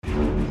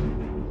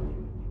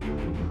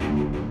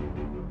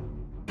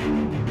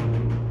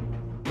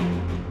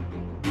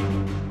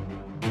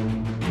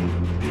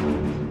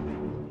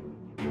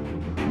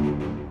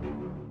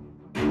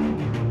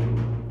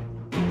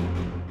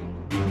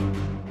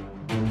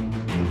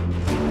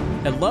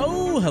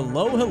Hello,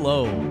 hello,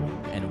 hello,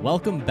 and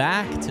welcome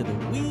back to the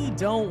We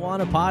Don't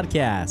Wanna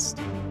podcast.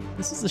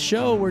 This is a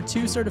show where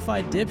two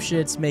certified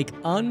dipshits make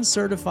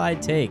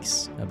uncertified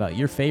takes about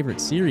your favorite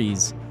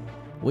series.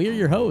 We are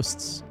your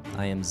hosts.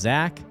 I am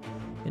Zach,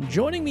 and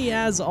joining me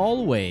as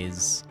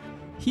always,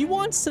 he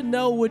wants to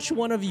know which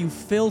one of you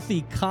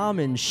filthy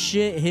common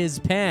shit his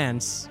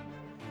pants.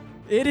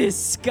 It is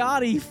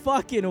Scotty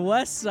fucking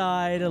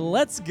Westside.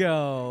 Let's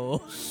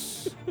go.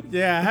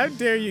 Yeah, how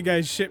dare you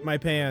guys shit my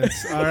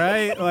pants, all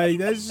right? Like,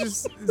 that's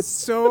just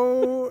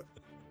so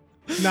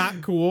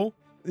not cool.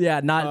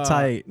 Yeah, not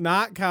tight.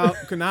 Not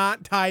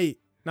tight.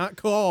 Not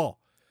cool.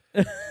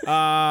 When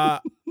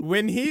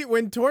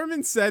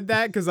Tormund said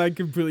that, because I'd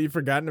completely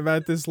forgotten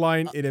about this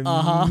line, it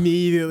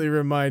immediately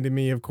reminded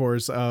me, of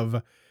course,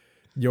 of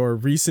your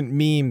recent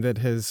meme that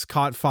has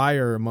caught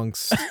fire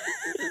amongst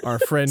our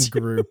friend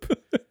group.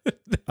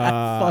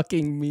 That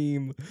fucking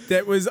meme.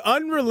 That was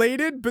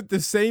unrelated, but the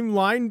same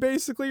line,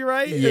 basically,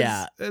 right?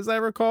 Yeah. As I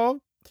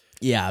recall.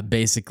 Yeah,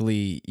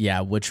 basically,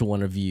 yeah, which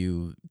one of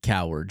you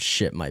cowards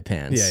shit my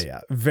pants? Yeah.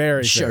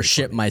 Very Sure,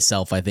 shit funny.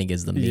 myself, I think,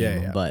 is the meme.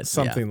 Yeah. But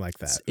something like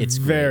that. It's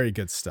very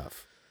good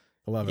stuff.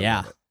 I love it. Yeah.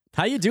 Love it.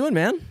 How you doing,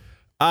 man?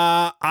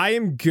 I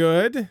am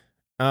good.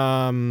 You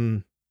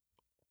know,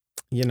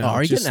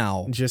 are you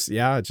now?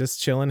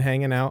 Just chilling,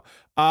 hanging out.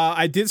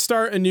 I did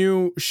start a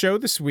new show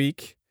this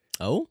week.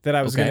 Oh, that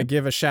I was going to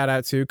give a shout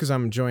out to because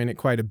I'm enjoying it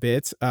quite a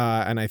bit.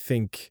 And I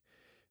think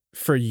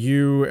for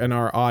you and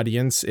our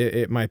audience,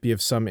 it might be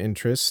of some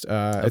interest.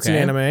 It's an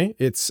anime.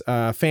 It's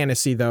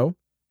fantasy, though,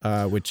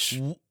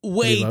 which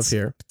we love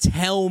here.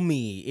 Tell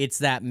me it's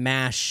that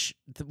MASH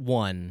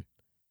one.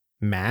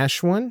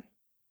 MASH one?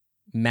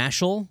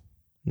 Mashal?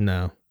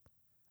 No.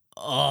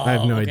 Oh, I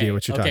have no idea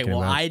what you're talking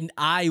about. Okay, well,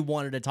 I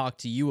wanted to talk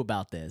to you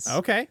about this.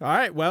 Okay, all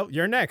right. Well,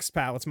 you're next,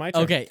 pal. It's my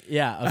turn. Okay,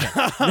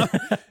 yeah,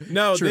 okay.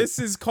 No, True. This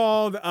is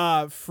called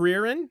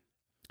Frieren,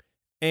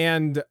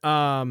 and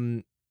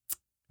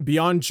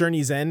Beyond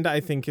Journey's End, I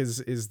think,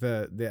 is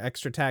the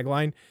extra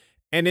tagline,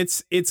 and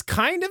it's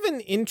kind of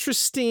an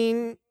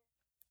interesting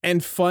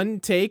and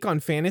fun take on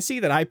fantasy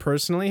that I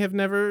personally have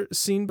never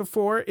seen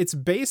before. It's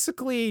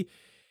basically,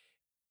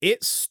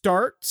 it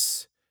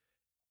starts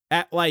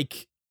at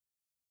like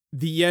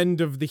the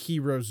end of the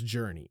hero's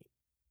journey.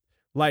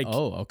 Like,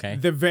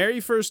 the very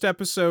first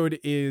episode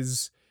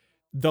is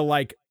the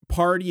like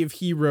party of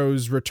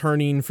heroes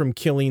returning from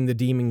killing the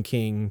Demon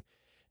King,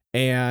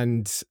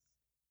 and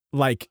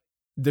like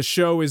the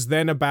show is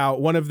then about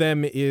one of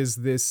them is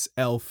this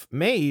elf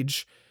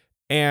mage,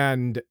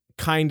 and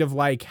kind of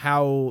like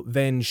how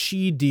then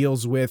she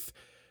deals with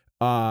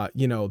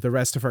the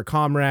rest of her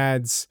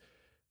comrades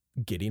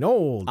getting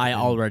old. I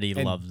already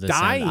love this.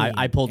 Dying,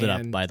 I pulled it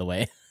up, by the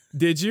way.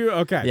 Did you?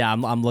 Okay. Yeah,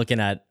 I'm looking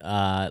at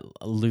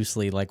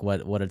loosely like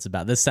what it's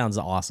about. This sounds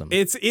awesome.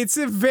 It's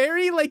a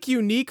very like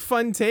unique,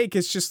 fun take.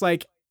 It's just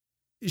like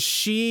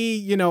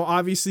she,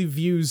 obviously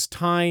views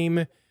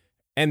time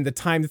and the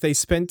time that they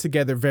spent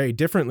together very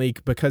differently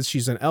because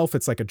she's an elf.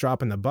 It's like a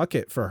drop in the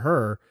bucket for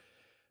her.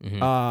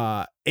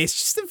 Mm-hmm. It's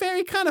just a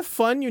very kind of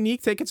fun,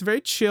 unique take. It's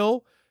very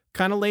chill,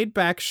 kind of laid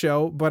back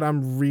show, but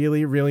I'm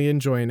really, really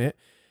enjoying it.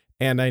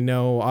 And I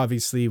know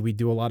obviously we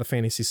do a lot of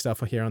fantasy stuff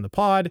here on the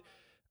pod.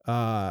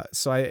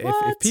 So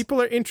if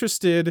people are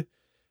interested,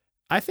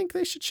 I think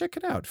they should check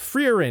it out.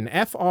 Frieren,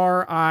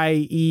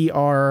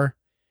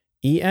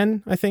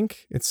 Frieren, I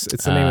think it's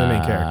the name of the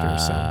main character.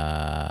 So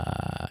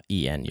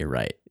En, you're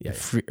right. Yeah.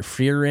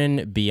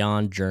 Frieren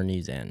Beyond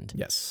Journey's End.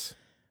 Yes.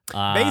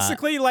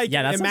 Basically, like,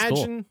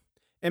 imagine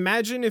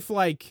if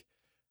like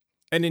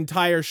an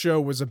entire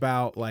show was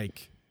about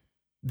like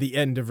the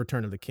end of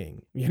Return of the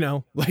King.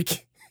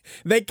 Like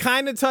they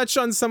kind of touch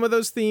on some of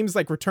those themes,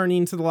 like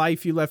returning to the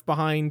life you left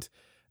behind.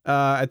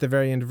 At the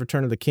very end of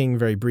Return of the King,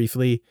 very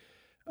briefly,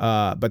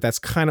 but that's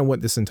kind of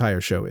what this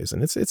entire show is,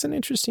 and it's an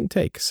interesting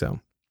take.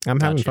 So I'm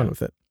having fun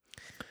with it.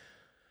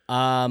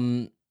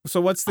 So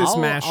what's this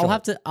mash?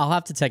 I'll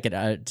have to check it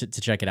out to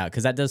check it out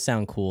because that does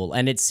sound cool,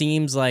 and it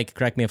seems like,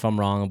 correct me if I'm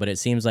wrong, but it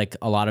seems like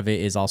a lot of it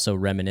is also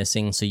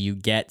reminiscing. So you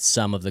get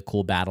some of the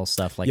cool battle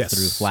stuff through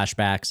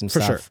flashbacks and for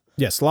stuff. Sure.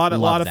 Yes, a lot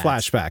of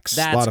flashbacks.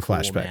 That's a lot of cool,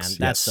 flashbacks. Man.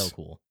 That's so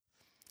cool.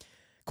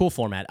 Cool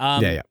format.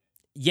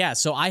 Yeah,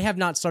 so I have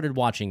not started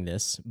watching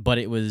this, but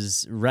it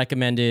was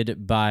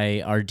recommended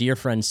by our dear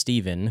friend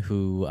Steven,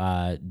 who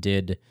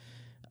who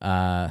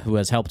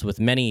has helped with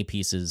many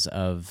pieces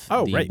of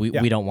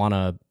We Don't Want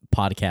to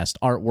podcast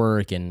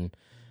artwork and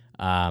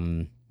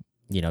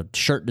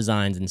shirt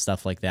designs and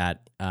stuff like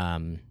that.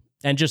 And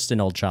just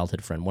an old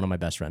childhood friend, one of my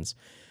best friends.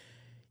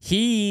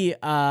 He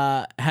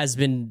has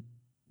been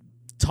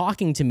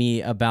talking to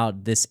me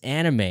about this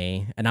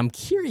anime, and I'm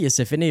curious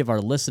if any of our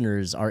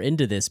listeners are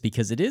into this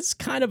because it is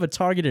kind of a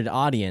targeted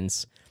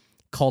audience,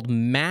 called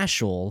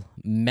Mashal,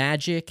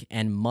 Magic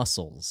and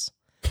Muscles.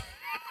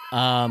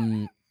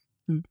 I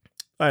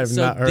have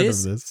not heard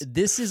of this.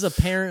 This is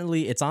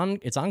apparently it's on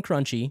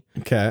Crunchy.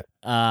 Okay.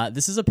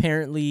 This is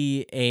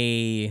apparently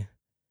a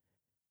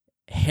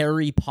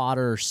Harry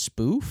Potter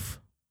spoof.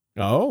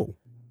 Oh.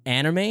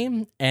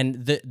 anime,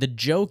 and the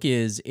joke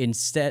is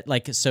instead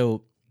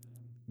so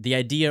the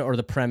idea or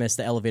the premise,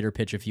 the elevator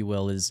pitch, if you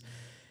will, is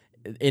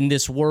in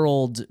this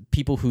world,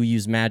 people who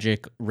use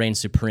magic reign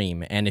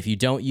supreme, and if you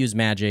don't use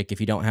magic, if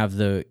you don't have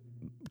the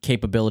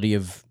capability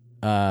of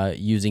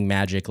using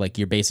magic, like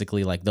you're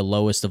basically like the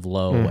lowest of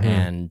low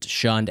and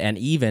shunned, and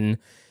even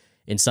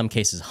in some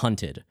cases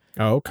hunted.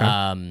 Oh,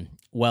 okay.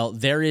 Well,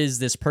 there is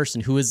this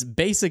person who is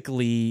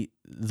basically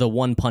the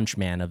One Punch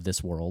Man of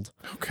this world.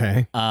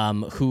 Okay.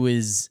 Who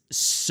is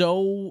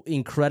so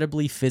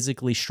incredibly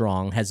physically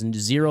strong, has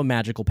zero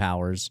magical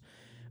powers,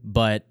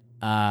 but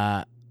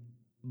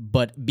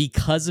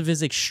because of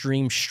his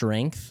extreme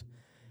strength,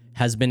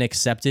 has been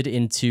accepted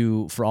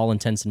into, for all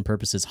intents and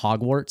purposes,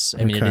 Hogwarts.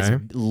 I mean, it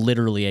is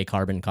literally a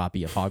carbon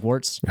copy of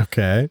Hogwarts.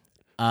 Okay.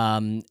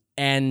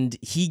 And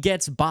he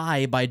gets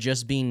by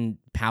just being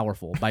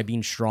powerful, by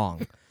being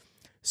strong.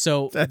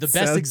 So the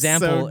best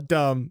example, so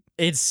dumb.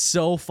 It's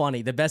so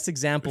funny. The best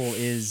example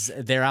is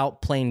they're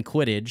out playing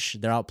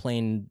Quidditch. They're out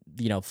playing,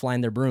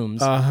 flying their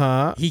brooms.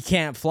 He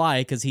can't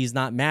fly because he's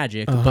not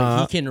magic, but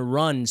he can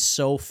run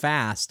so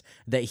fast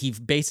that he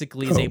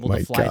basically is able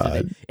to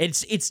fly.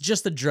 It's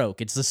just a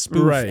joke. It's a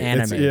spoof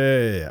anime.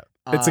 Yeah.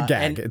 It's a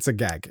gag. It's a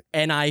gag.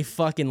 And I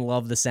fucking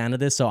love the sound of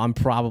this, so I'm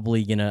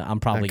probably gonna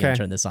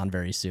turn this on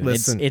very soon.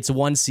 Listen. It's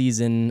one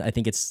season. I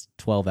think it's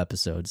 12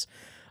 episodes.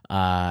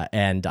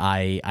 And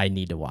I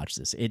need to watch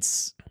this.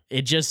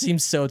 It just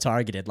seems so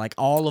targeted. Like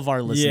all of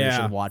our listeners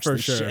should watch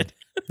this shit.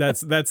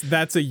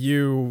 That's a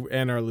you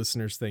and our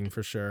listeners thing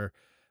for sure.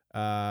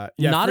 Not a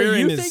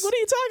you thing? What are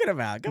you talking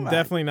about? Come on.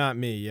 Definitely not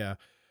me. Yeah.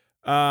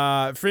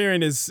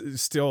 Frieren is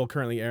still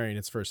currently airing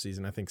its first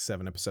season. I think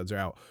 7 episodes are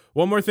out.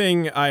 One more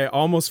thing I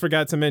almost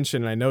forgot to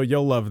mention, and I know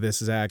you'll love this,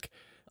 Zach.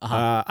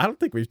 I don't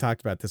think we've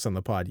talked about this on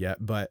the pod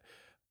yet, but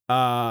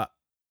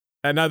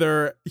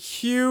another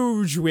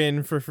huge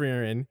win for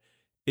Frieren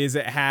is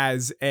it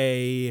has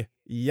a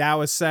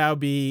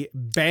Yawasabi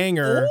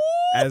banger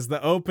as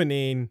the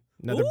opening.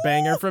 Another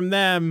banger from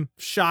them.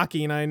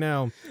 Shocking, I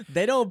know.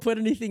 They don't put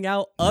anything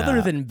out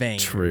other than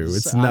bangers. True,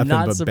 it's nothing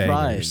but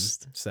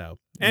bangers. So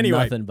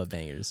anyway, nothing but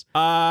bangers.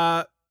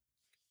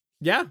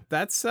 Yeah,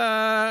 that's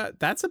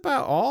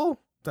about all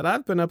that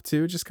I've been up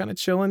to. Just kind of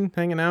chilling,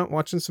 hanging out,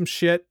 watching some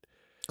shit.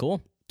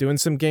 Cool. Doing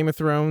some Game of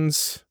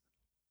Thrones.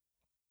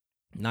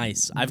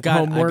 Nice. I've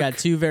got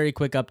 2 very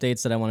quick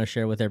updates that I want to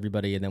share with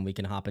everybody, and then we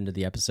can hop into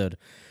the episode.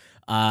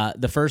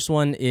 The first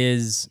one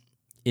is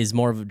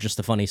more of just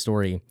a funny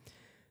story.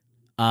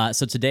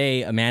 So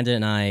today, Amanda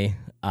and I,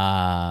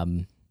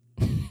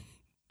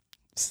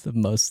 it's the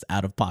most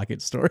out of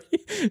pocket story.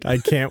 I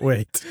can't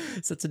wait.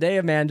 So today,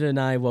 Amanda and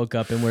I woke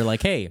up and we're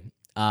like, hey,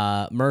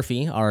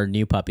 Murphy, our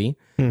new puppy,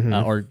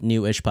 or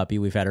new-ish puppy,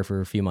 we've had her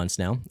for a few months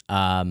now,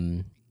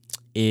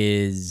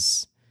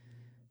 is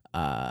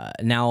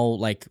now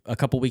like a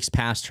couple weeks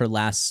past her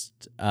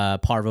last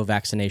parvo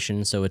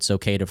vaccination, so it's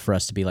okay for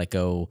us to be like,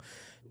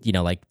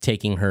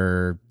 taking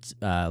her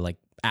like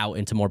out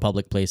into more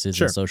public places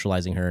and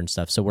socializing her and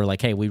stuff. So we're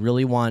like, hey, we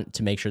really want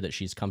to make sure that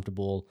she's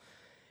comfortable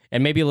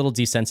and maybe a little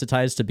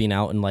desensitized to being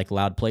out in like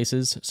loud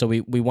places. So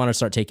we want to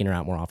start taking her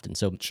out more often.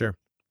 So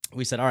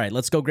we said, all right,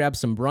 let's go grab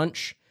some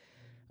brunch.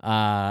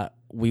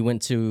 We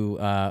went to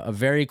a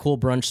very cool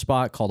brunch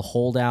spot called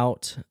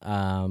Holdout.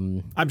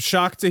 I'm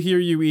shocked to hear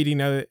you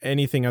eating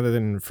anything other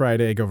than fried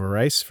egg over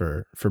rice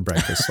for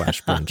breakfast /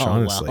 brunch.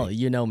 Honestly, well,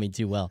 you know me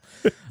too well.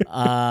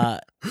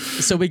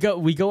 So we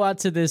go out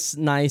to this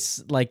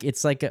nice, like,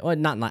 it's like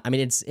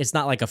it's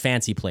not like a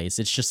fancy place.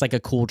 It's just like a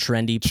cool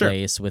trendy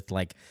place with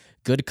like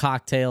good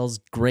cocktails,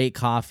 great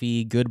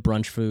coffee, good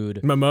brunch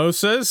food,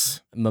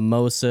 mimosas,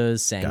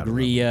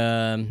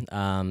 sangria.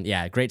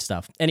 Yeah, great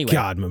stuff. Anyway,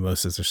 God,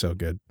 mimosas are so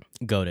good.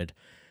 Goated.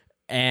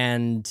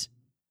 And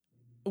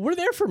we're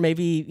there for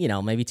maybe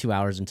 2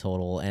 hours in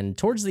total. And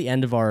towards the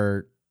end of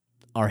our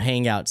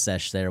hangout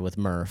sesh there with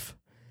Murph,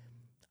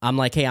 I'm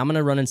like, hey, I'm going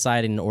to run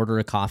inside and order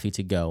a coffee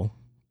to go.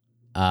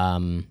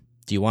 Do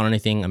you want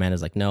anything?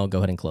 Amanda's like, no, go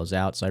ahead and close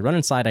out. So I run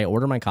inside, I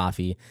order my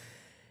coffee,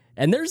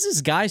 and there's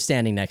this guy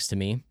standing next to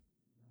me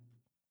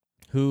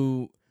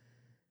who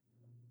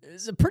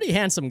is a pretty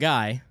handsome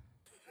guy.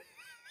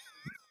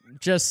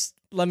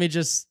 Let me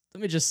just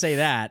say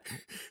that.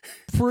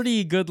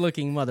 Pretty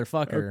good-looking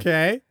motherfucker.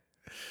 Okay.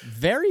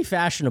 Very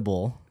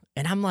fashionable.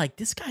 And I'm like,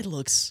 this guy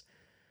looks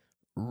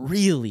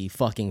really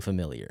fucking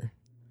familiar.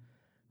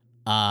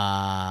 But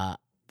I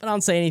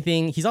don't say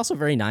anything. He's also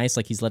very nice.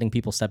 Like, he's letting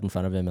people step in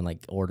front of him and,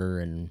 like, order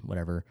and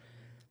whatever.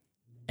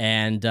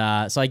 And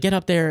so I get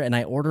up there and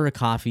I order a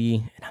coffee.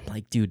 And I'm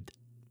like, dude,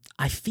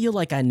 I feel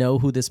like I know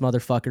who this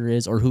motherfucker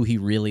is or who he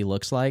really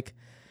looks like.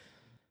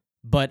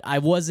 But I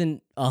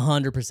wasn't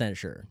 100%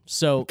 sure.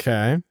 So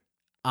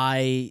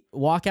I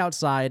walk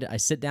outside, I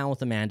sit down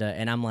with Amanda,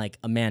 and I'm like,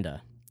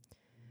 Amanda,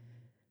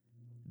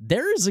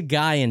 there is a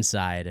guy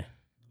inside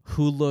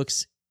who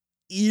looks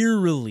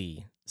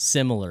eerily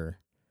similar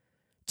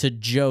to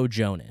Joe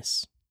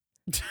Jonas.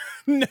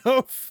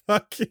 No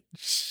fucking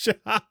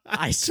shot.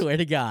 I swear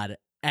to God.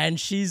 And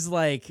she's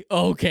like,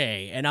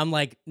 okay. And I'm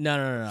like,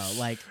 no.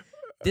 Like,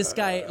 This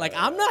guy, like,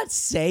 I'm not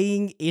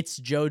saying it's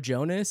Joe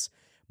Jonas,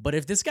 but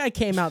if this guy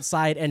came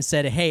outside and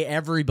said, hey,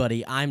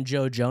 everybody, I'm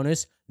Joe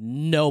Jonas,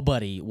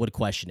 nobody would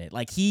question it.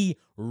 Like, he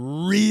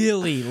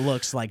really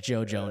looks like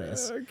Joe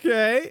Jonas.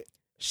 Okay.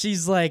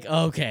 She's like,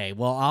 okay,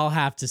 well, I'll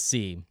have to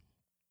see.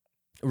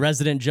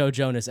 Resident Joe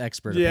Jonas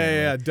expert.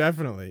 Yeah,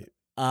 definitely.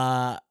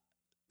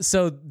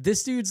 So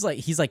this dude's like,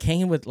 he's like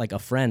hanging with like a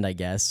friend, I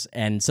guess.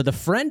 And so the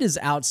friend is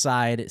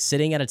outside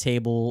sitting at a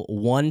table,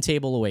 one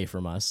table away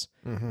from us.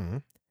 Mm-hmm.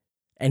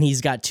 And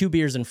he's got 2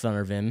 beers in front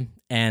of him.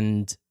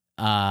 And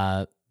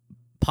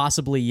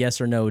possibly yes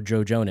or no,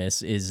 Joe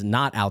Jonas is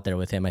not out there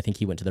with him. I think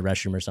he went to the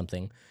restroom or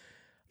something.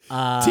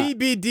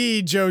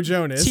 TBD Joe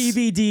Jonas.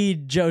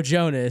 TBD Joe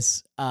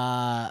Jonas.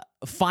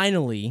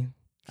 Finally,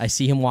 I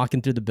see him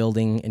walking through the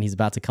building and he's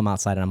about to come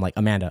outside. And I'm like,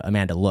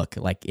 Amanda, look,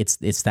 like it's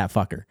that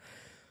fucker.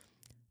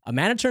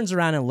 Amanda turns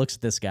around and looks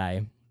at this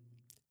guy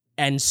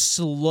and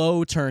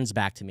slow turns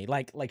back to me.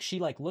 Like she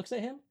like looks at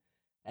him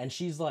and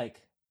she's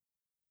like,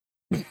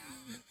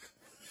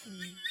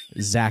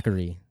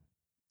 Zachary,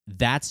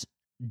 that's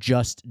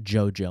just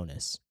Joe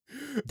Jonas.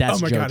 That's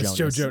oh my Joe God, Jonas. it's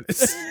Joe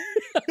Jonas.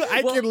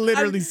 I can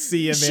literally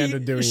see Amanda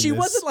doing this. She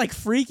wasn't like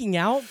freaking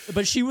out,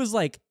 but she was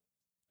like,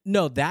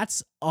 no,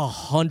 that's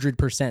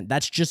 100%.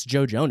 That's just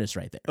Joe Jonas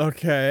right there.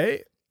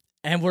 Okay.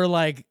 And we're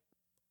like,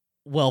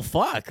 well,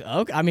 fuck.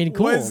 Okay. I mean,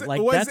 cool.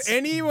 Was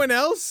anyone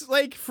else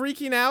like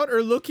freaking out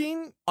or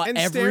looking and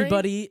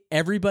staring?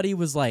 Everybody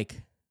was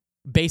like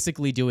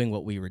basically doing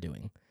what we were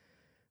doing.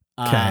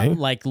 Okay.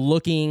 Like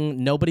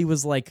looking, nobody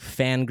was like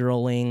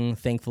fangirling,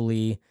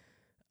 thankfully.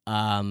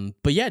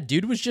 But yeah,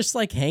 dude was just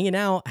like hanging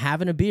out,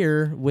 having a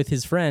beer with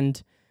his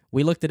friend.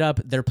 We looked it up.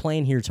 They're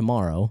playing here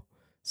tomorrow.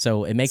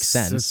 So it makes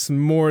sense. It's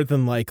more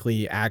than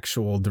likely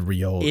the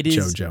real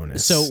Joe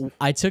Jonas. So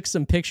I took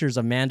some pictures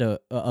of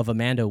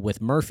Amanda with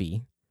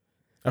Murphy,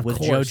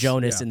 with Joe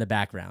Jonas in the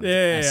background.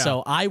 Yeah.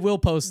 So I will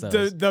post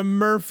those. The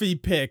Murphy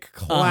pick,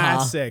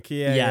 classic.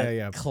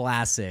 Yeah.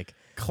 Classic.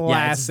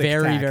 Classic. It's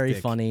very, tactic. very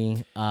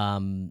funny.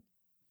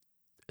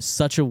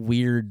 Such a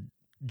weird,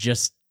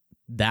 just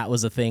that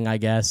was a thing, I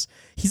guess.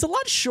 He's a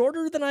lot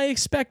shorter than I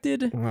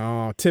expected.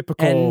 Oh,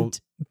 typical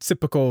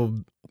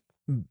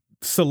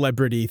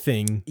celebrity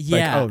thing.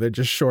 Yeah. Like, they're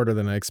just shorter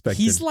than I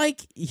expected.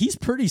 He's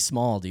pretty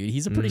small, dude.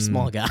 He's a pretty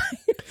small guy.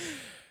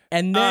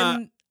 And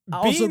then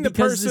being the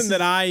person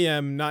that I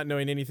am, not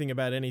knowing anything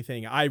about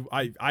anything,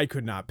 I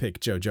could not pick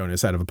Joe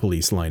Jonas out of a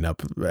police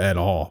lineup at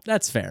all.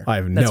 That's fair. I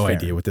have no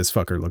idea what this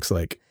fucker looks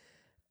like.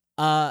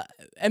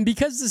 And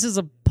because this is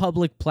a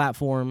public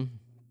platform,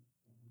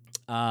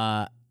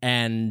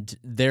 and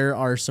there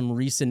are some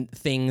recent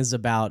things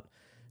about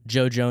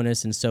Joe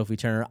Jonas and Sophie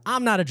Turner.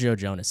 I'm not a Joe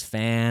Jonas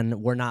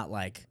fan. We're not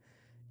like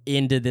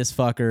into this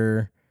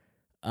fucker.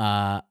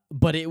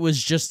 But it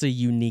was just a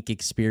unique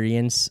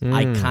experience.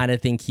 I kind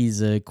of think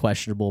he's a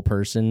questionable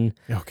person.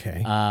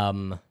 Okay.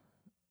 Him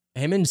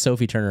and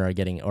Sophie Turner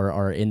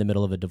are in the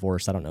middle of a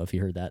divorce. I don't know if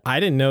you heard that. I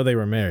didn't know they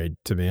were married,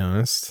 to be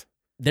honest.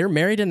 They're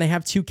married and they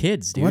have 2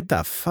 kids, dude. What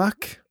the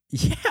fuck?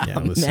 Yeah,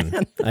 listen,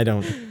 man. I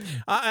don't.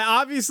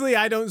 Obviously,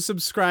 I don't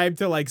subscribe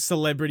to like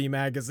Celebrity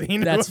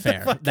Magazine. That's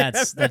fair.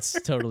 That's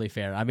totally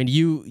fair. I mean,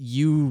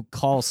 you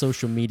call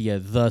social media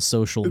the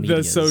social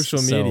medias. The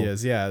social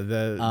medias, yeah,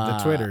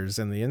 the Twitters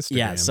and the Instagrams.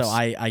 Yeah, so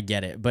I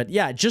get it, but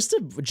yeah, just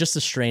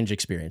a strange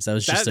experience. That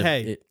was just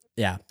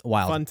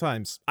wild. Fun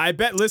times. I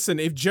bet. Listen,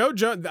 if Joe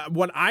Jonas,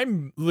 what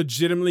I'm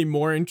legitimately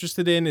more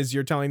interested in is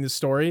you're telling the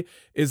story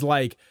is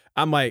like.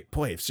 I'm like,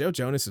 boy, if Joe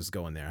Jonas is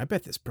going there, I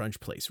bet this brunch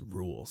place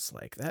rules.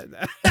 Like that.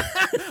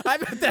 I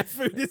bet that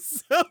food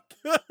is so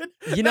good.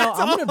 You know,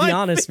 I'm going to be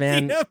honest,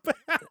 man.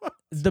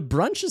 The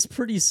brunch is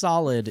pretty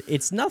solid.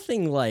 It's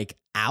nothing like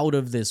out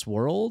of this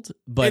world,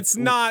 but it's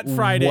not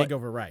fried egg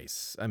over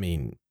rice. I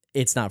mean,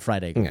 it's not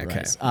fried egg over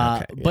rice.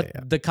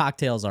 But the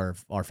cocktails are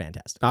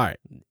fantastic. All right.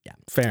 Yeah.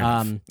 Fair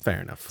enough.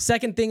 Fair enough.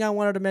 Second thing I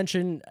wanted to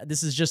mention,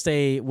 this is just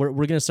we're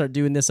going to start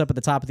doing this up at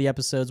the top of the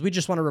episodes. We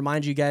just want to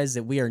remind you guys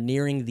that we are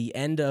nearing the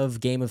end of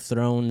Game of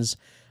Thrones.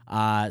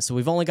 So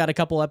we've only got a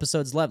couple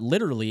episodes left,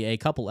 literally a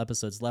couple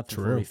episodes left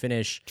before we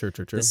finish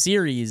the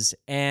series.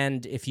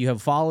 And if you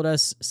have followed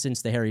us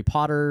since the Harry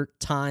Potter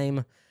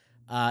time,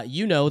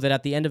 you know that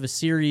at the end of a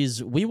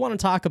series, we want to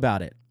talk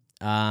about it.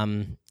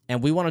 And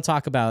we want to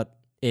talk about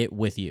it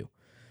with you.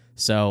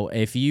 So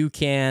if you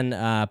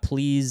can,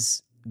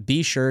 please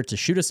be sure to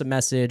shoot us a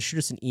message, shoot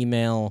us an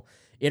email,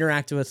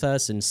 interact with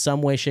us in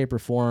some way, shape, or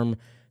form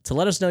to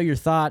let us know your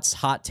thoughts,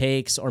 hot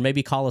takes, or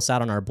maybe call us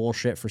out on our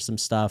bullshit for some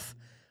stuff.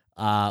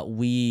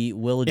 We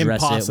will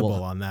address impossible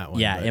on that one.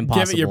 Yeah,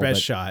 impossible. Give it your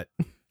best shot.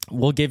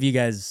 We'll give you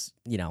guys,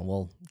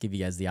 we'll give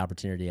you guys the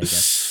opportunity, I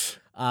guess.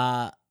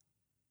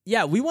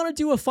 Yeah, we want to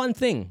do a fun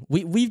thing.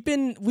 We've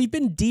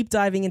been deep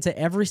diving into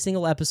every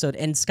single episode,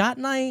 and Scott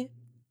and I,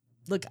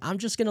 look, I'm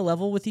just gonna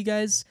level with you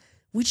guys.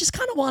 We just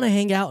kind of want to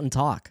hang out and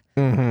talk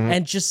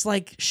and just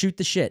like shoot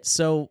the shit.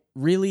 So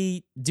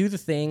really do the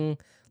thing.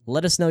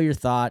 Let us know your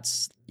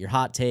thoughts, your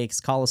hot takes,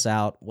 call us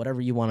out,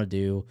 whatever you want to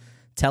do.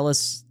 Tell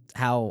us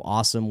how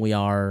awesome we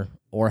are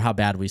or how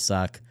bad we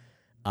suck.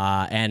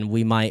 and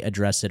we might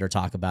address it or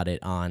talk about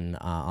it on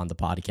the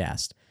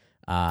podcast.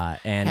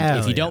 And Hell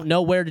if you yeah. don't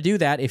know where to do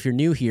that, if you're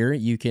new here,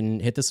 you can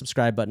hit the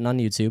subscribe button on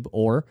YouTube,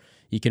 or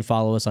you can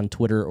follow us on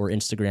Twitter or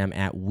Instagram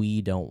at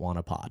We Don't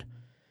Wanna Pod.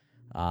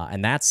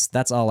 And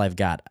that's all I've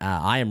got.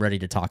 I am ready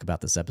to talk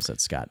about this episode,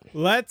 Scott.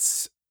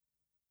 Let's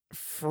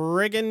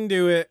friggin'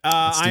 do it.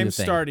 Let's do I'm the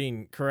thing.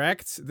 starting,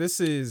 correct? This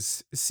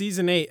is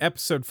season 8,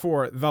 episode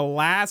 4, The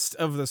Last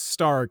of the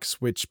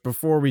Starks, which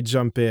before we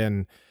jump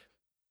in,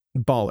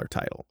 baller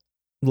title.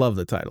 Love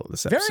the title of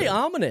this episode. Very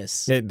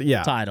ominous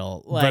Yeah.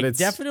 title. But Like, it's-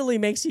 definitely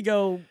makes you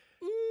go,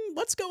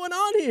 what's going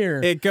on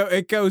here?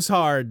 It goes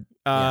hard.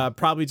 Yeah.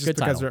 Probably just Good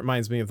because title. it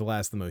reminds me of The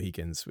Last of the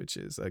Mohicans, which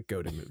is a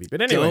goated movie.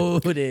 But anyway,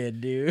 Goated,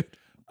 dude.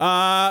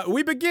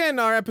 we begin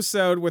our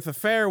episode with a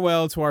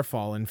farewell to our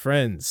fallen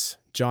friends.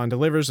 Jon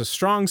delivers a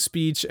strong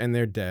speech and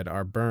their dead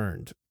are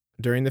burned.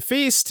 During the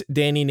feast,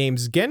 Dany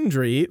names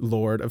Gendry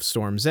Lord of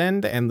Storm's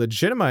End and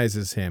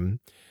legitimizes him,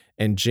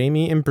 and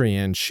Jaime and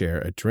Brienne share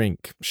a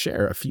drink.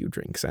 Share a few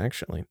drinks,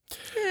 actually.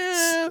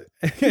 Yeah.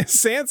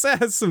 Sansa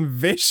has some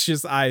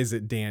vicious eyes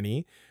at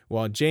Dany,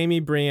 while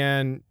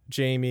Brienne,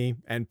 Jaime,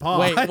 and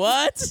Pod. Wait,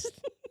 what?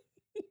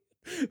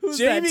 Who's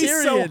that, Jaime's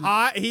so Tyrion?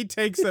 hot, he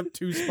takes up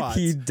 2 spots.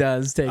 He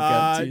does take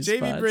up 2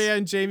 Jaime, spots.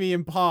 Brienne, Jaime,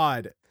 and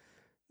Pod.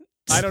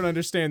 I don't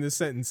understand this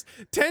sentence.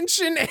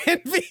 Tension,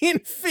 envy,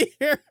 and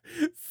fear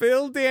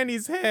fill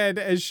Dany's head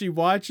as she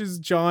watches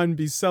Jon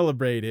be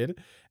celebrated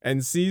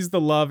and sees the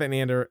love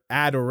and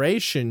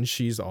adoration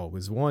she's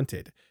always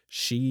wanted.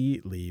 She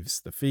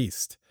leaves the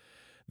feast.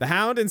 The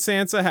Hound and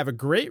Sansa have a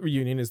great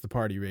reunion as the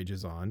party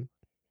rages on.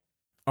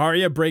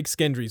 Arya breaks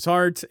Gendry's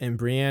heart, and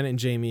Brienne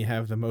and Jaime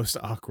have the most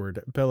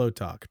awkward pillow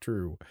talk.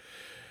 True.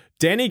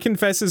 Dany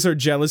confesses her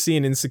jealousy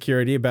and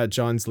insecurity about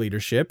Jon's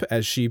leadership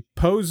as she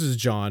poses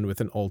Jon with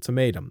an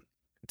ultimatum.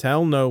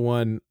 Tell no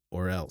one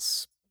or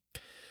else.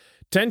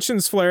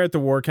 Tensions flare at the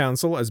War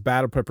Council as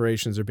battle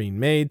preparations are being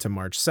made to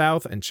march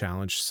south and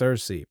challenge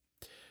Cersei.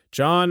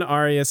 Jon,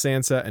 Arya,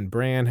 Sansa, and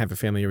Bran have a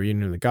family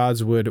reunion in the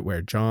Godswood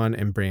where Jon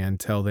and Bran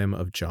tell them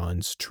of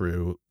Jon's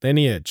true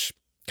lineage.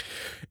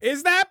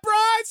 Is that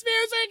Braun's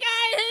music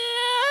I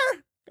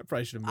hear? I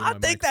probably should have moved I my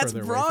think mic that's further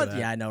away for broad. that.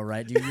 Yeah, I know,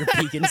 right, dude? You're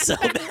peeking so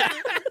bad.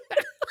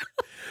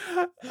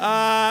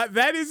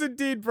 That is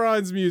indeed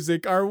Braun's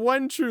music. Our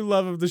one true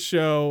love of the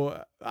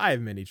show. I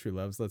have many true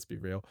loves, let's be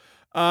real.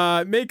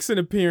 Makes an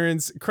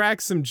appearance,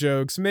 cracks some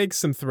jokes, makes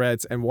some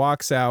threats, and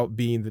walks out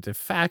being the de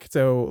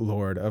facto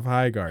Lord of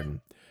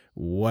Highgarden.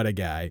 What a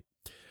guy.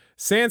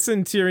 Sansa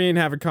and Tyrion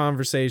have a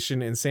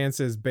conversation, and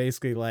Sansa is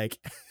basically like,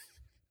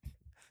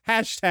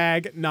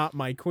 hashtag not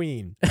my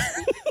queen.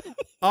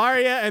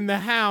 Arya and the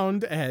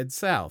Hound head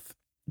south.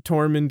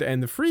 Tormund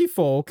and the Free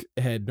Folk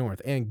head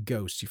north. And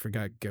Ghost. You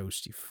forgot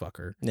Ghost, you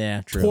fucker.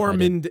 Yeah, true. I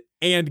did. Tormund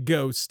and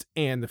Ghost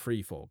and the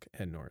Free Folk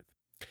head north.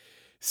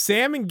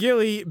 Sam and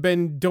Gilly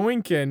Ben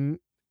Doinkin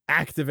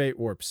activate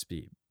warp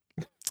speed.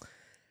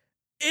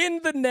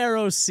 In the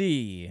Narrow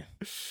Sea,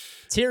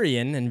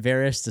 Tyrion and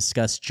Varys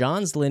discuss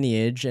Jon's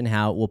lineage and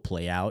how it will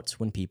play out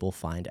when people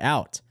find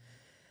out.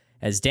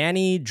 As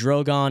Dany,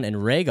 Drogon, and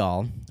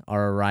Rhaegal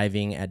are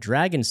arriving at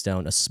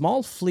Dragonstone, a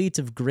small fleet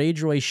of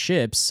Greyjoy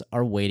ships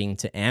are waiting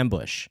to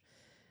ambush.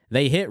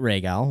 They hit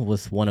Rhaegal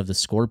with one of the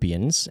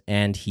scorpions,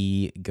 and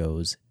he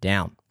goes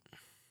down.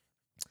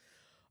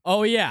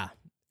 Oh yeah,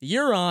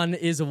 Euron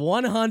is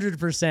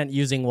 100%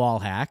 using wall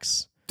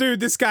hacks. Dude,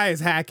 this guy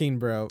is hacking,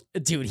 bro.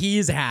 Dude,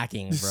 he's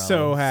hacking, bro.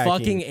 So hacking.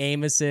 Fucking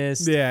aim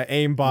assist. Yeah,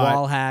 aimbot.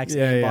 Wall hacks,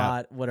 Yeah,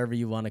 aimbot, whatever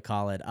you want to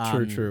call it.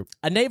 True.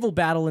 A naval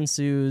battle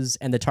ensues,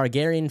 and the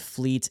Targaryen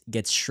fleet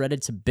gets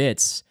shredded to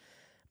bits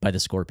by the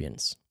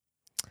Scorpions.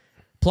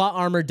 Plot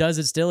armor does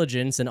its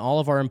diligence, and all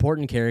of our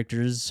important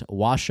characters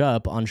wash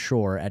up on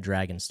shore at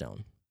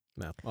Dragonstone.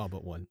 No, all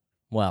but one.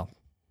 Well,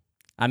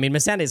 I mean,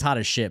 Missandei's hot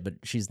as shit, but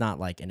she's not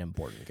like an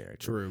important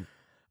character. True.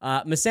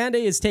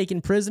 Missandei is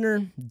taken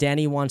prisoner.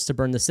 Dany wants to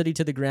burn the city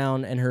to the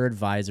ground, and her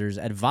advisors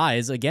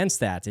advise against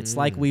that. It's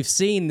like we've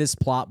seen this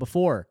plot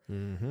before,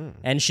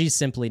 and she's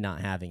simply not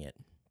having it.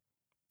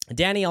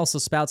 Dany also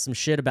spouts some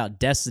shit about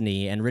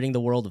destiny and ridding the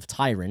world of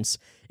tyrants,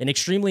 an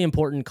extremely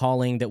important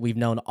calling that we've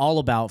known all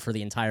about for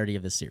the entirety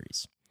of the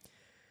series.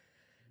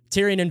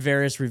 Tyrion and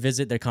Varys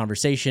revisit their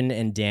conversation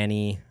and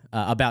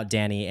about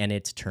Dany, and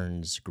it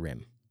turns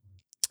grim.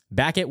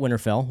 Back at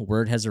Winterfell,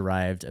 word has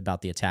arrived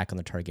about the attack on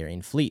the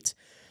Targaryen fleet.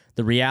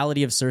 The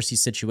reality of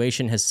Cersei's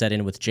situation has set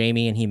in with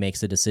Jaime, and he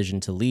makes the decision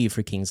to leave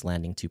for King's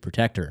Landing to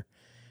protect her.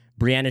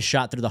 Brienne is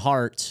shot through the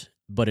heart,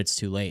 but it's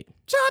too late.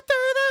 Shot through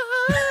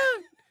the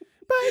heart.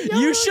 But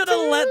You you're should have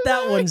too let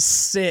that late. one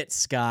sit,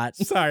 Scott.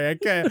 Sorry, I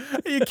can't.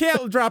 You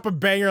can't drop a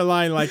banger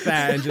line like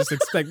that and just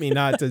expect me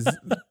not to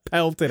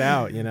pelt it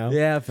out, you know?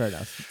 Yeah, fair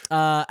enough.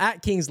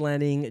 At King's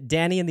Landing,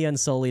 Dany and the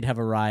Unsullied have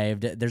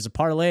arrived. There's a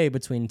parlay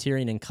between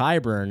Tyrion and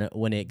Qyburn.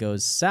 When it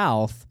goes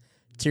south,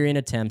 Tyrion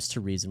attempts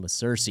to reason with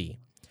Cersei.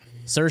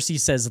 Cersei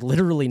says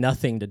literally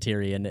nothing to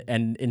Tyrion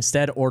and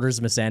instead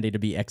orders Missandei to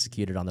be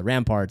executed on the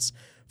ramparts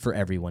for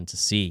everyone to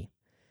see.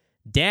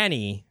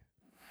 Dany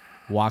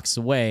walks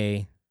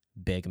away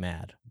big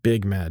mad.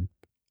 Big mad.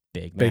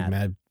 Big Big Mad.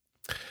 Mad.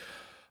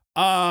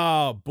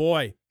 Oh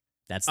boy.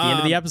 That's the end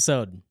of the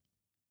episode.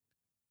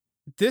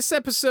 This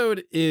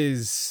episode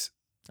is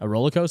A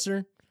roller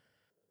coaster?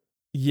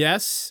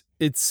 yes,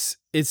 it's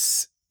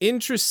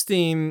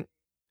interesting.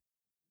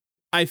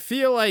 I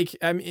feel like,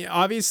 I mean,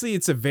 obviously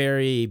it's a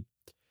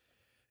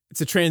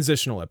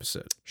transitional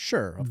episode.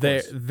 Sure, of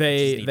They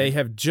course. they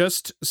have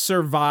just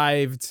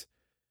survived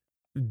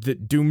the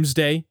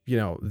doomsday,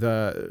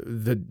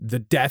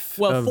 the death.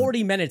 Well, of,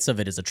 40 minutes of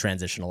it is a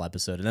transitional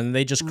episode, and then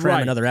they just cram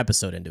Right. another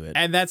episode into it.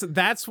 and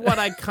that's what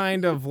I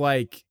kind of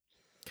like.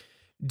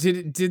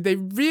 Did they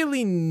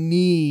really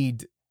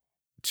need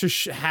to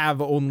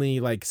have only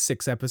like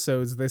 6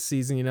 episodes this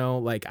season?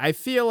 Like I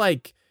feel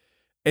like,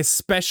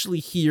 especially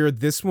here,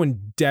 this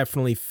one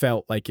definitely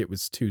felt like it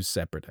was 2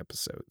 separate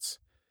episodes.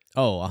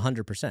 Oh,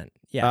 100%.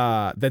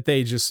 Yeah. That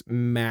they just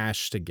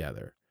mashed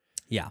together.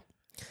 Yeah.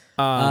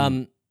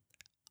 Um,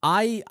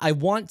 I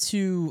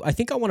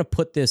think I want to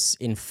put this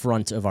in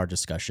front of our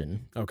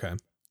discussion. okay.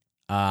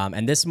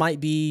 And this might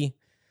be,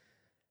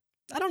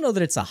 I don't know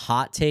that it's a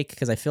hot take,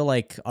 because I feel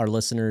like our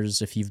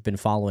listeners, if you've been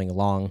following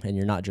along and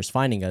you're not just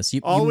finding us,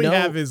 All we know,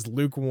 have is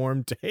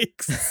lukewarm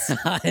takes.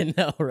 I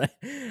know,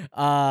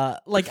 right?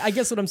 Like, I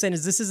guess what I'm saying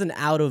is this isn't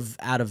out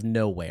of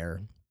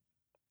nowhere.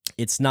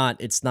 It's not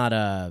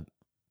a,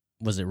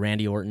 was it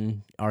Randy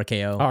Orton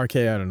RKO? RK,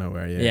 I don't know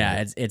where.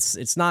 Yeah,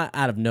 it's not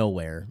out of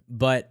nowhere,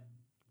 but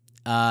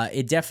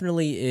it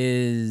definitely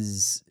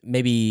is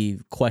maybe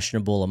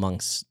questionable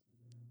amongst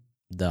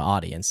the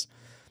audience.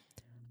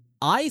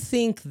 I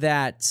think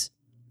that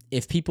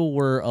if people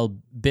were a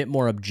bit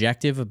more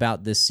objective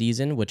about this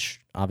season,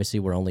 which obviously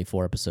we're only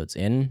 4 episodes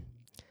in,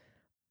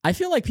 I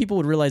feel like people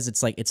would realize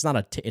it's not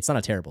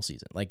a terrible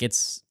season. Like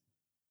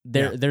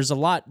there's a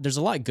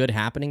lot good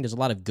happening. There's a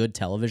lot of good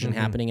television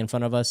happening in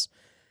front of us,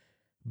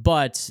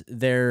 but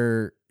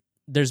there's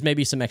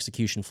maybe some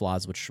execution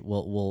flaws, which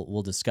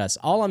we'll discuss.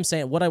 All I'm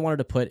saying, what I wanted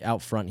to put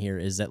out front here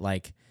is that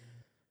like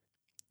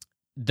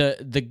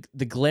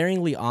the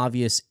glaringly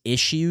obvious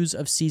issues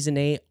of season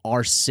 8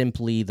 are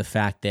simply the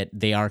fact that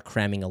they are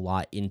cramming a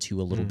lot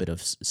into a little bit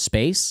of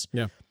space.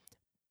 Yeah.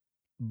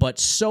 But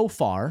so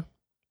far,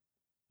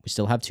 we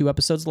still have 2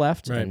 episodes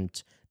left, Right.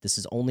 and this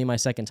is only my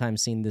second time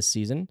seeing this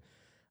season.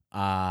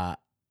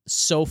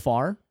 So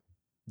far,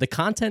 the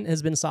content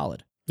has been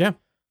solid. Yeah.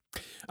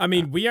 I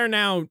mean, we are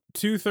now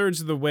 2/3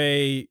 of the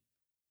way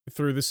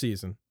through the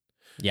season.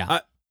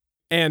 Yeah.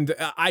 And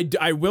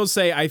I will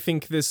say, I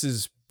think this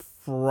is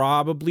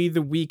probably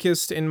the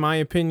weakest, in my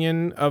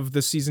opinion, of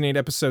the season 8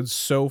 episodes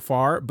so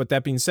far. But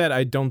that being said,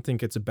 I don't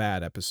think it's a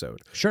bad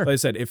episode. Sure. Like I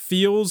said, it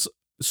feels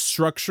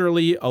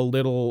structurally a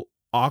little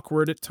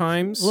awkward at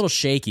times. A little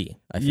shaky,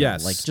 I feel.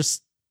 Yes. Like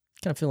just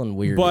kind of feeling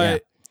weird.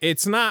 But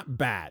it's not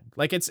bad.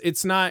 Like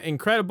it's not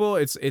incredible.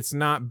 It's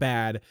not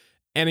bad.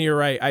 And you're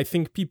right. I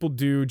think people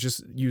do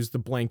just use the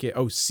blanket,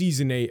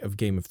 season 8 of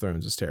Game of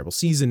Thrones is terrible.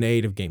 Season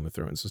 8 of Game of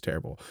Thrones is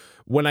terrible.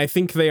 When I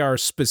think they are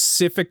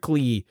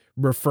specifically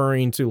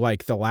referring to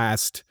like the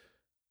last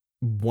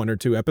 1 or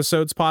 2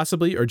 episodes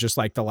possibly, or just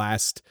like the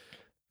last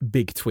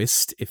big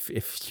twist, if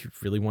you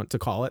really want to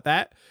call it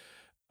that.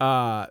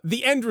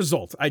 The end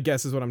result, I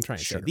guess, is what I'm trying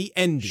to say. The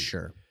ending.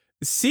 Sure.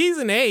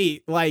 Season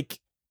 8,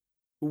 like,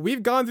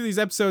 we've gone through these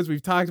episodes,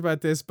 we've talked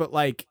about this, but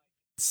like,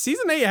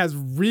 season 8 has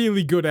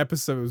really good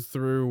episodes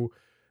through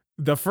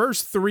the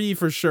first 3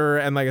 for sure.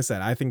 And like I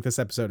said, I think this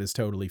episode is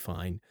totally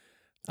fine.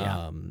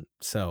 Yeah.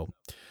 So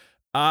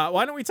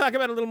why don't we talk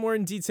about it a little more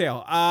in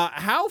detail?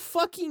 How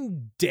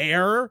fucking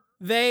dare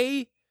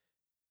they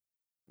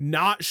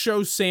not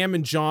show Sam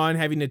and Jon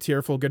having a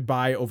tearful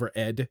goodbye over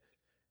Ed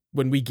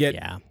when we get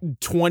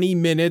 20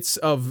 minutes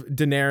of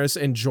Daenerys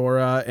and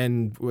Jorah,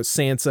 and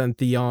Sansa and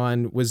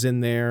Theon was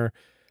in there.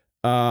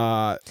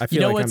 I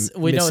feel like I'm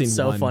missing what's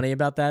so one. funny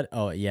about that?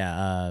 Oh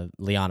yeah,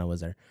 Lyanna was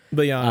there.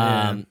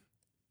 Lyanna,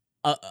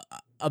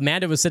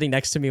 Amanda was sitting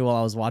next to me while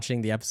I was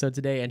watching the episode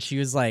today, and she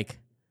was like,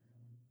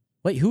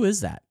 "Wait, who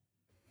is that?"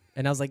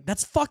 And I was like,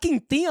 "That's fucking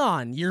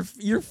Theon. Your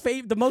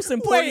the most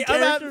important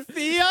character." About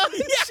Theon?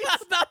 Yeah,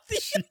 not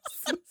Theon.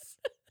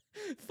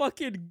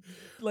 Fucking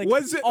like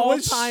Was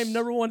all-time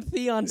number 1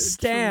 Theon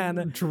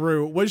stan.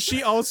 True. Was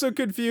she also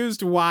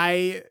confused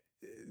why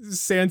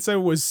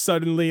Sansa was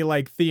suddenly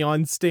like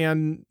Theon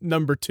stan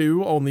number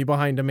 2, only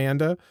behind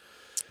Amanda?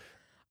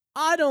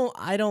 I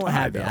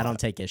don't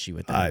take issue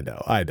with that.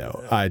 I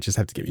know. I just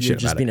have to give you You're shit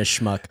just about being it. a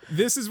schmuck.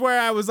 This is where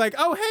I was like,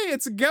 oh hey,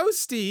 it's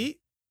Ghosty.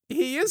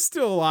 He is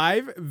still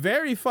alive.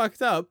 Very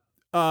fucked up.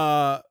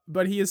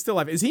 But he is still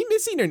alive. Is he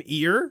missing an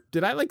ear?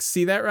 Did I like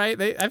see that right?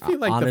 I feel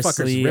like Honestly,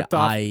 the fucker's ripped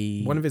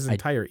off one of his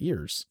entire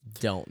ears.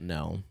 Don't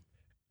know.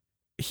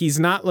 He's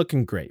not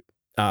looking great.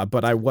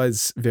 But I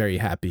was very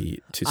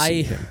happy to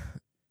see him.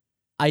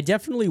 I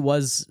definitely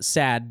was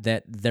sad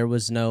that there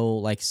was no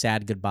like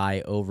sad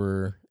goodbye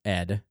over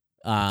Ed.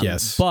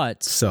 Yes.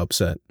 But So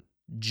upset.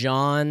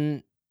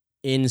 Jon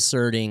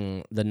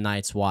inserting the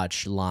Night's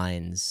Watch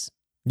lines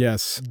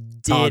Yes.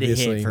 did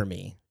Obviously. hit for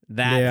me.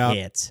 That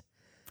hit.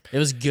 It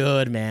was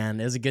good,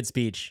 man. It was a good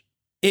speech.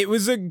 It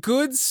was a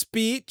good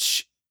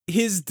speech.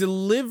 his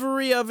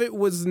delivery of it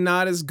was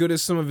not as good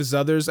as some of his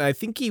others. I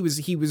think he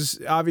was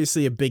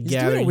obviously a big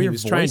gathering. Doing a weird he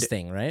was trying voice to,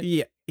 thing, right?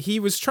 Yeah, he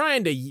was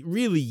trying to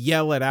really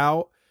yell it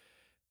out,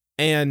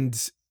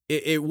 and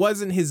it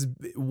wasn't his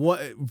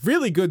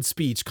really good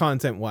speech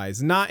content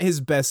wise. Not his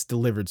best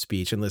delivered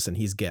speech. And listen,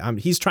 he's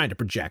trying to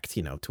project,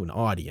 to an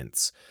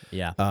audience.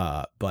 Yeah.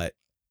 But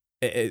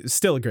it's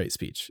still a great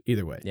speech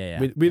either way.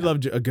 Yeah. We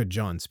loved a good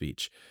John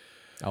speech.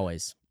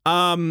 Always.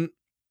 Then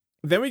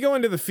we go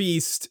into the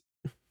feast.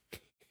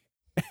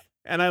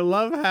 And I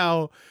love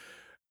how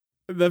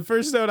the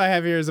first note I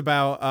have here is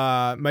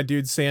about my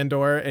dude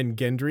Sandor and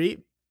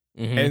Gendry.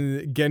 Mm-hmm.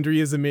 And Gendry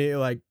is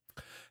immediately like,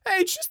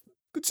 hey, just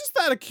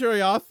out of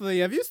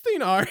curiosity, have you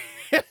seen Arya?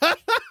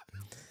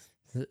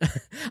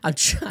 I'm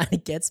trying to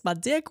get my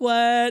dick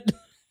wet.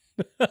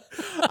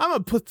 I'm going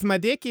to put my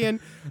dick in.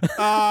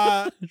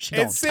 And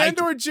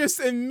Sandor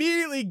just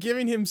immediately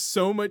giving him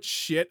so much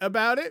shit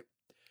about it.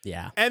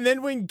 Yeah. And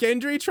then when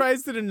Gendry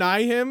tries to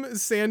deny him,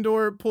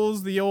 Sandor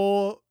pulls the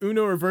old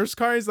Uno reverse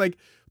card. He's like,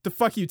 what the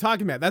fuck are you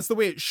talking about? That's the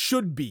way it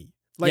should be.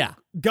 Like, yeah.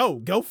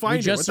 Go find it.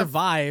 We just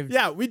survived.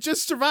 Yeah, we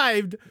just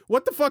survived.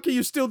 What the fuck are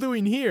you still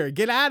doing here?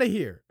 Get out of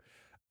here.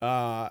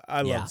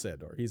 I love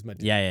Sandor. He's my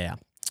dude. Yeah.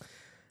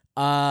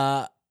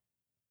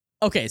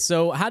 Okay,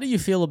 so how do you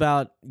feel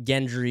about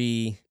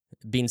Gendry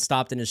being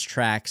stopped in his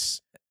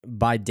tracks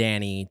by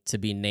Dany to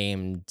be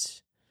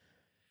named?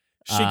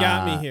 She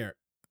got me here.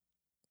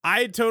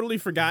 I had totally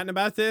forgotten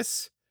about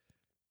this.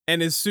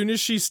 And as soon as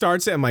she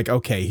starts it, I'm like,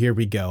 okay, here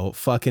we go.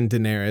 Fucking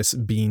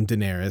Daenerys being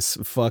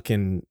Daenerys.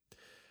 Fucking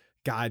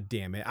God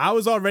damn it. I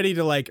was all ready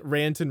to like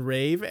rant and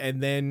rave,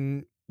 and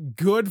then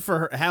good for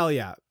her. Hell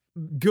yeah.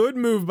 Good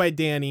move by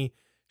Dany.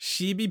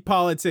 She be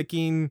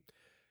politicking.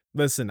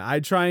 Listen,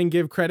 I try and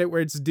give credit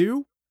where it's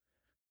due.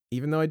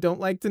 Even though I don't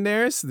like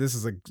Daenerys, this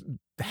is a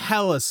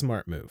hella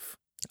smart move.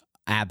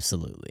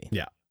 Absolutely.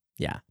 Yeah.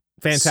 Yeah.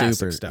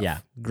 Fantastic stuff. Yeah.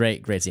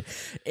 Great scene.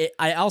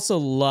 I also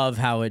love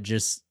how it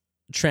just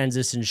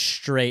transitions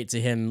straight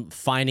to him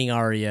finding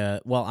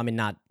Arya. Well, I mean,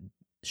 not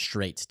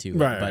straight to it,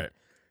 but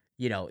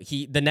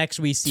the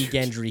next we see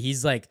Gendry,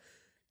 he's like,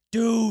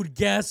 dude,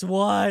 guess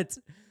what?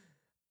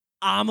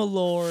 I'm a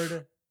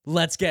lord.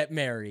 Let's get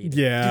married.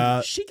 Yeah.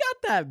 Dude, she got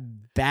that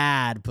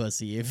bad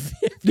pussy. If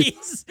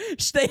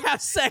they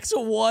have sex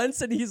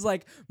once and he's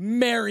like,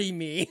 marry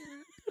me.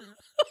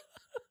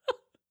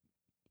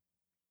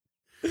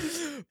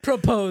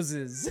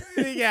 Proposes.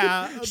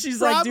 Yeah.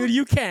 She's like, dude,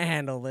 you can't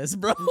handle this,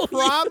 bro.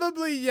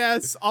 Probably,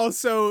 yes.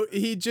 Also,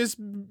 he just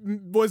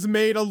was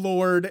made a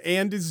lord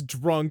and is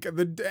drunk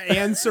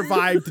and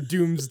survived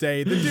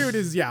Doomsday. The dude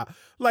is,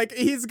 like,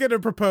 he's going to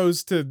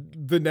propose to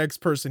the next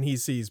person he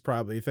sees,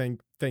 probably. Thank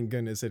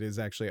goodness it is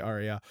actually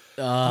Arya.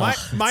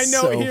 My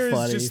note here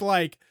is just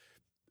like,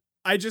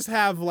 I just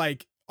have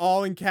like,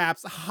 all in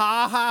caps,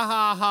 ha ha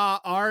ha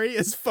ha,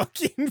 Arya's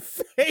fucking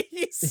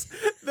face.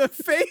 The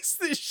face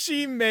that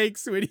she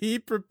makes when he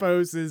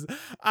proposes.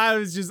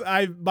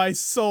 My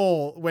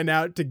soul went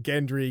out to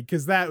Gendry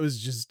because that was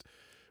just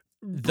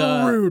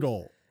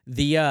brutal.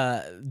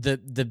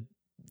 The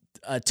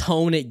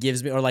tone it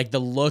gives me, or like the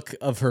look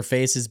of her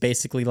face is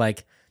basically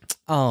like,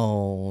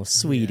 oh,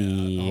 sweetie.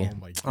 Yeah. Oh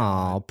my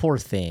God. Oh, poor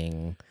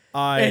thing.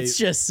 It's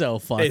just so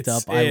fucked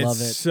up. I love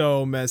it. It's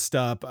so messed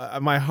up.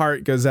 My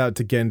heart goes out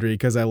to Gendry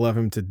because I love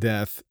him to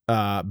death.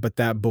 But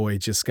that boy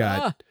just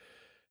got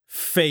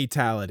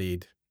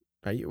fatalitied.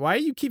 Why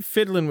do you keep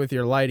fiddling with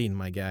your lighting,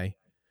 my guy?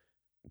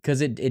 Because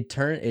it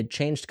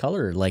changed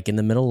color like in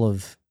the middle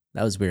of.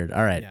 That was weird.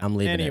 All right, I'm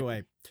leaving.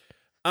 Anyway,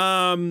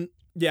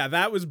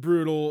 that was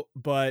brutal.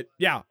 But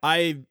yeah,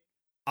 I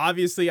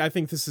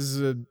think this is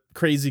a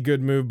crazy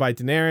good move by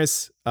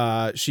Daenerys.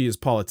 She is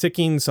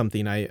politicking,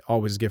 something I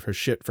always give her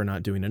shit for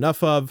not doing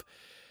enough of.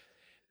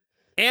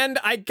 And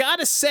I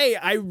gotta say,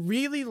 I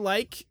really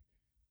like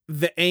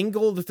the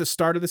angle that the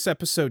start of this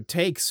episode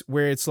takes,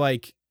 where it's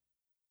like,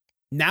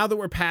 now that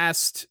we're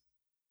past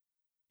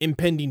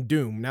impending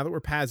doom, now that we're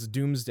past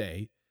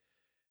Doomsday,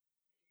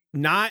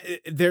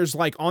 there's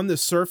like on the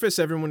surface,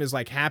 everyone is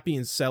like happy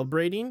and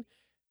celebrating,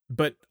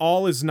 but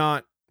all is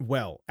not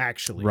well,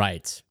 actually.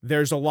 Right.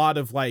 There's a lot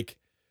of like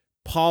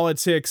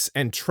politics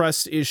and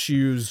trust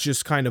issues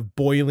just kind of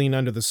boiling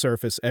under the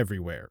surface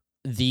everywhere.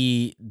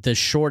 The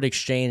short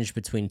exchange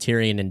between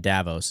Tyrion and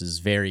Davos is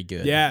very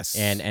good. Yes.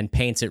 And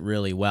paints it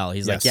really well.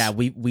 He's like, yeah,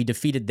 we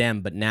defeated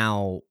them, but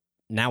now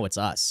it's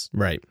us.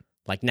 Right.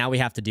 Like now we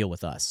have to deal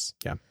with us.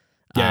 Yeah.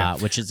 Yeah.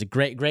 Which is a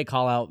great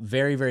call out.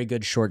 Very, very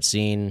good short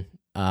scene.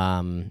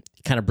 Kind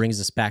of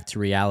brings us back to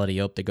reality.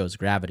 Oh, there goes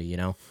gravity, you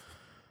know?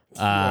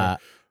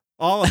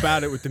 All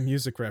about it with the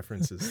music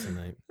references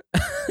tonight.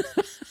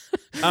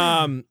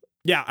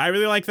 I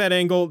really like that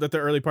angle that the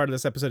early part of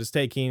this episode is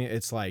taking.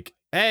 It's like,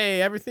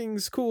 hey,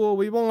 everything's cool,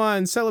 we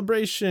won,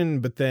 celebration.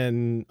 But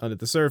then under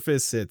the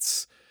surface,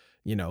 it's,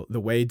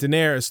 the way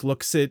Daenerys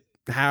looks at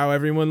how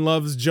everyone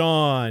loves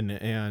Jon,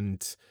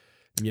 and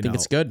I think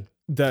it's good.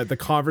 the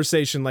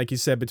conversation, like you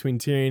said, between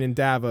Tyrion and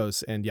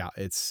Davos, and yeah,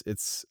 it's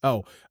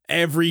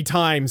every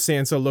time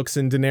Sansa looks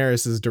in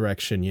Daenerys's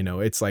direction, you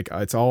know, it's like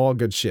it's all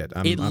good shit.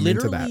 I'm into that.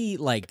 Literally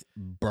like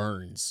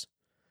burns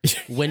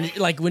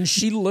when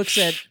she looks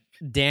at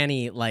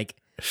Dany, like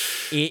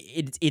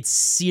it's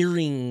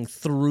searing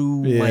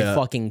through my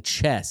fucking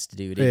chest,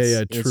 dude.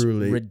 It's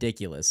truly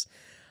ridiculous.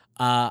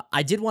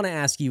 I did want to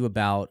ask you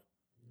about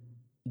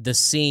the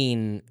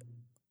scene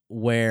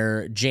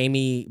where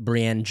Jaime,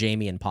 Brienne,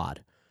 Jaime, and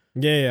Pod.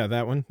 Yeah,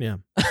 that one. Yeah.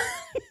 I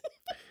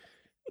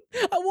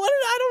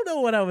don't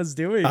know what I was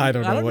doing. I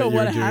don't know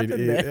what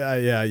happened there.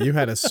 Yeah, you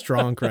had a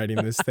strong writing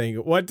this thing.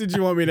 What did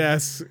you want me to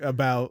ask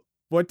about?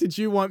 What did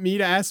you want me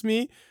to ask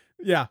me?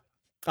 Yeah,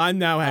 I'm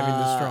now having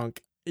the strong.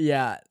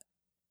 Yeah.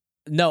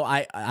 No,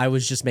 I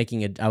was just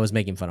making it. I was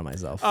making fun of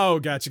myself. Oh,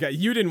 gotcha.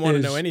 You didn't want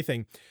to know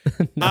anything.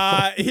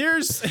 No.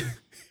 Here's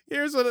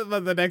what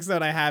the next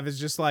note I have is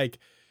just like,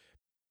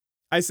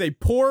 I say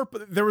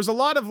there was a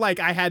lot of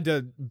like, I had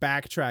to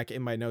backtrack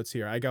in my notes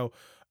here. I go,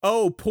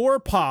 oh, poor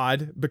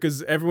Pod,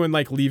 because everyone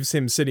like leaves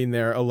him sitting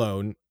there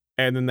alone.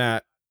 And then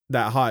that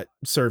hot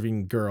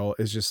serving girl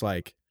is just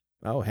like,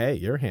 oh, hey,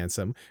 you're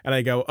handsome. And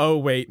I go, oh,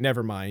 wait,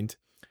 never mind.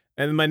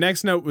 And then my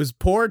next note was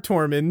poor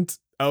Tormund.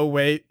 Oh,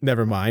 wait,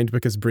 never mind,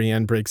 because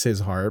Brienne breaks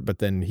his heart, but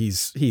then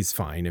he's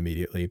fine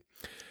immediately.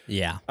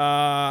 Yeah.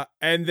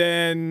 And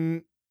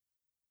then,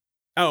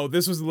 oh,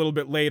 this was a little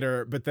bit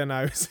later, but then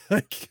I was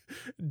like,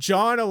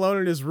 Jon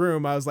alone in his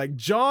room. I was like,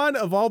 Jon,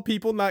 of all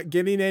people, not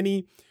getting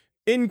any,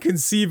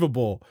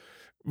 inconceivable.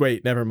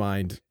 Wait, never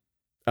mind.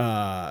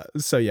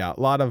 So yeah,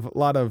 a lot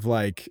of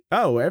like,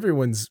 oh,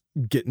 everyone's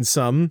getting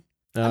some.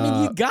 I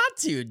mean, you got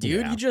to,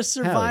 dude. Yeah. You just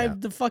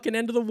survived the fucking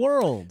end of the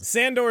world.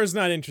 Sandor is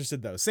not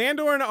interested, though.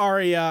 Sandor and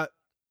Arya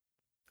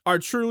are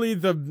truly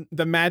the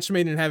match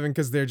made in heaven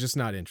because they're just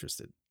not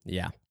interested.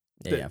 Yeah,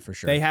 for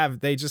sure.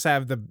 They just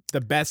have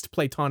the best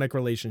platonic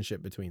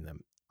relationship between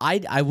them.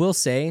 I will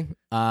say,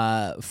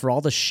 for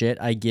all the shit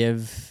I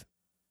give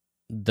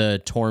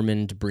the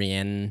Tormund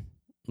Brienne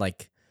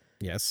like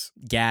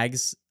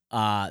gags,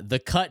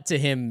 the cut to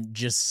him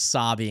just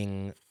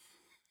sobbing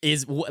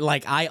is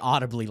like, I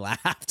audibly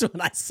laughed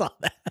when I saw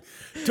that.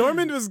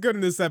 Tormund was good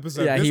in this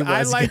episode. Yeah, he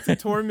was I liked good.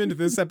 Tormund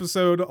this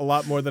episode a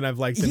lot more than I've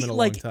liked him in a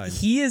long time.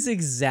 He is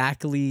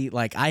exactly,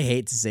 like, I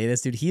hate to say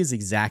this, dude, he is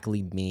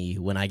exactly me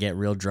when I get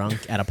real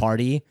drunk at a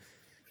party.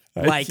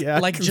 Like,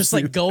 just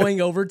like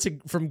going over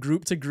from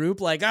group to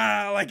group, like,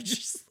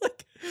 just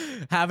like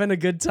having a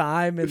good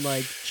time and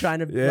like trying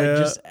to like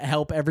just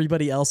help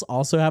everybody else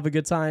also have a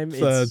good time.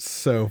 That's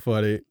so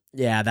funny.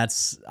 Yeah,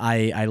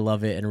 I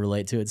love it and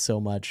relate to it so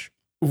much.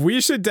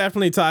 We should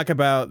definitely talk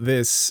about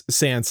this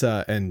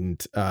Sansa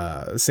and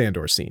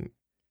Sandor scene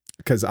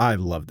because I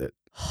loved it.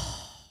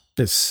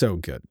 It's so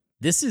good.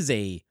 This is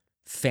a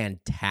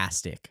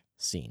fantastic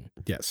scene.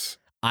 Yes.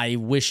 I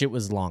wish it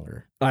was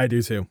longer. I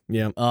do too.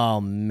 Yeah.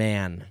 Oh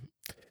man.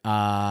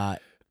 So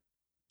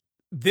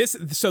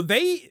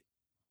they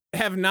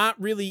have not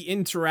really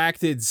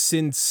interacted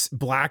since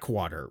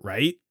Blackwater,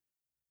 right?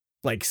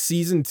 Like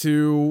season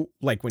 2,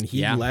 like when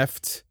he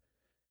left,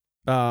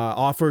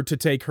 offered to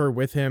take her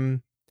with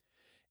him.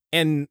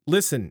 And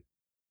listen,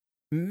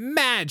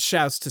 mad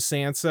shouts to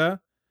Sansa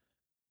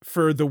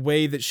for the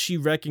way that she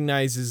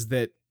recognizes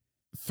that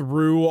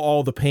through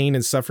all the pain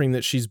and suffering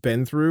that she's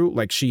been through,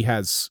 like she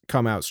has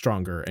come out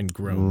stronger and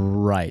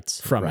grown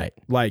from it.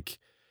 Like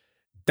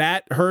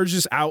that, her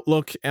just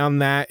outlook on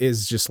that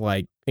is just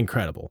like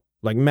incredible.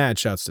 Like mad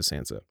shouts to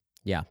Sansa.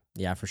 Yeah,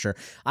 for sure.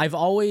 I've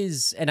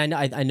always, and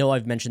I know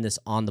I've mentioned this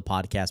on the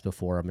podcast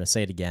before, I'm going to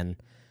say it again.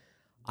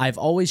 I've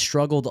always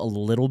struggled a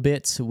little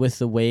bit with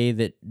the way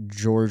that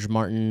George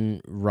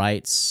Martin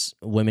writes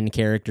women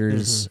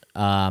characters.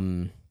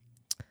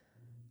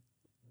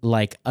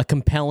 Like a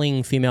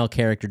compelling female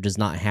character does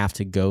not have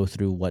to go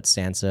through what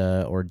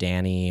Sansa or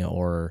Dany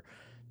or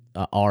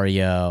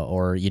Arya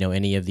or, you know,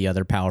 any of the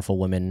other powerful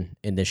women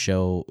in this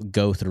show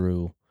go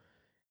through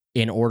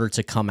in order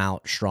to come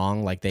out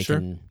strong. Like they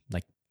can,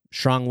 like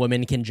strong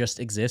women can just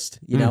exist,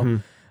 you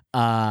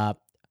know?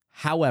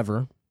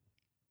 However,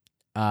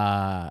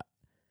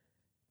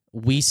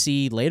 we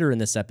see later in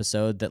this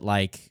episode that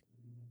like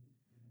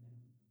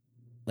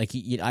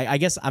I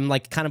guess I'm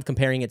like kind of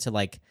comparing it to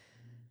like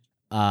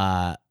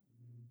Jaime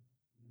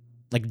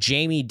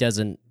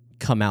doesn't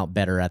come out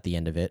better at the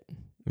end of it.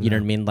 You know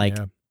what I mean?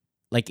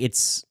 Like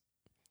it's,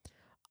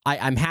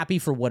 I'm happy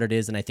for what it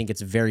is. And I think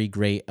it's very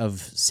great of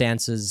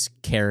Sansa's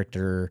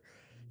character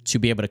to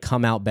be able to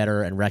come out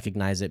better and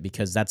recognize it,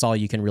 because that's all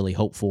you can really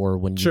hope for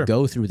when you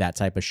go through that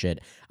type of shit.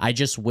 I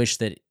just wish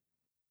that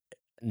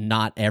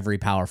not every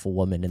powerful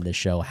woman in this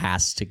show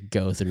has to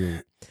go through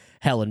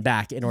hell and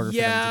back in order for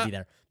them to be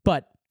there.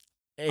 But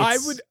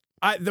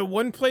the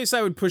one place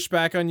I would push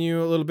back on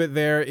you a little bit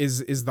there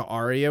is the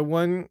Arya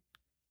one,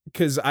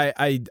 because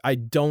I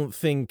don't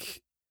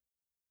think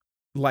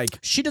like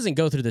she doesn't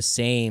go through the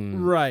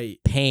same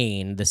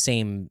pain, the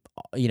same,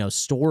 you know,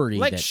 story.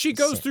 Like she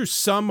goes through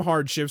some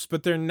hardships,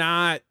 but they're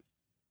not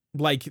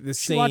like the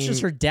She same.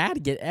 watches her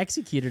dad get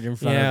executed in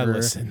front Yeah, of her.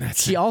 listen,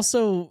 that's She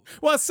also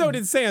well, so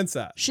did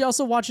Sansa. She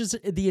also watches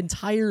the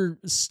entire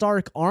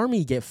Stark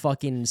army get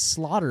fucking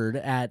slaughtered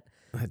at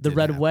That the did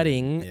Red happen.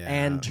 Wedding, Yeah,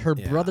 and her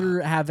yeah.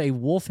 brother have a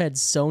wolf head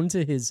sewn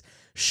to his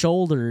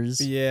shoulders.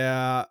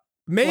 Yeah.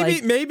 Maybe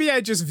Like- maybe I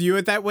just view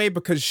it that way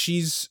because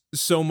she's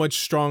so much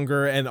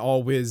stronger and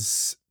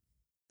always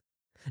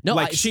No,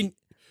 like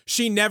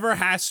she never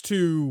has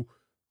to,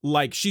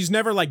 like, she's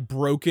never like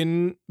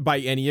broken by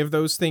any of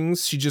those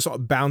things. She just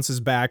bounces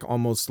back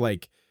almost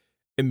like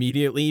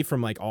immediately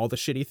from like all the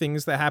shitty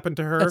things that happen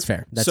to her. That's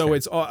fair. That's so fair.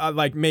 it's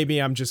like maybe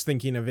I'm just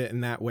thinking of it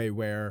in that way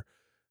where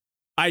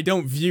I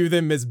don't view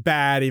them as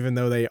bad even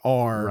though they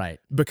are, right.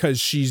 because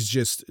she's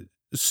just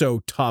so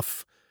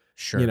tough,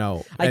 Sure. you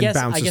know. I and guess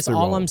bounces through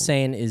all of I'm them.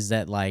 saying is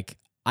that, like,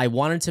 I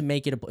wanted to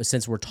make it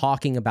since we're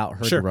talking about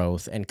her Sure.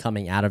 growth and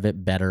coming out of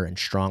it better and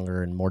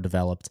stronger and more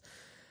developed.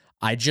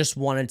 I just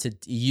wanted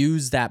to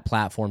use that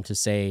platform to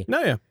say,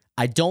 No, yeah.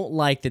 I don't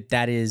like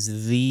that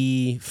is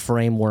the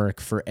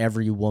framework for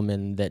every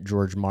woman that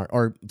George Martin,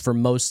 or for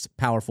most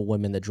powerful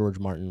women that George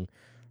Martin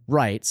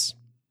writes.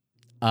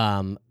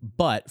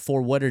 But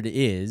for what it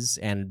is,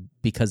 and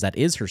because that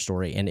is her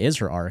story and is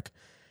her arc,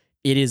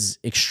 it is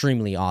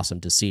extremely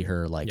awesome to see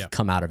her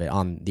come out of it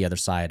on the other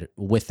side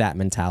with that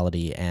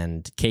mentality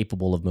and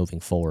capable of moving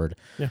forward.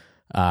 Yeah.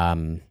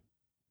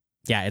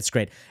 Yeah, it's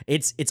great.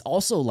 It's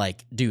also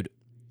like, dude,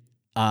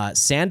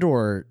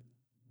 Sandor,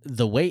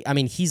 the way, I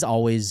mean, he's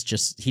always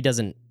just, he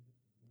doesn't,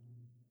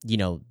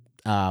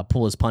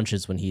 pull his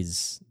punches when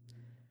he's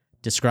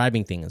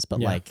describing things,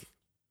 but like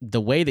the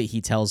way that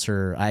he tells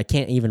her, I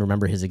can't even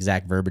remember his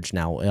exact verbiage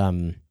now.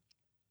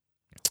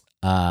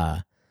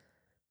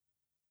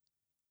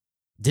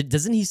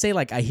 Doesn't he say,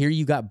 like, I hear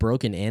you got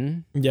broken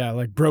in? Yeah,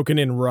 like broken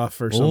in rough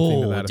or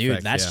something to that dude,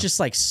 effect. that's yeah. just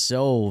like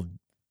so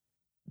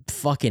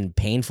fucking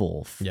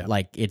painful. Yeah.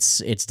 Like it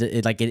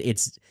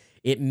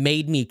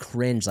made me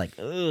cringe. Like,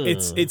 ugh.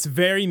 It's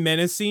very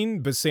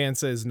menacing, but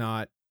Sansa is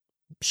not.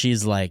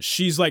 She's like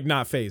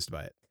not phased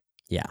by it.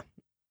 Yeah.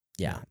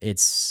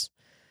 It's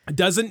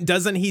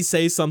Doesn't he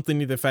say something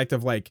to the effect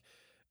of like,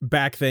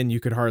 back then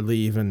you could hardly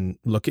even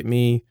look at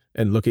me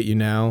and look at you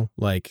now,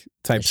 like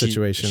type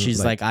situation.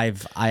 She's like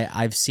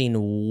I've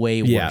seen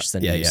way worse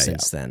than you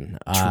since then.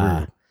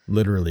 True,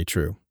 literally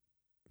true.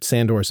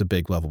 Sandor's a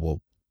big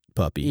lovable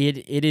puppy.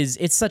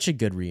 It's such a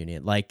good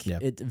reunion. Like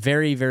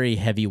very, very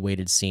heavy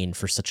weighted scene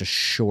for such a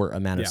short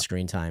amount of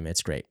screen time.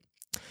 It's great.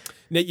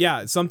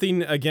 Yeah,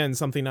 something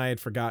I had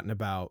forgotten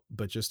about,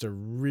 but just a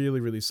really,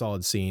 really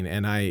solid scene.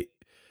 And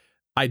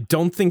I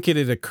don't think it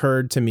had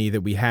occurred to me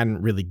that we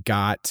hadn't really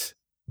got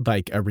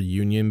like a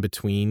reunion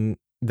between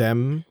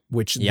them,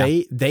 which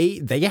they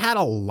had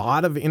a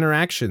lot of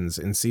interactions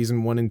in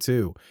season 1 and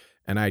 2,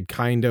 and I'd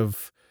kind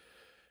of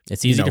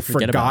it's easy to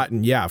forget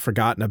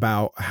forgotten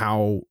about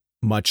how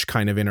much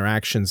kind of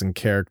interactions and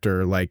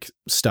character like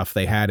stuff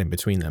they had in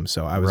between them.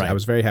 So I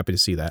was very happy to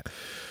see that.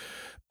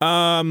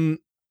 On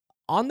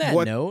that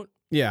note,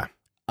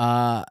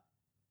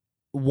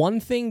 one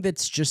thing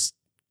that's just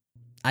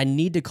I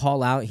need to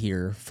call out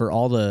here for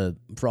all the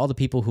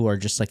people who are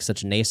just like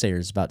such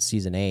naysayers about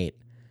season 8.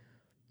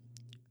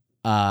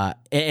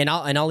 And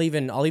I'll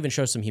even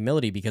show some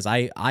humility because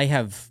I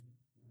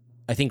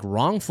think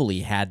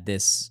wrongfully had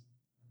this,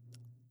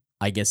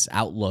 I guess,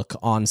 outlook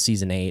on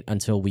season 8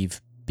 until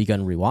we've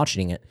begun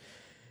rewatching it.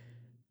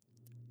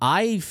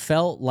 I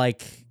felt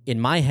like in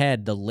my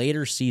head the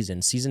later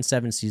season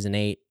 7, season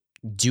 8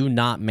 do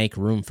not make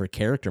room for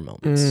character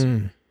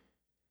moments.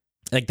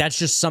 Like that's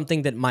just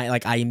something that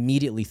I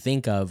immediately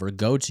think of or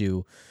go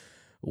to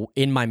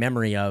in my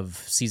memory of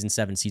season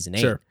 7, season 8.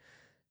 Sure.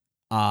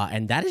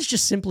 And that is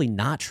just simply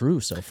not true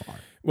so far.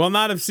 Well,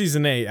 not of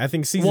season 8. I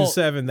think season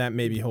 7 that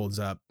maybe holds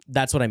up.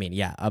 That's what I mean.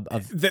 Yeah.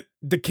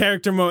 The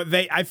character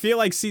I feel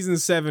like season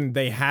 7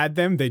 they had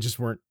them, they just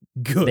weren't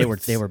good.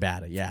 They were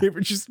bad. Yeah. They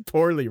were just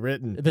poorly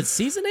written. But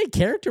season 8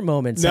 character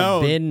moments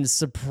have been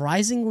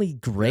surprisingly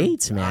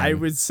great, man. I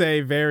would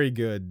say very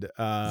good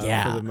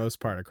for the most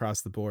part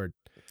across the board.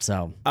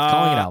 So,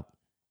 calling it out.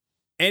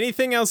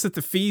 Anything else at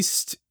the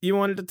feast you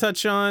wanted to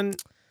touch on?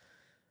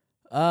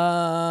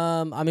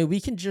 I mean,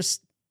 we can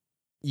just.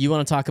 You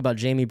want to talk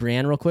about Jaime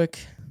Brienne real quick?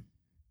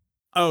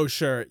 Oh,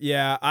 sure.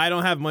 Yeah, I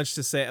don't have much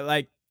to say.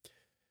 Like,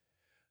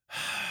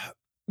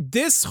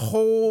 this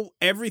whole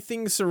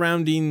everything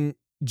surrounding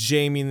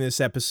Jaime in this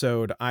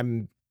episode,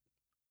 I'm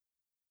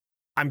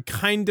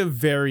kind of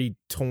very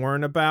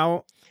torn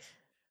about.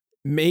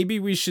 Maybe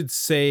we should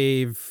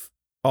save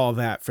all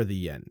that for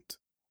the end.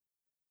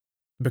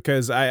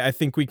 Because I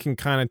think we can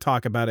kind of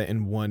talk about it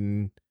in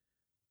one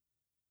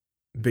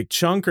big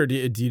chunk, or do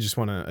you just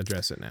want to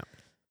address it now?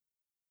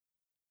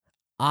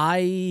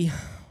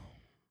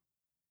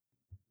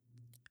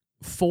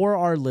 For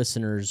our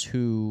listeners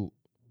who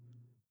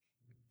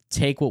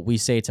take what we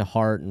say to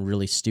heart and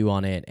really stew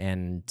on it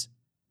and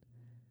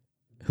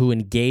who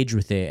engage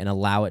with it and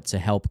allow it to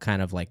help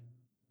kind of like,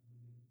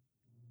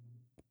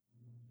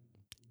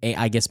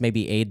 I guess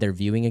maybe aid their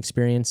viewing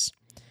experience,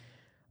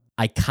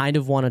 I kind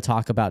of want to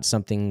talk about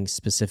something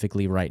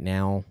specifically right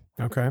now.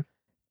 Okay.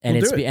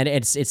 And We'll do it.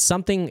 it's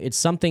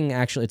something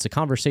actually, it's a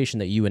conversation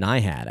that you and I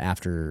had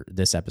after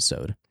this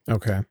episode.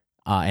 Okay.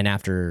 And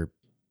after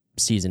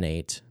season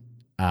 8.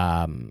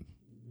 Because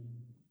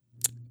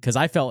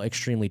I felt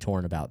extremely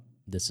torn about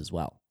this as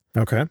well.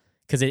 Okay.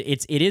 Because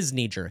it is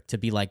knee jerk to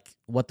be like,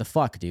 what the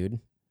fuck, dude?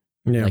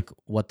 Yeah. Like,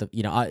 what the,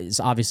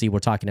 it's obviously we're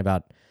talking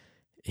about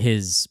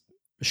his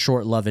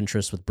short love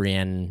interest with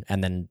Brienne,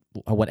 and then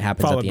what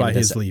happens followed at the by end of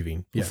his this,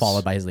 leaving. Yes.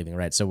 Followed by his leaving,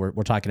 right? So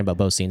we're talking about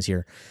both scenes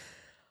here.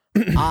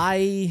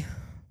 We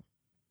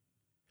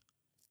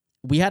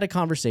had a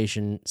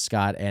conversation,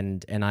 Scott,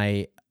 and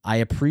I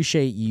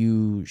appreciate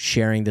you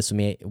sharing this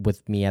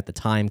with me at the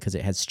time, because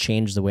it has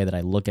changed the way that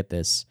I look at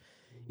this,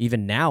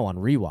 even now on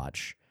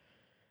rewatch.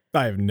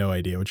 I have no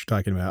idea what you're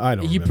talking about. I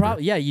don't remember.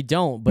 You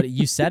don't, but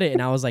you said it,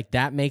 and I was like,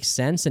 that makes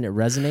sense, and it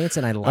resonates,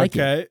 and I like it.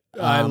 Okay.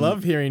 I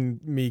love hearing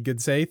me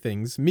good say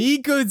things.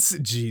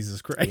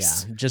 Jesus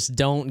Christ. Yeah, just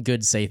don't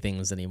good say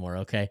things anymore,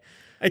 okay?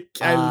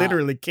 I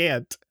literally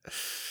can't.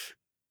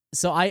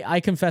 So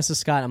I confess to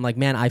Scott, I'm like,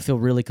 man, I feel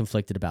really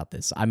conflicted about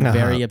this. I'm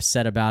very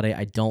upset about it.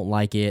 I don't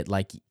like it.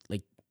 Like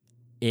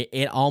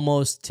it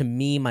almost, to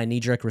me, my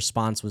knee-jerk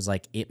response was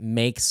like, it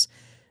makes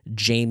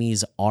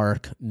Jaime's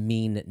arc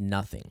mean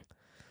nothing.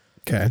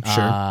 Okay,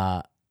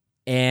 sure.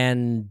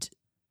 And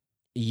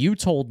you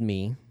told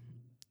me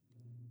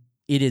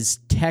it is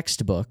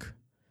textbook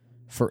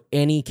for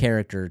any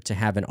character to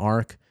have an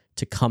arc,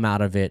 to come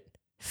out of it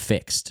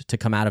fixed, to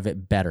come out of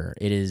it better.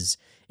 It is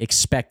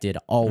expected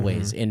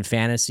always in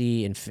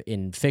fantasy,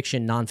 in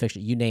fiction,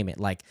 nonfiction, you name it.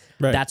 Like,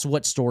 that's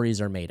what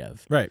stories are made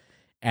of. Right.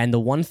 And the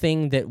one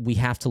thing that we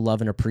have to love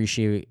and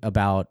appreciate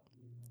about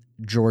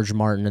George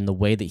Martin and the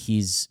way that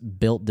he's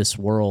built this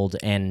world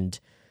and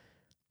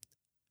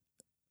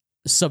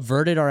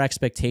subverted our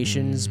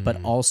expectations,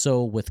 but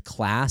also with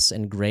class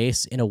and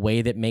grace in a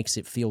way that makes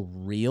it feel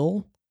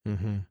real.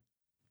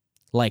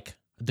 Like,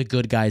 the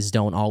good guys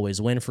don't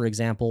always win, for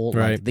example.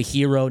 Right. Like, the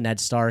hero,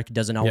 Ned Stark,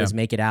 doesn't always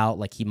make it out.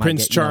 Like, he might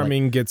Prince get,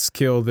 Charming gets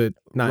killed at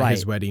not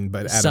his wedding,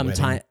 but at a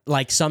wedding.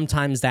 Like,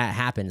 sometimes that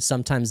happens.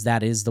 Sometimes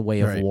that is the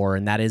way of war,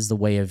 and that is the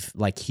way of,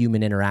 like,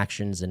 human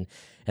interactions and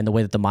the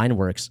way that the mind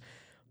works.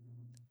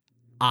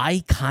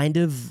 I kind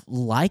of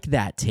like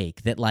that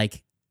take, that,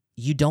 like,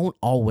 you don't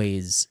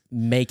always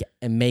make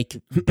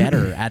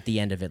better at the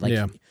end of it.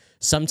 Like,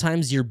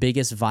 sometimes your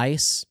biggest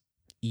vice,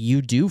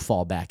 you do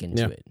fall back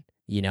into it,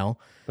 you know?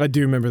 I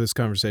do remember this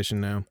conversation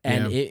now.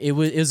 And it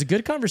was a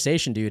good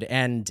conversation, dude.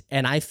 And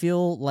I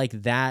feel like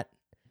that,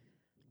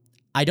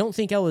 I don't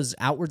think I was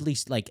outwardly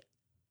like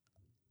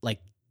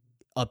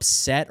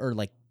upset or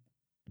like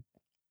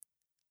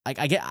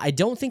I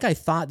don't think I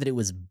thought that it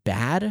was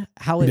bad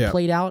how it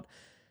played out,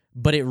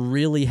 but it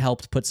really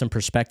helped put some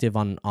perspective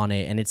on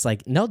it. And it's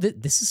like, no,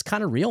 this is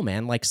kind of real,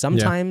 man. Like,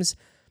 sometimes,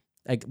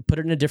 like, put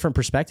it in a different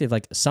perspective.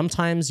 Like,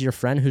 sometimes your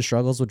friend who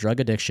struggles with drug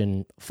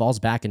addiction falls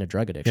back into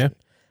drug addiction.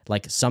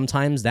 Like,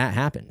 sometimes that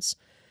happens.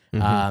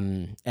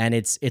 And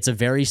it's a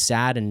very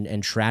sad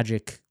and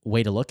tragic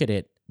way to look at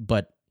it,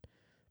 but,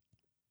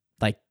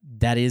 like,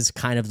 that is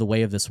kind of the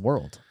way of this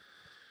world.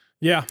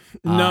 Yeah.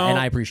 No. And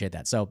I appreciate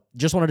that. So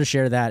just wanted to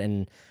share that,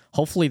 and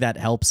hopefully that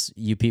helps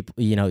you people,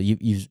 you know,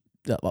 you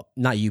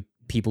not you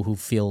people who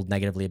feel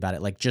negatively about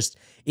it. Like, just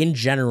in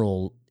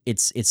general,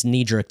 it's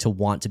knee-jerk to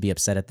want to be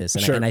upset at this.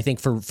 And, and I think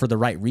for the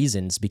right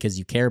reasons, because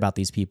you care about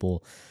these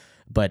people,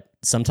 but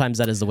sometimes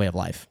that is the way of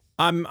life.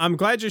 I'm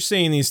glad you're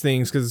saying these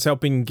things, because it's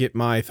helping get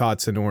my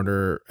thoughts in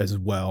order as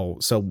well.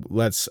 So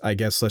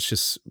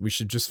we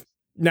should just,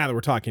 now that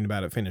we're talking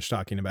about it, finish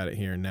talking about it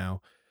here and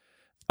now.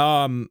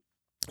 You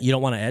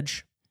don't want to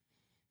edge?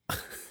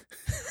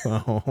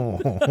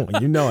 Oh,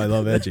 you know I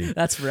love edging.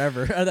 That's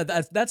forever.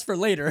 That's for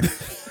later.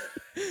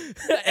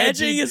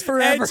 Edging is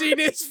forever. Edging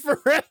is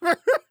forever.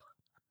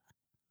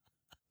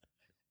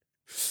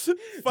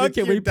 Fuck,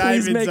 can we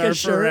please make a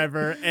shirt?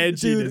 Forever.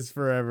 Edging is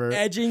forever.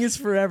 Edging is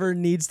forever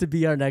needs to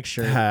be our next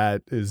shirt.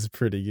 That is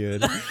pretty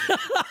good.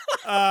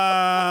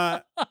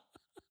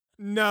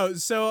 No,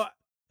 so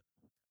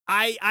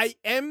I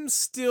am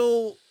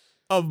still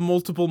of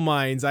multiple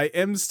minds. I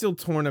am still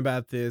torn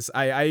about this.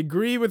 I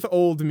agree with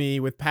old me,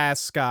 with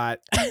past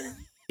Scott,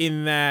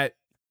 in that,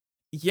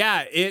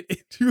 is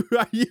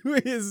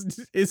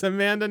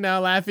Amanda now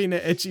laughing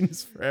at Edging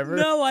is forever?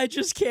 No, I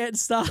just can't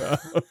stop.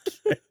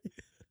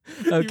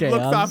 Okay. You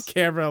looked off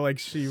camera like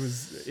she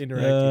was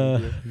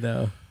interacting with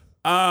you.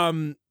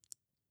 No.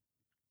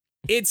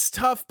 It's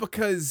tough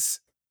because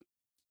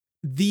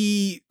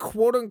the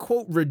quote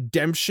unquote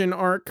redemption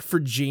arc for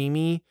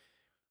Jaime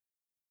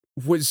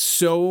was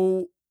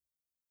so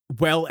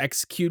well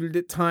executed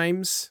at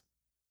times,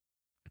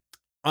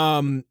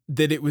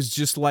 that it was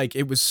just like,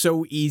 it was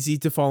so easy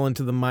to fall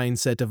into the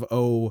mindset of,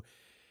 oh,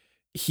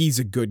 he's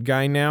a good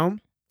guy now.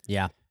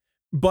 Yeah.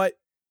 But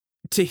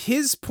to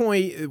his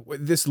point,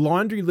 this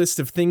laundry list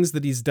of things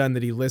that he's done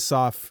that he lists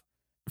off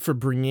for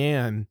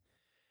Brienne,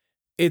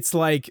 it's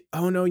like,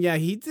 oh no, yeah,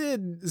 he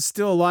did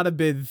still a lot of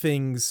bad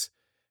things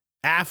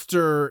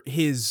after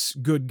his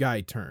good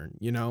guy turn,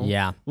 you know?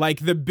 Yeah.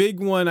 Like the big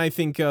one I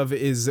think of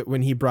is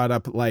when he brought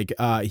up like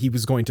he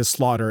was going to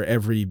slaughter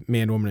every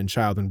man, woman, and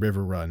child in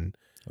River Run.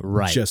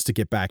 Right. Just to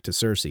get back to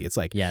Cersei. It's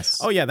like, yes.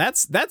 Oh yeah,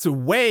 that's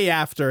way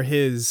after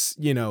his,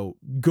 you know,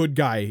 good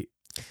guy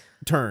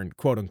turn,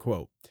 quote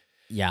unquote.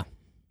 Yeah.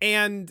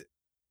 And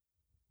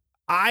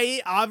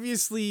I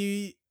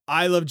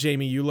love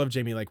Jaime, you love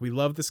Jaime. Like, we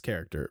love this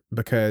character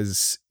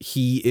because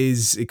he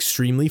is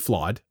extremely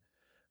flawed.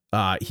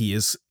 He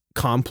is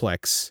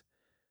complex.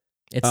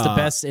 It's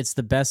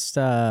the best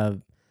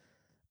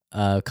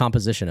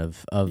composition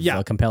of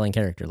a compelling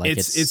character. Like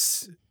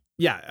it's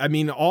yeah, I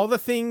mean, all the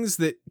things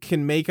that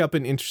can make up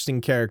an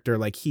interesting character,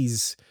 like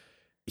he's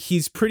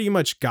pretty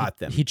much got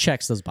them. He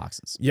checks those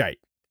boxes. Right.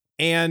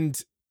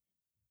 And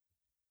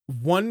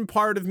one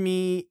part of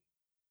me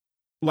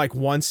like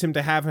wants him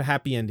to have a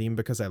happy ending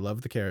because I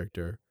love the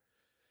character.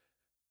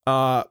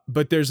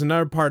 But there's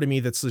another part of me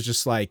that's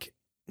just like,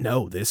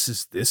 no, this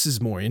is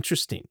more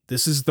interesting.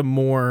 This is the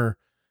more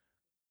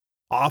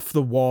off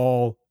the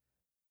wall,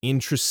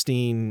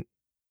 interesting,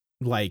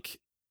 like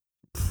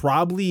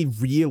probably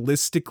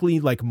realistically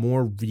like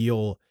more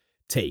real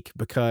take,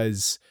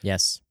 because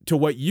yes, to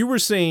what you were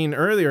saying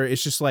earlier,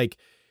 it's just like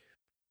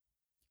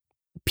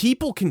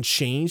people can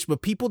change,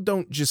 but people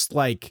don't just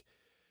like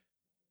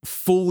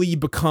fully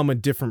become a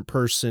different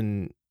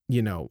person,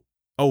 you know,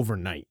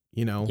 overnight,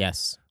 you know?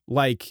 Yes.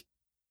 Like,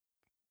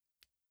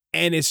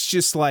 and it's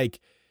just like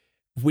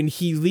when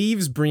he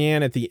leaves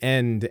Brienne at the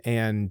end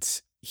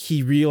and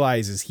he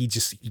realizes he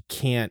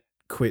can't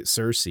quit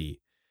Cersei.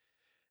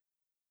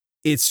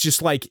 It's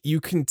just like, you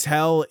can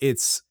tell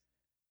it's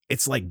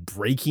like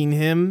breaking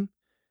him,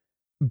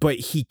 but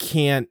he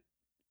can't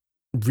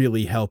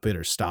really help it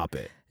or stop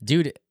it.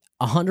 Dude,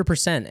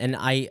 100%. And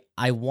I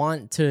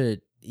want to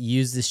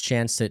use this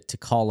chance to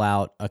call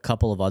out a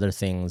couple of other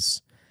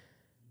things.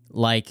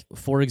 Like,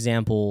 for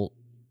example,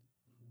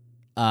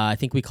 I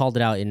think we called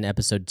it out in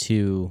episode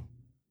 2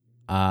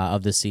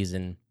 of this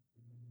season.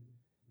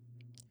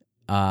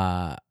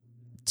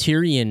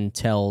 Tyrion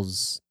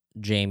tells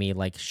Jaime,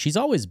 like, she's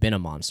always been a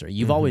monster.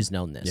 You've always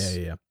known this.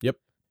 Yeah. Yep.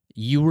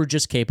 You were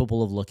just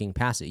capable of looking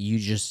past it. You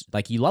just,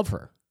 like, you love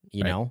her,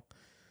 you know?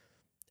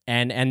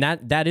 And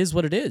that is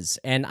what it is.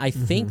 And I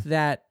think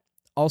that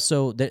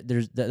also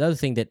there's the other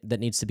thing that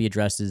needs to be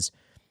addressed is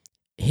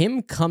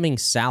him coming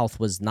south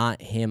was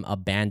not him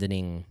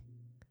abandoning.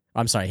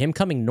 I'm sorry, him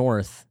coming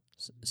north,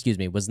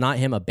 was not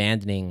him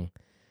abandoning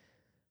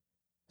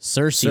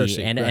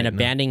Cersei and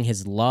abandoning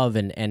his love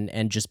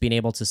and just being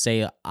able to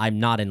say, I'm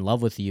not in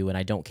love with you and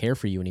I don't care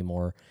for you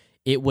anymore.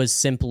 It was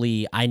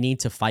simply, I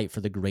need to fight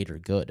for the greater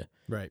good.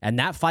 Right. And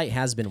that fight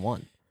has been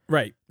won.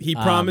 Right. He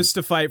promised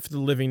to fight for the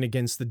living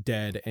against the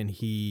dead, and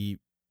he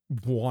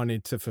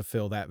wanted to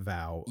fulfill that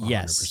vow 100%.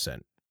 Yes.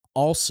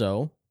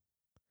 Also,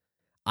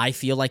 I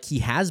feel like he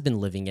has been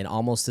living in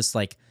almost this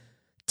like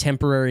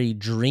temporary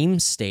dream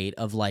state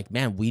of like,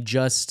 man, we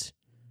just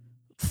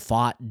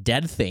fought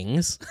dead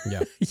things,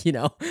 you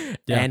know,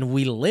 and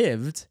we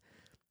lived,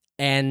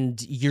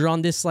 and you're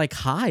on this like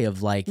high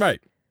of like,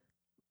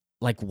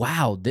 like,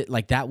 wow,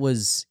 that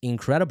was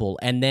incredible.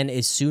 And then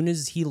as soon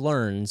as he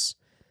learns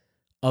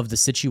of the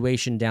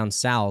situation down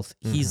south,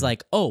 he's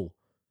like, oh,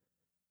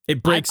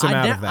 it breaks him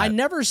out of that. I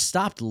never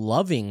stopped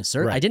loving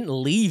Cersei. Right. I didn't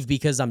leave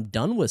because I'm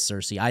done with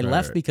Cersei. I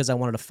left because I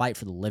wanted to fight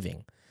for the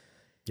living.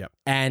 Yep.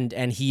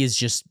 And he is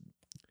just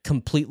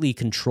completely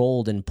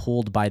controlled and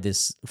pulled by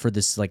this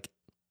like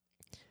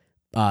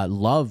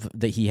love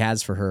that he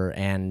has for her,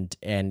 and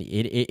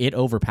it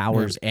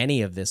overpowers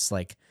any of this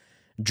like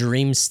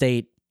dream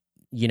state,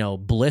 you know,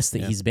 bliss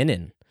that he's been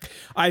in.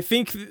 I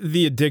think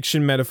the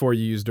addiction metaphor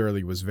you used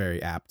earlier was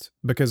very apt,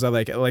 because I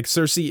like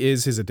Cersei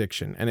is his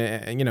addiction,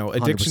 and you know,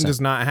 addiction 100%.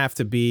 does not have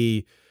to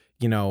be,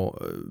 you know,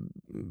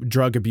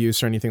 drug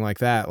abuse or anything like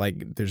that.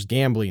 Like, there's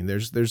gambling,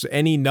 there's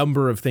any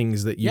number of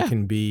things that you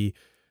can be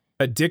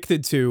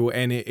addicted to,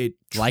 and it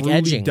like truly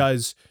edging.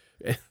 does,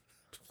 like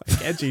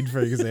edging,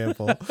 for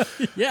example.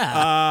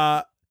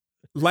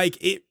 Like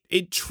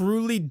it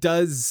truly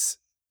does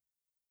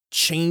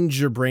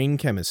change your brain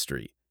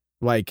chemistry.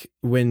 Like,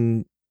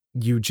 when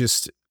you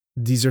just,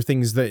 these are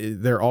things that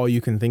they're all you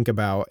can think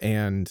about,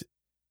 and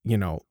you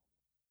know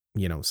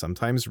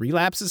sometimes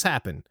relapses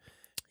happen.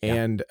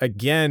 And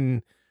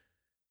again,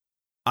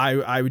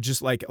 I would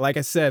just like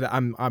I said,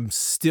 I'm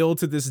still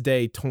to this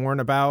day torn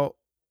about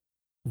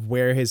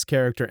where his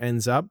character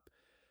ends up,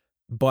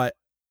 but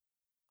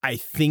I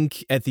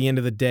think at the end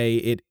of the day,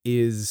 it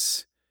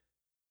is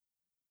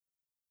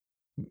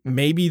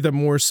maybe the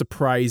more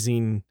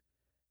surprising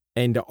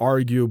and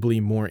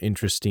arguably more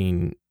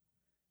interesting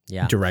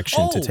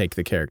direction to take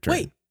the character.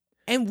 Wait,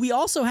 and we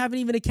also haven't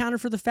even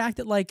accounted for the fact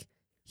that like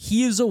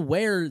he is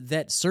aware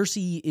that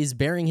Cersei is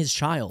bearing his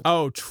child.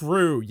 Oh,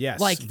 true.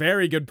 Yes. Like,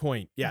 very good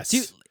point. Yes.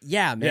 Dude,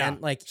 yeah, man. Yeah.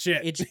 Like,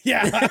 shit.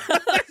 Yeah,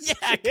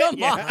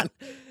 come on.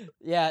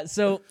 Yeah.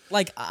 So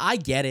like, I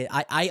get it.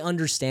 I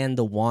understand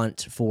the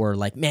want for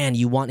like, man,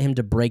 you want him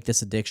to break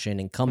this addiction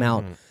and come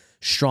out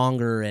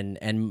stronger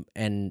and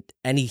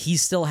he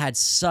still had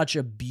such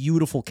a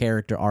beautiful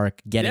character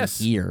arc getting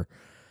here.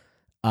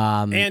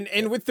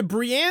 And with the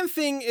Brienne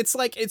thing, it's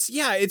like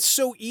it's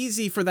so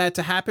easy for that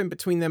to happen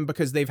between them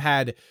because they've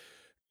had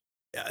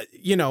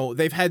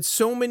they've had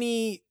so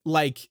many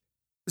like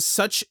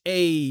such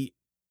a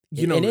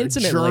an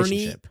intimate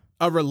journey,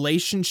 a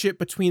relationship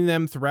between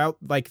them throughout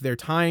like their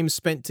time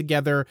spent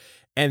together,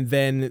 and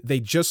then they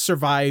just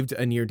survived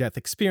a near-death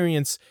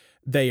experience.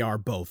 They are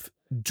both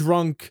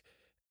drunk,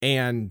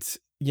 and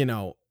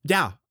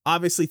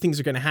obviously things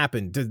are going to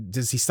happen.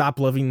 Does he stop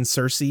loving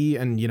Cersei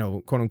and,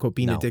 quote unquote,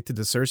 being addicted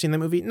to Cersei in that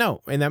movie?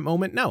 No. In that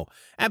moment, no,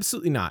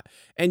 absolutely not.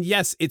 And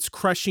yes, it's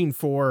crushing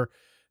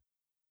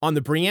on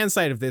the Brienne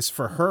side of this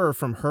for her,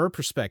 from her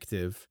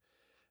perspective,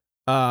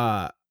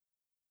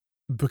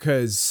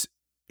 because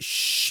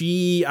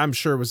she, I'm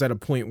sure, was at a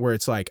point where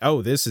it's like,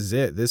 oh, this is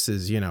it. This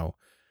is,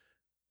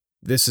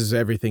 this is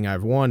everything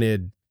I've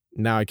wanted.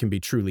 Now I can be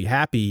truly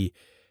happy.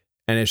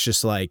 And it's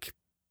just like,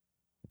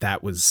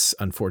 that was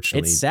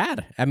unfortunately it's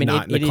sad. I mean,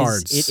 not in the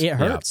cards. It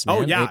hurts. Yeah.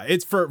 Man. Oh yeah,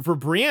 it's for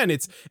Brienne.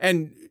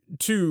 And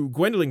to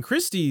Gwendolyn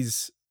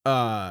Christie's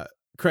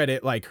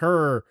credit, like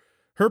her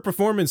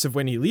performance of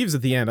when he leaves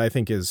at the end, I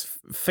think is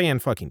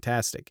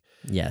fan-fucking-tastic.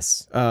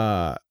 Yes.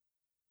 So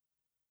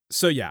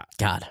yeah,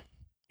 God,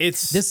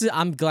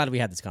 I'm glad we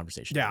had this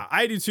conversation. Yeah,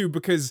 I do too,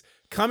 because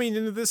coming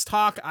into this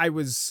talk, I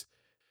was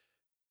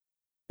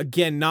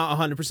again not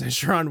 100%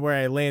 sure on where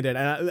I landed,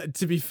 and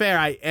to be fair,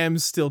 I am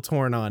still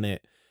torn on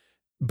it.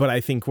 But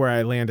I think where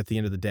I land at the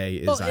end of the day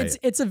is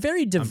it's a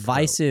very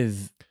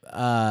divisive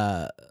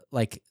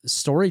like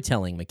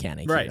storytelling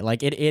mechanic, right? Here.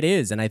 Like it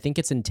is, and I think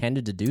it's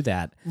intended to do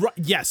that. Right,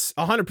 yes,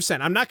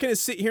 100%. I'm not going to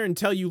sit here and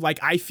tell you like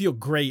I feel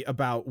great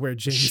about where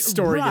Jaime's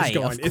story is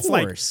going. It's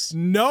course. Like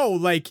no,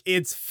 like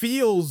it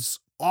feels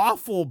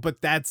awful,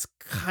 but that's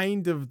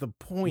kind of the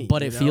point.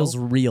 But it feels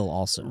real,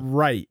 also.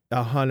 Right,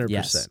 100%.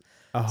 Yes.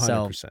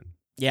 100%. So,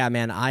 yeah,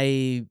 man,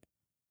 I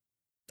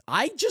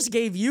just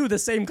gave you the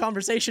same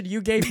conversation you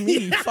gave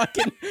me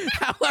fucking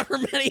however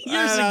many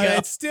years ago.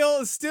 It's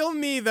still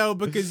me though,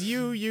 because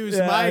you use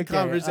my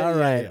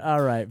conversation.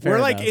 All right. We're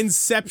enough. Like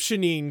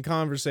inceptioning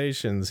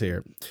conversations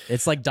here.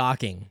 It's like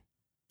docking.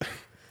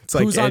 It's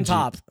like who's edgy. On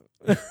top?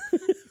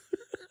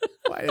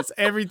 Why does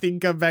everything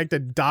come back to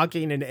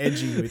docking and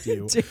edging with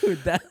you?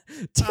 Dude,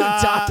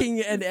 docking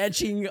and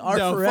edging are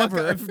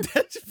forever. I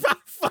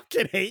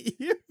fucking hate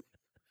you.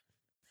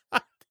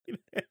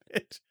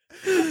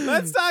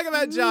 Let's talk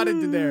about Jon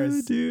and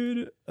Daenerys.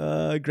 Dude.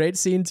 Great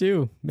scene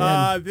too.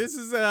 Man. This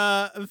is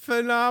a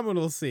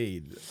phenomenal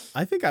scene.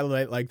 I think I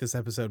like this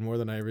episode more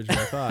than I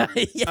originally thought.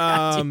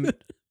 Yeah, dude.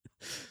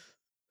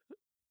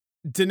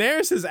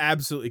 Daenerys is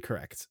absolutely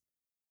correct.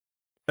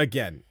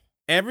 Again,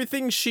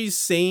 everything she's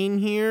saying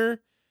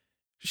here,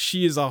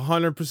 she is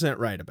 100%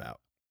 right about.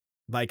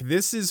 Like,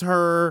 this is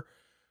her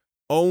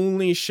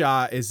only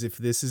shot, is if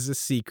this is a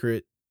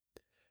secret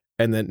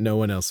and that no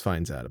one else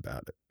finds out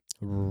about it.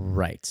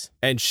 Right.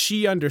 And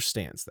she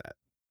understands that.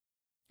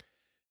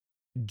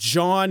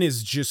 Jon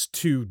is just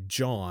too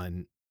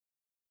Jon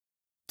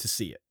to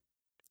see it.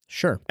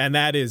 Sure. And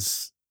that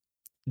is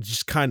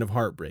just kind of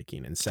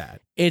heartbreaking and sad.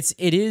 It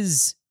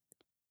is,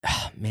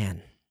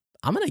 man,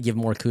 I'm going to give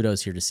more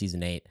kudos here to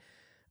season 8.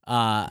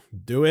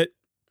 Do it.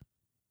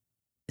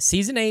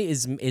 Season 8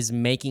 is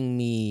making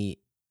me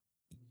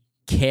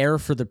care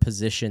for the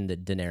position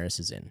that Daenerys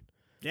is in.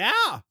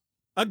 Yeah.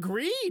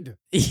 Agreed.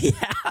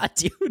 Yeah,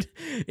 dude.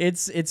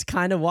 It's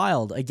kind of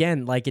wild.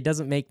 Again, like, it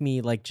doesn't make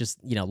me like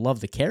just, love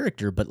the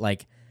character, but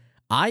like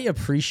I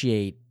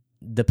appreciate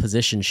the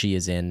position she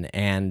is in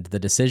and the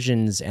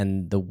decisions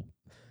and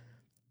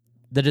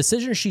the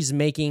decisions she's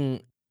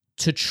making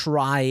to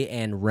try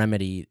and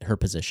remedy her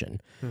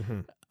position.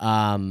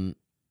 Mm-hmm.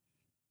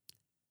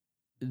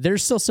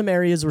 There's still some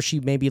areas where she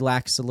maybe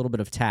lacks a little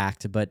bit of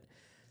tact, but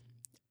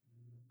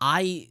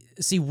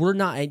we're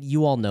not,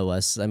 you all know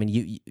us. I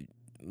mean,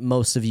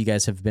 most of you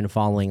guys have been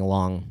following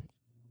along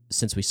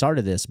since we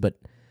started this, but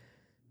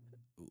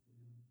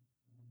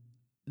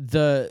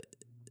the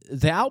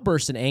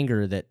outburst and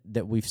anger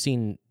that we've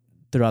seen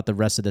throughout the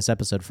rest of this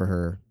episode for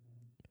her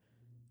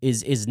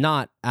is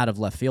not out of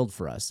left field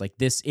for us. Like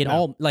this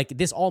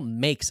all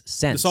makes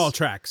sense.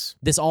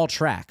 This all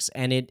tracks.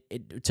 And it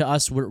to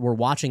us, we're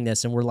watching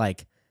this and we're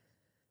like,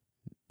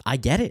 I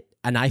get it.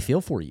 And I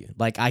feel for you.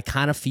 Like, I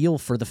kind of feel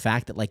for the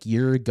fact that like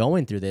you're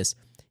going through this.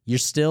 You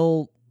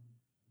still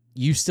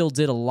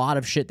did a lot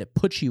of shit that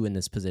puts you in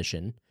this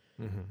position.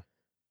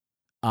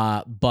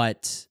 Mm-hmm.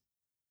 But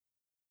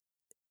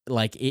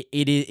like it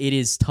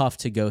is tough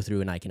to go through,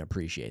 and I can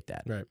appreciate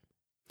that. Right.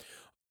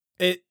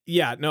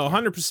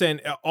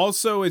 100%.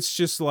 Also, it's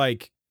just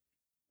like,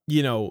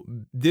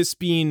 this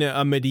being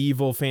a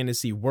medieval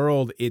fantasy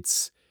world,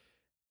 it's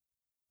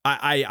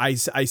I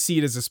see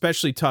it as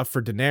especially tough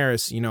for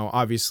Daenerys,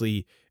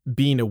 obviously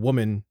being a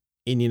woman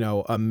in,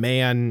 a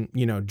man,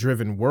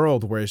 driven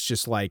world where it's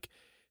just like,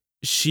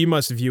 she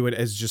must view it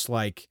as just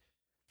like,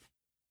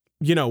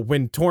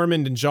 when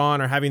Tormund and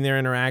Jon are having their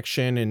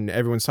interaction and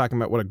everyone's talking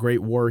about what a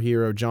great war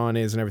hero Jon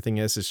is and everything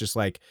else, it's just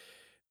like,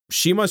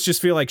 she must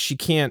just feel like she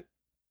can't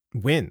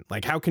win.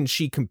 Like, how can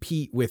she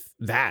compete with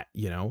that,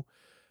 you know?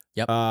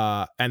 Yep.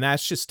 And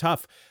that's just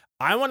tough.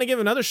 I want to give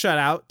another shout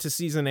out to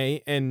season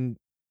 8 and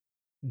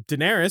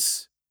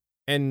Daenerys,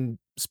 and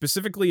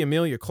specifically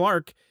Emilia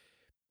Clarke.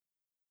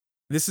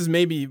 This is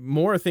maybe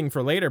more a thing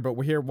for later, but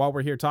while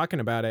we're here talking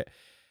about it.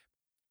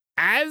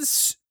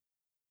 As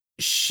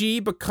she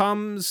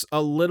becomes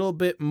a little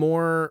bit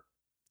more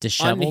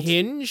disheveled,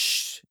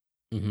 unhinged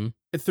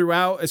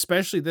throughout,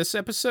 especially this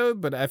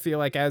episode, but I feel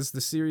like as the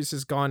series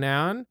has gone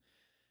on,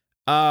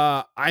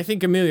 I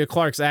think Emilia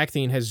Clarke's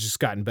acting has just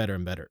gotten better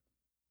and better.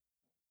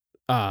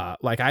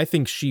 Like, I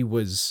think she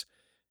was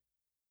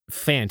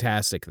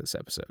fantastic this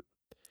episode.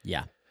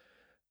 Yeah.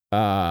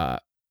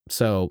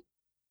 So,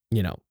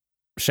 you know,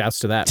 shouts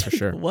to that for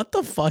sure. What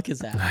the fuck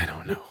is happening? I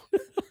don't know.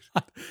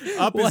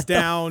 Up is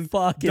down.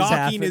 Fuck is docking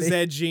happening? is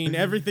edging.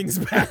 Everything's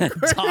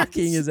backwards.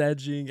 Docking is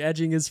edging.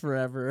 Edging is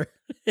forever.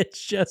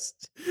 It's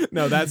just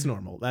no. That's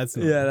normal. That's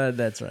normal. Yeah.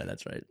 That's right.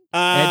 That's right.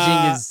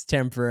 Edging is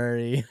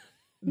temporary.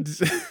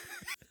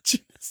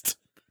 Just,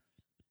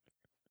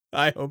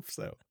 I hope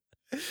so.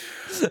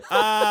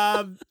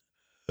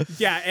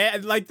 Yeah,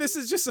 and like, this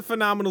is just a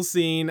phenomenal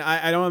scene.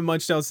 I don't have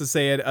much else to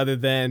say it other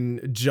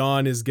than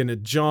Jon is gonna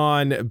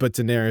Jon, but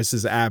Daenerys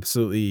is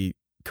absolutely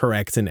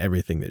correct in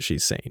everything that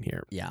she's saying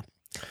here. Yeah.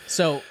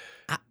 So,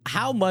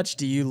 how much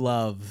do you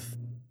love?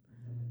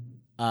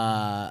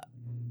 Don't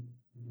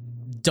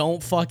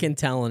fucking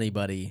tell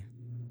anybody.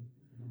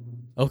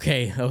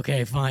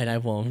 Okay, fine, I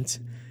won't.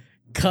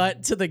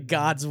 Cut to the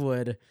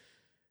Godswood.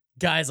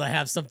 Guys, I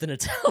have something to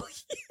tell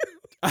you.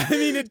 I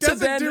mean, it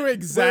doesn't do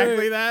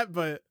exactly that,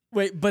 but...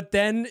 Wait, but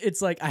then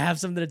it's like, I have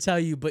something to tell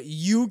you, but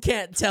you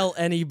can't tell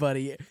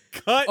anybody.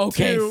 Cut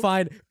to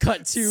fine.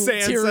 Cut to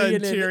Sansa Tyrion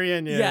and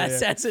Tyrion. Yeah.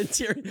 Sansa and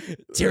Tyrion.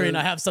 Tyrion,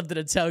 I have something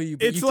to tell you,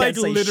 but it's you like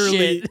can't say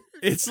literally, shit.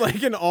 It's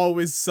like an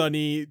Always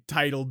Sunny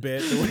title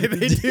bit, the way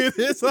they do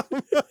this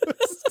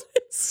almost.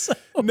 So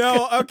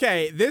no,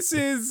 okay. This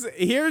is,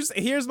 here's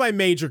my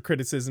major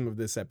criticism of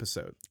this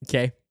episode.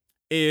 Okay.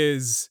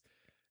 Is...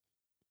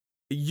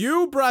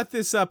 You brought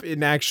this up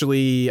in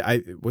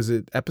was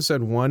it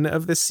episode 1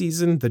 of this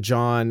season, the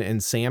Jon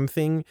and Sam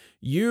thing?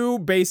 You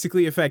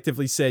basically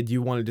effectively said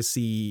you wanted to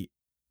see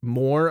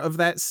more of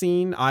that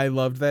scene. I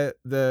loved that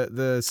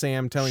the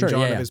Sam telling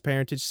Jon of his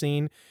parentage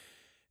scene.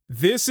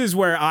 This is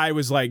where I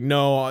was like,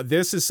 no,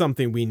 this is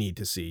something we need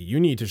to see. You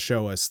need to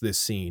show us this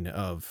scene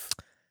of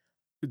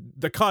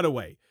the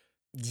cutaway.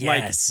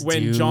 Yes, like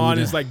when Jon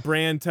is like,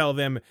 Bran, tell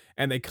them,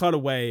 and they cut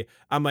away.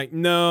 I'm like,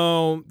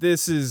 no,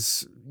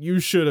 you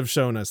should have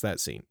shown us that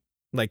scene.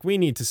 Like, we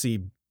need to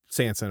see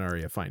Sansa and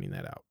Arya finding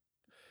that out.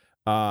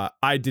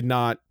 I did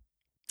not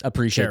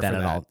appreciate that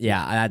at all.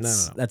 Yeah,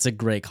 that's a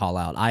great call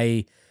out.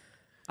 I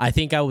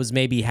think I was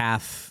maybe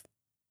half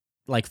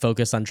like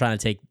focused on trying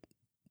to take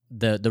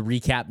the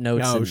recap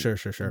notes. Oh, sure.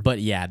 But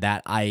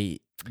yeah,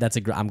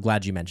 I'm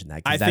glad you mentioned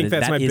that. I think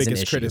that's my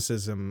biggest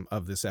criticism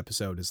of this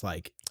episode is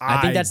like,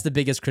 I think that's the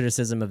biggest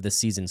criticism of this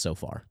season so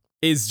far.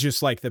 Is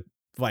just like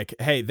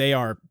hey, they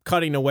are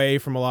cutting away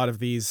from a lot of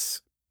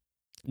these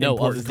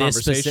important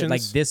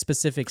conversations. This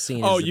specific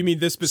scene. Oh, you mean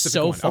this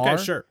specific one? Far,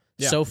 okay, sure.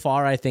 Yeah. So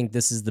far, I think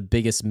this is the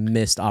biggest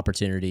missed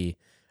opportunity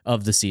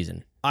of the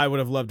season. I would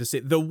have loved to see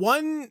the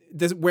one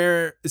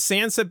where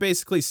Sansa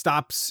basically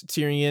stops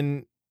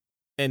Tyrion,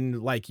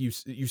 and like you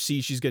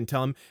see she's going to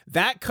tell him.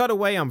 That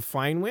cutaway I'm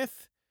fine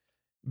with,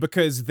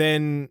 because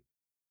then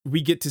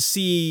we get to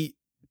see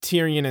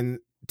Tyrion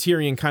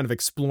kind of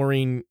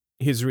exploring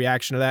his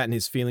reaction to that and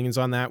his feelings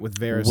on that with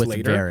Varys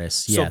later.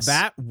 Varys, yes. So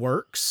that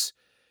works.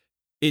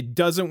 It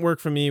doesn't work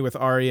for me with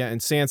Arya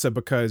and Sansa,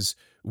 because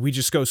we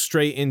just go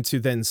straight into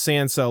then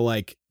Sansa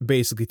like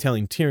basically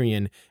telling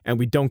Tyrion, and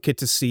we don't get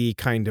to see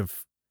kind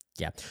of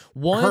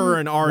her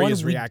and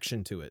Arya's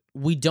reaction to it.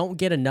 We don't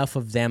get enough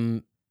of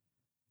them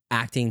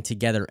acting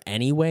together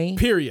anyway.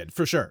 Period,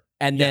 for sure.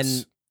 And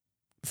then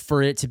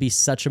for it to be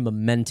such a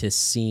momentous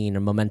scene,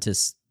 a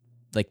momentous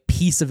like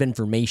piece of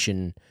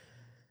information,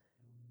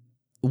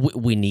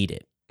 we need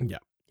it. Yeah.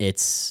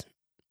 It's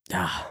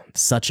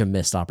such a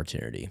missed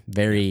opportunity.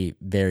 Very,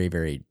 very,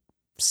 very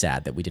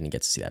sad that we didn't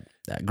get to see that.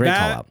 Great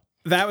call out.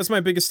 That was my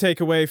biggest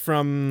takeaway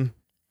from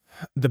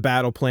the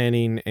battle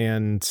planning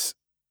and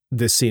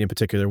this scene in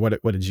particular.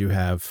 What did you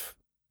have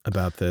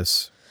about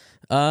this?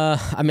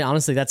 I mean,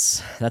 honestly,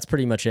 that's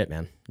pretty much it,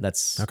 man.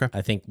 That's okay.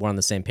 I think we're on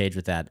the same page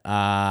with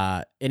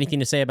that. Anything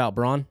to say about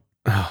Bronn?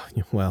 Oh,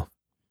 well,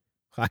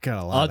 I got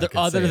a lot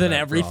other than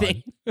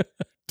everything.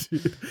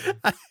 Dude,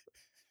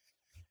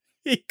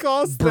 he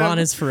calls Bronn them,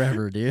 is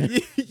forever,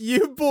 dude.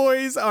 You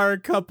boys are a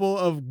couple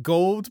of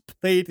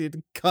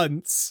gold-plated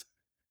cunts.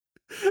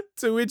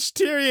 To which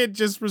Tyrion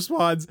just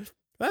responds,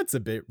 "That's a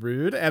bit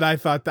rude." And I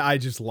thought that I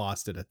just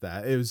lost it at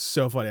that. It was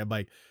so funny. I'm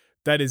like,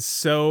 that is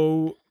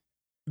so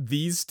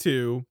these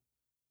two.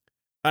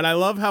 And I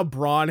love how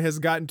Bronn has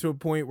gotten to a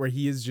point where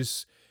he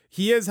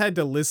has had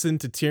to listen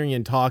to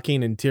Tyrion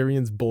talking and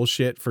Tyrion's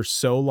bullshit for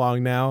so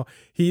long now.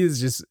 He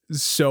is just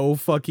so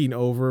fucking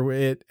over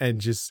it and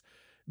just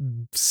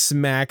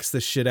smacks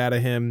the shit out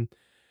of him.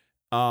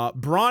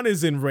 Braun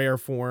is in rare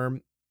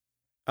form.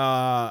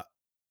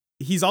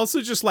 He's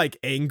also just like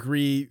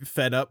angry,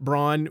 fed up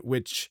Braun,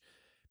 which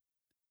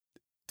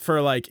for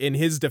like in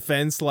his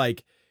defense,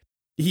 like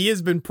he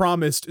has been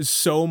promised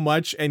so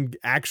much and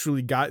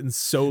actually gotten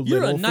so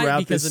little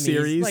throughout this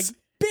series. Like,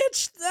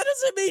 bitch, that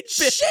doesn't mean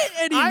shit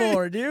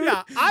anymore, dude.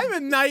 Yeah, I'm a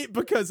knight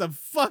because of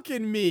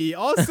fucking me.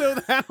 Also,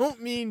 that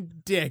don't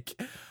mean dick.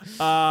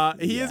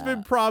 He has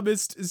been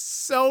promised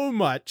so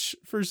much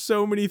for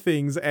so many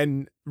things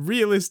and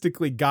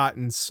realistically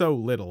gotten so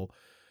little.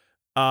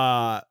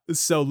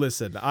 So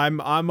listen,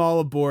 I'm all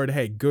aboard.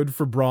 Hey, good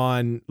for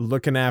Braun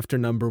looking after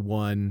number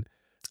one.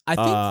 I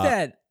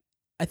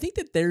think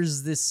that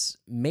there's this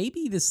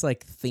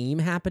like theme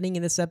happening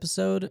in this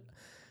episode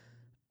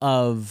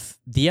of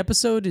the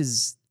episode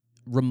is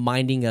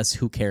reminding us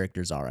who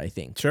characters are, I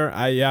think. Sure.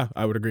 I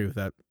would agree with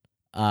that.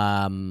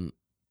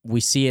 We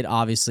see it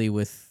obviously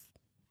with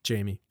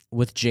Jamie.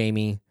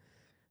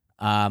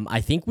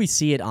 I think we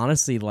see it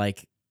honestly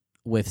like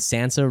with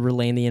Sansa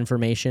relaying the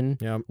information.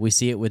 Yep. We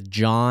see it with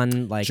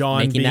John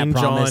making that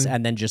promise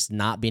and then just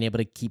not being able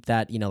to keep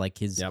that, like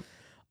his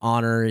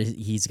honor.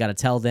 He's got to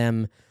tell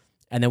them.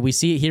 And then we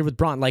see it here with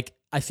Braun. Like,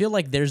 I feel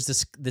like there's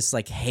this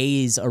like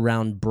haze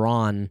around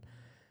Braun.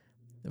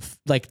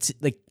 Like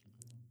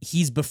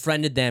he's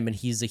befriended them and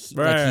he's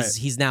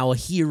he's now a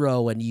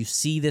hero, and you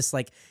see this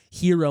like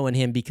hero in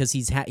him because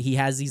he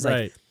has these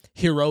like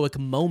heroic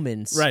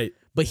moments. Right.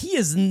 But he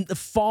is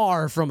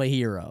far from a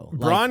hero.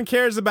 Braun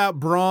cares about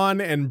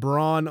Braun and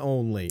Braun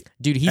only.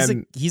 Dude,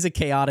 he's a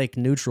chaotic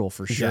neutral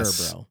for sure,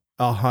 bro.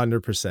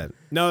 100%.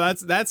 No,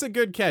 that's a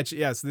good catch.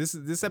 Yes,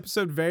 this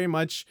episode very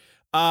much,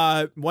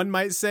 one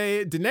might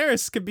say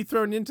Daenerys could be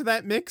thrown into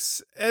that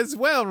mix as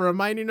well,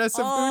 reminding us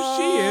of who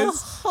she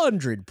is.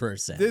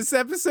 100%. This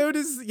episode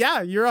is,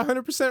 you're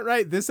 100%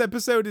 right. This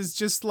episode is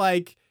just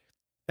like,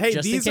 hey,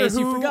 just these in case are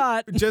who, you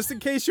forgot. Just in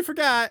case you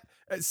forgot,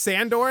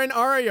 Sandor and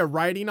Arya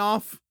riding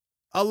off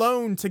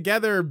alone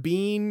together,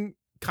 being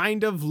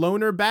kind of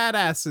loner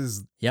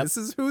badasses. Yep. This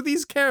is who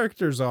these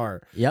characters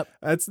are. Yep.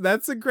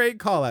 That's a great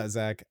call out,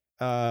 Zach.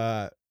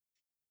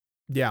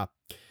 Yeah.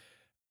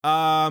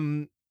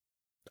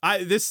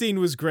 This scene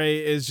was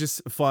great. It's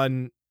just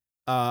fun.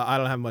 I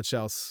don't have much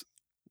else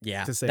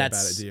to say about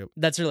it, do you?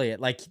 That's really it.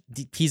 Like,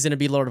 he's gonna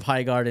be Lord of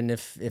Highgarden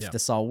if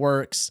this all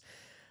works.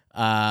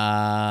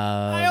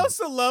 I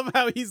also love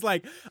how he's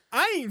like,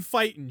 I ain't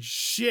fighting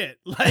shit.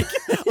 Like,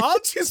 I'll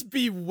just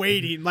be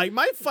waiting. Like,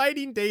 my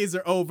fighting days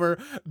are over,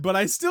 but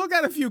I still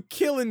got a few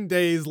killing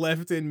days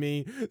left in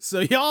me. So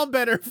y'all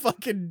better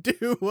fucking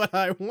do what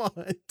I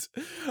want.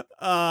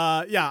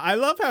 I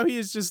love how he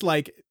is just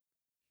like,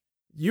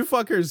 you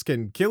fuckers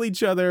can kill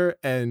each other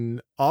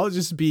and I'll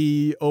just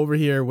be over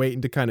here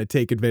waiting to kind of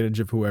take advantage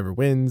of whoever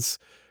wins.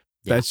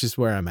 That's just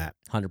where I'm at.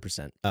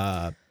 100%.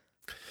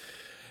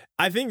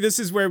 I think this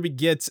is where we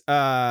get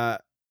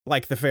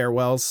like the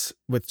farewells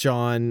with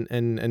John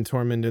and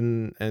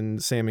Tormund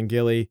and Sam and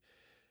Gilly,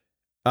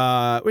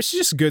 which is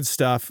just good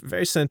stuff.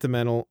 Very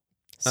sentimental.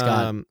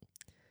 Scott,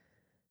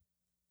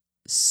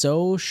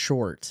 so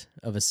short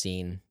of a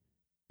scene,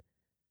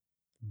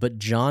 but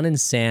John and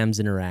Sam's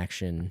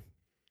interaction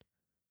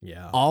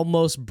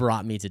almost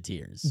brought me to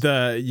tears.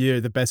 You're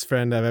the best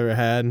friend I've ever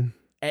had.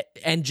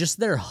 And just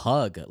their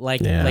hug,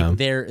 like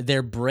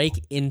their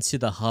break into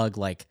the hug,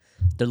 like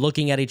they're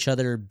looking at each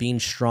other, being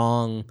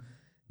strong,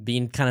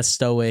 being kind of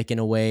stoic in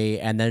a way,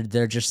 and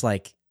they're just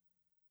like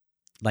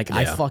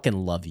I fucking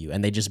love you,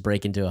 and they just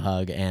break into a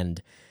hug,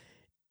 and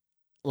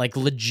like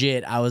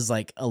legit, I was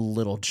like a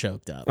little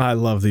choked up. I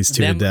love these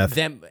two to death.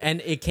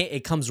 And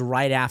it comes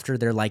right after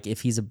they're like,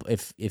 if it's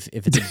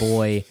a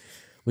boy.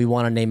 We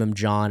want to name him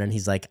John, and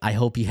he's like, I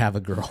hope you have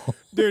a girl.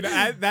 Dude,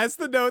 that's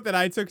the note that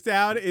I took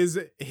down, is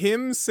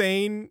him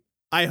saying,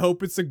 I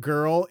hope it's a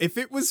girl. If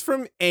it was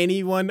from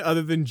anyone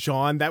other than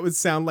John, that would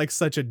sound like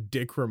such a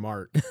dick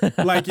remark.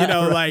 Like,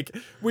 like,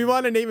 we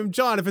want to name him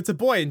John if it's a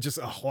boy, and just,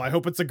 I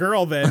hope it's a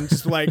girl then.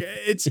 Just like,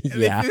 it's if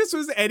this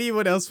was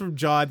anyone else from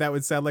John, that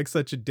would sound like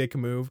such a dick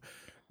move.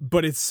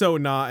 But it's so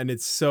not, and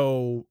it's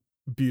so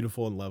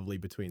beautiful and lovely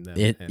between them.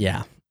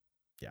 Yeah.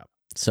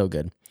 So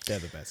good. They're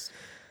the best.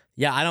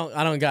 Yeah, I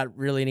don't got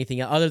really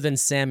anything other than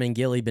Sam and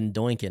Gilly been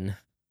doinking.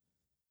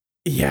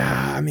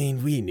 Yeah, I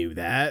mean, we knew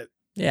that.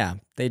 Yeah,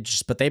 they've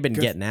been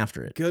getting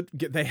after it.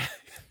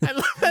 I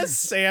love that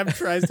Sam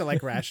tries to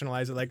like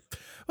rationalize it, like,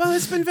 well,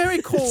 it's been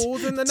very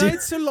cold and the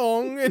nights are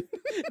long. And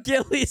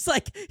Gilly's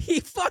like, he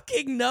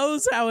fucking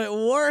knows how it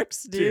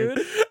works,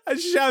 dude.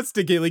 Shouts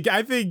to Gilly.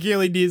 I think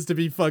Gilly needs to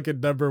be fucking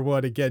number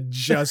one again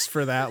just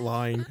for that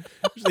line.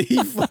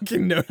 He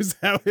fucking knows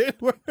how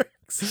it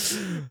works.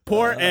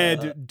 Poor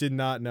Ed did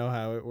not know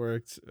how it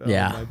worked.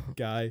 My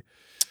guy.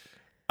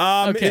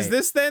 Okay. Is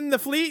this then the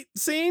fleet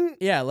scene?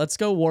 Yeah, let's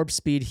go warp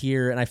speed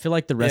here, and I feel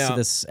like the rest of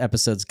this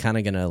episode's kind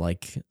of gonna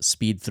like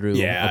speed through.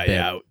 a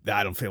bit.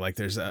 I don't feel like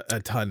there's a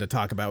ton to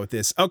talk about with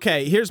this.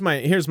 Okay, here's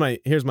my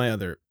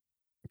other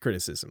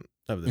criticism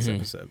of this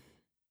episode.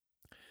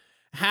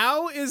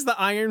 How is the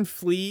Iron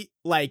Fleet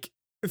like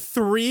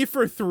 3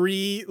 for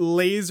 3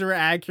 laser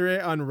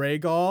accurate on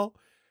Rhaegal,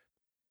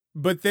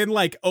 but then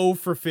like 0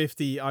 for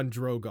 50 on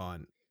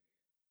Drogon.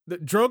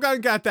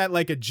 Drogon got that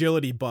like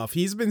agility buff.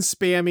 He's been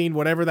spamming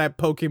whatever that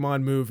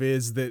Pokemon move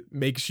is that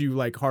makes you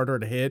like harder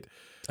to hit.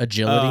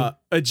 Agility?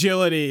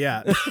 Agility,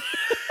 yeah.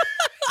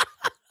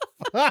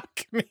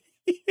 Fuck me.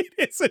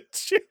 It's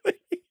agility.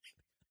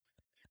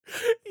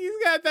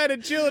 He's got that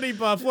agility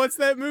buff. What's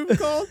that move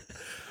called?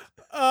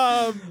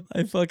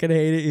 I fucking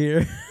hate it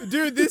here.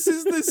 Dude, this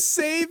is the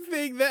same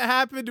thing that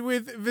happened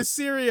with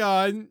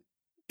Viserion.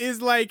 Is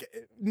like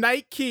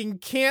Night King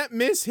can't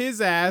miss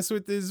his ass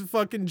with his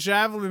fucking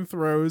javelin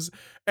throws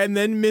and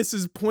then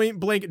misses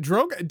point blank.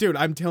 Dude,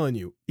 I'm telling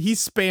you, he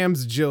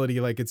spams agility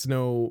like it's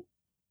no,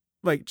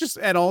 like just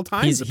at all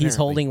times. He's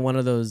holding one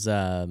of those.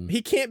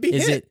 He can't be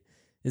hit.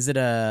 Is it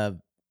a?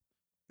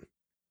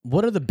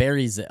 What are the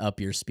berries that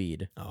up your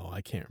speed? Oh, I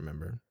can't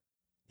remember.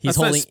 He's That's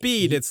holding not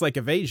speed. It's like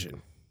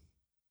evasion.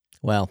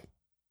 Well,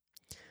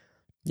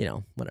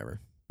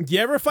 whatever. Do you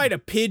ever fight a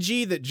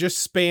Pidgey that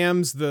just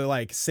spams the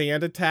like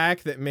sand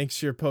attack that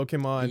makes your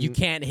Pokemon? You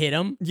can't hit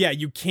him. Yeah,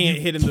 you can't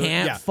hit him.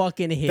 Can't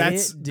fucking hit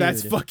it. Dude.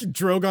 That's fucking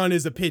Drogon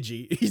is a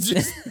Pidgey. He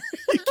just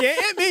you can't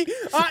hit me.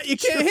 You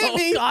can't hit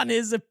me. Drogon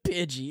is a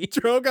Pidgey.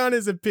 Drogon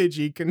is a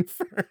Pidgey,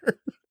 confirmed.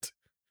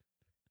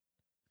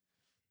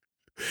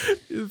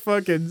 Just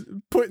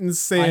fucking putting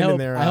sand in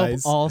their eyes. I hope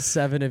all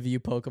 7 of you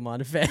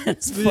Pokemon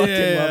fans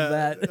fucking love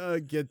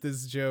that. Get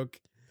this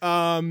joke.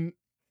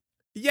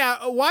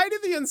 Yeah, why do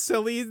the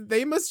Unsullied,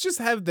 they must just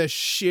have the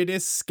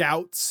shittest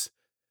scouts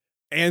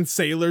and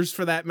sailors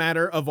for that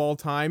matter of all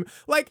time.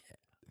 Like,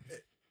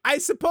 I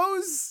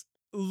suppose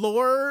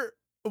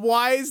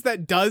lore-wise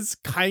that does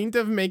kind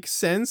of make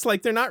sense.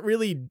 Like, they're not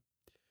really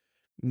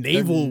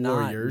naval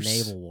warriors.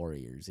 Naval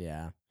warriors,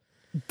 yeah.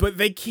 But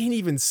they can't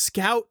even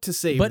scout to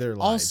save their lives.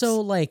 But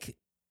also, like,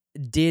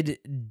 did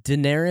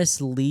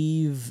Daenerys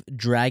leave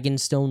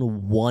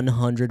Dragonstone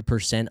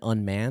 100%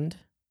 unmanned?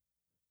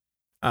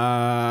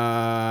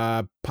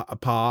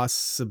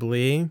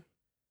 Possibly.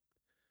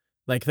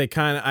 Like they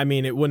kind of, I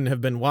mean, it wouldn't have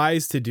been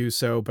wise to do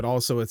so, but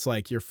also it's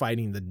like you're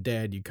fighting the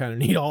dead. You kind of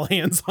need all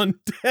hands on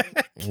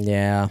deck.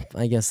 Yeah,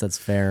 I guess that's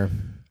fair.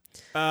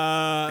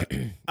 I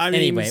mean,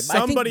 anyway,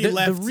 somebody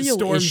left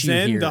Storm's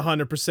End here,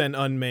 100%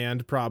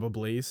 unmanned,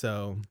 probably.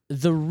 So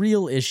the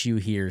real issue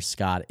here,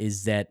 Scott,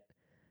 is that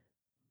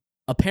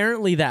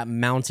apparently that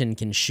mountain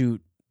can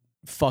shoot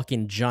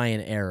fucking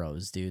giant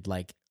arrows, dude.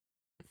 Like,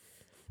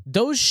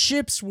 those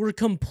ships were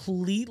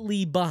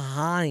completely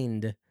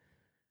behind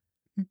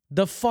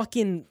the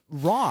fucking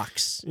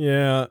rocks.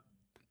 Yeah.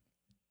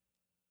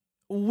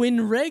 When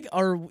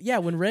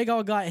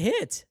Rhaegal got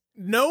hit.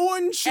 No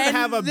one should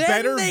have a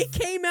better... they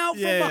came out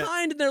from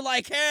behind and they're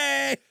like,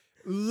 hey...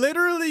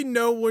 Literally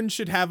no one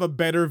should have a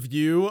better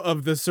view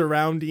of the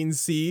surrounding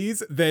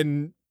seas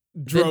than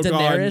Drogon.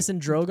 Daenerys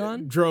and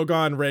Drogon?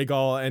 Drogon,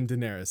 Rhaegal, and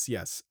Daenerys,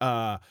 yes.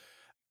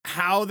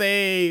 How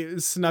they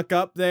snuck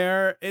up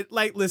there,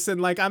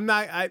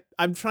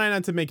 I'm trying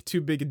not to make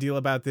too big a deal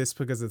about this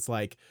because it's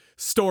like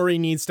story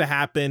needs to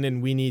happen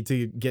and we need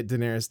to get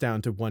Daenerys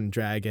down to 1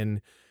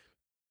 dragon.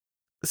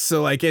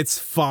 So like it's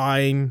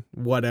fine,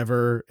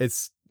 whatever.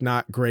 It's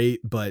not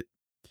great, but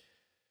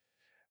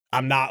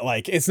I'm not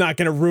like, it's not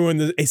going to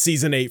ruin a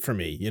season 8 for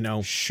me, you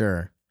know?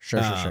 Sure.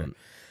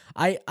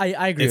 I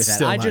agree with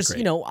that. I just,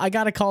 I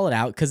got to call it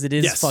out because it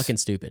is fucking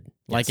stupid.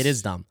 Like it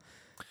is dumb.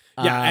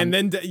 Yeah, and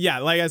then,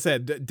 like I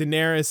said,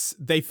 Daenerys,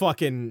 they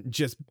fucking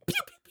just pew,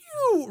 pew,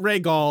 pew,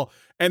 Rhaegal,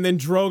 and then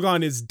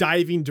Drogon is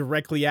diving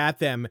directly at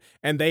them,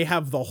 and they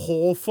have the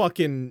whole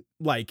fucking,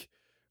 like,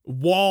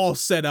 wall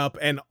set up,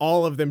 and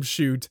all of them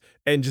shoot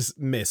and just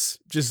miss.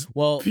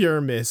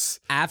 Pure miss.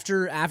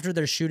 After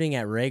they're shooting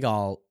at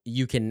Rhaegal,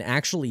 you can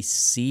actually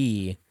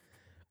see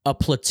a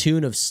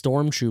platoon of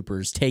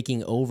stormtroopers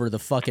taking over the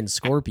fucking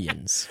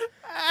Scorpions.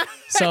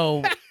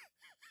 So...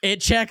 it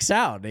checks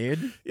out,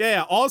 dude.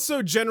 Yeah.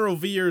 Also, General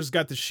Veers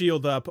got the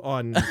shield up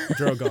on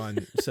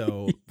Drogon,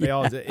 so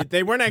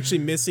they weren't actually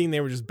missing; they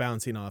were just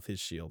bouncing off his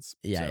shields.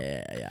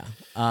 Yeah.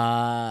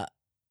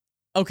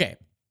 Okay.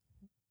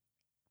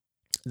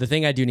 The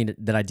thing I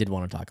did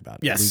want to talk about.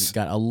 Yes, we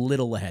got a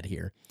little ahead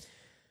here.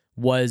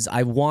 Was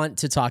I want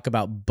to talk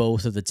about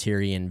both of the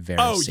Tyrion Varys?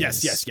 Oh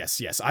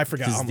yes. I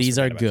forgot. These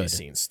are good. These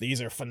scenes. These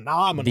are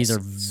phenomenal. These are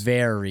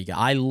very good.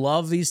 I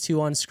love these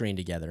two on screen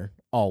together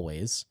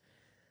always.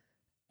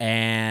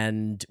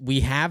 And we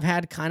have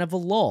had kind of a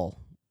lull.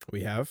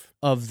 We have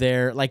of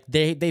their like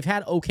they've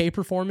had okay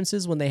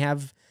performances when they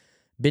have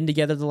been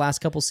together the last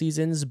couple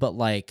seasons, but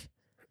like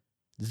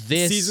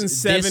this season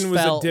 7 was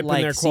a dip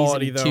in their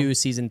quality season though. 2,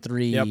 season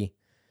 3.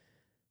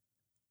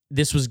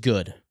 This was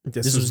good.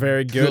 This was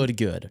very good.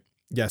 Good.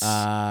 Yes.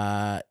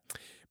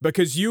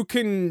 Because you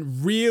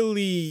can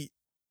really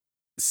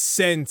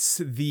sense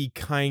the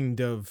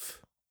kind of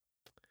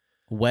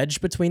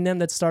wedge between them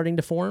that's starting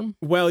to form.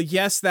 Well,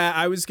 yes, that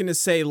I was going to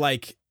say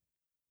like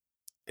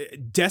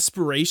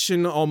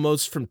desperation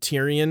almost from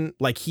Tyrion.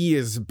 Like he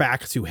is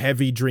back to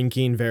heavy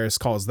drinking. Varys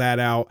calls that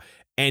out.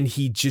 And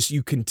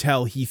you can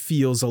tell he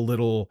feels a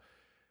little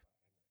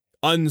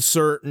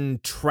uncertain,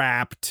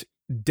 trapped,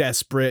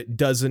 desperate,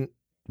 doesn't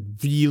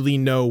really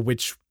know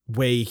which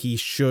way he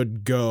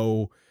should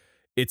go.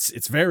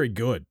 It's very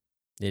good.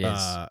 It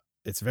is.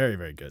 It's very,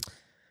 very good.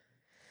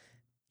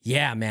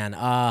 Yeah, man.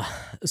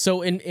 So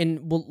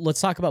well,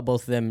 let's talk about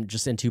both of them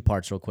just in two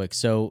parts real quick.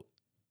 So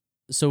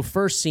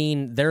first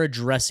scene, they're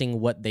addressing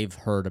what they've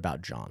heard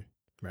about John.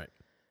 Right.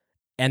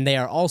 And they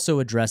are also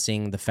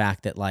addressing the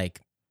fact that,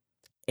 like,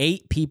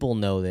 8 people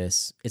know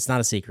this. It's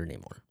not a secret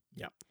anymore.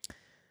 Yeah.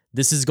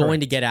 This is going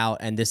to get out,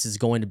 and this is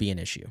going to be an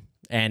issue.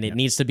 And it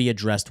needs to be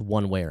addressed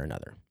one way or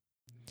another.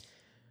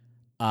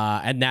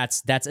 And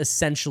that's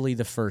essentially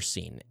the first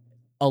scene,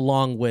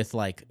 along with,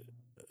 like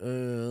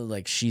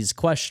she's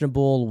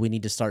questionable. We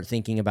need to start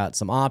thinking about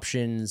some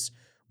options.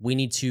 We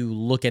need to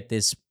look at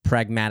this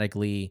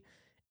pragmatically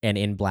and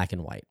in black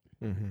and white.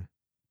 Mm-hmm.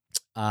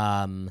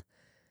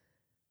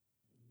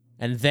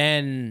 And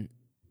then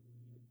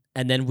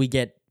we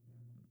get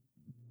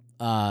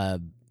the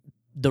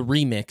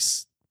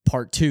remix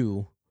part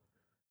 2,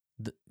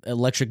 the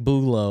Electric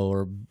Boogaloo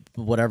or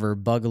whatever.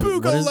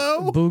 Boogaloo.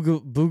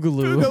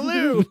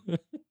 Boogaloo.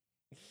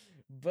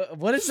 But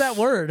what is that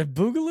word?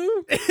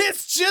 Boogaloo?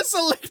 It's just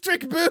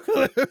Electric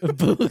Boogaloo.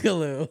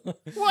 Boogaloo.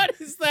 What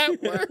is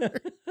that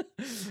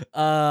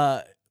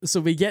word?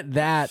 So we get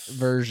that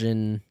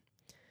version.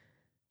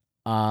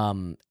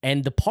 And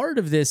the part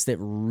of this that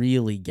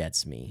really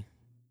gets me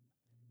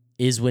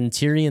is when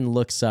Tyrion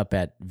looks up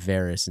at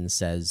Varys and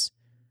says,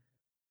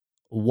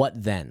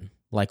 "What then?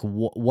 Like,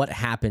 what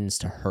happens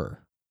to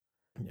her?"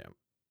 Yeah.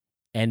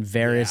 And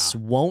Varys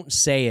won't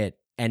say it,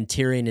 and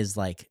Tyrion is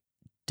like,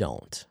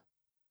 "Don't."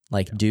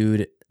 Like,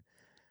 dude,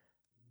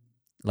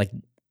 like,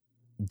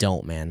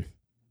 don't, man.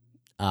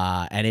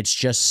 And it's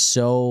just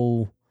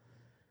so...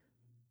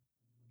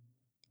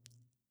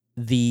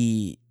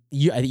 You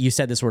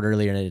said this word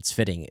earlier, and it's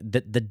fitting.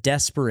 The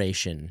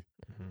desperation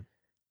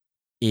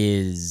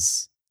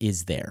is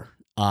there.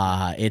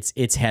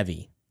 It's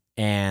heavy.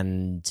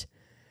 And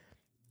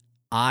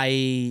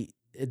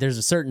there's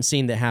a certain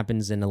scene that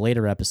happens in a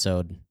later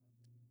episode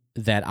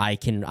that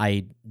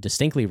I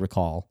distinctly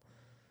recall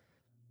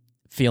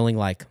feeling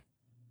like,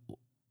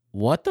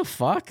 what the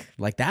fuck?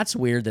 Like, that's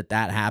weird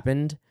that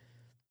happened.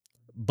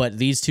 But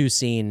these two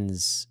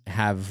scenes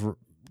have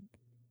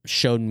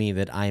showed me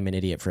that I'm an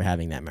idiot for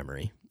having that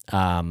memory.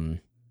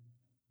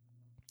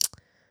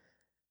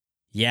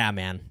 Yeah,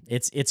 man,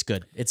 it's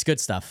good. It's good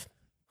stuff.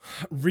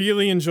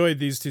 Really enjoyed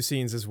these two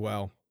scenes as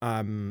well.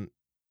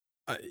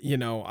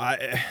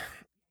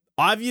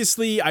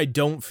 Obviously I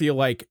don't feel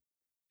like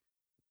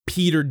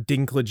Peter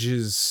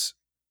Dinklage's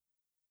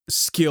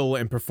skill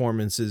and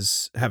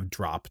performances have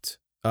dropped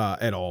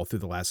at all through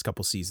the last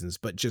couple seasons,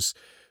 but just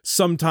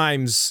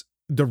sometimes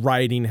the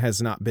writing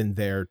has not been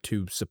there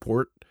to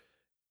support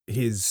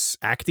his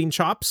acting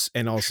chops,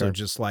 and also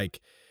just like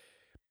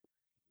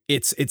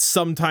it's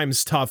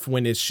sometimes tough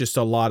when it's just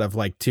a lot of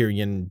like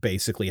Tyrion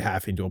basically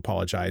having to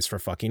apologize for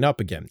fucking up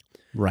again.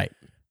 Right.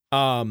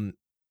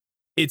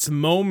 It's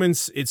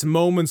moments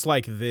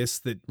like this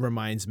that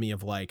reminds me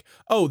of like,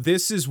 oh,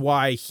 this is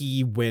why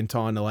he went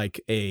on like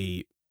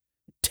a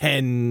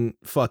 10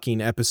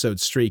 fucking episode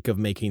streak of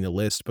making the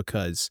list,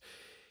 because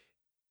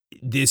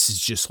this is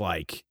just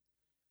like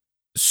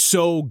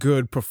so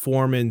good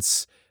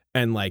performance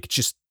and like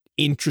just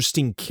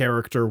interesting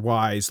character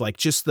wise, like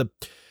just the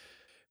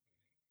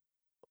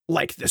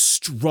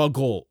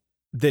struggle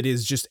that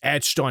is just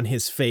etched on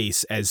his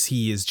face as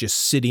he is just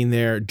sitting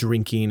there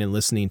drinking and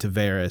listening to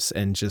Varys,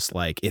 and just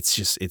like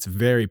it's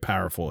very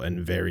powerful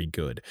and very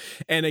good.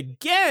 And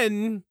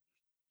again,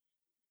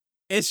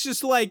 it's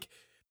just like,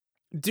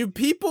 do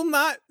people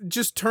not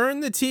just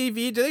turn the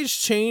TV? Do they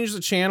just change the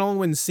channel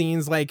when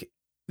scenes like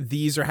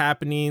these are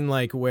happening,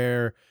 like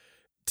where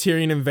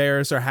Tyrion and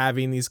Varys are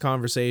having these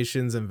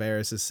conversations and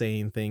Varys is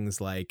saying things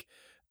like,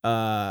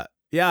 yeah,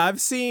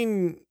 I've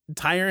seen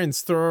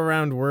tyrants throw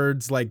around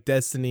words like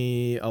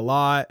destiny a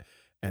lot,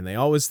 and they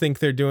always think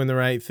they're doing the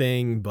right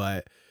thing,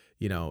 but,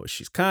 you know,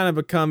 she's kind of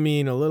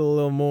becoming a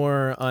little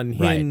more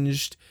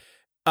unhinged.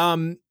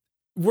 Right.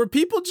 Were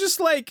people just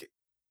like,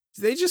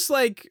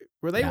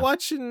 were they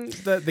watching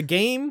the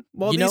game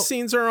while these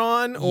scenes are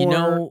on? Or... You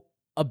know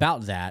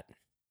about that,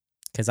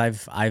 because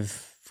I've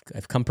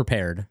come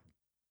prepared.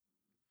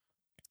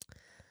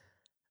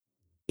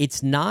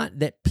 It's not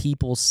that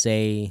people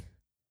say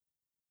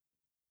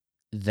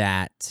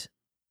that,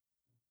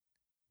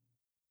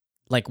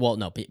 like, well,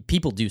 no,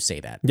 people do say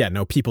that. Yeah,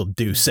 no, people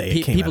do say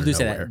it. People do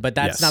say that, but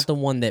that's not the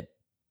one that,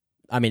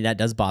 I mean, that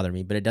does bother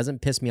me, but it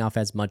doesn't piss me off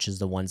as much as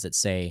the ones that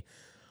say,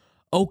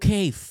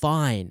 okay,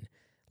 fine.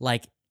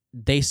 Like,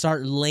 they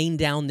start laying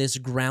down this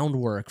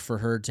groundwork for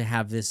her to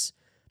have this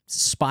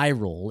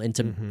spiral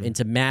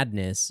into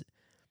madness.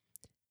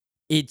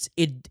 It's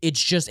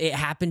just, it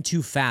happened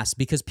too fast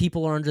because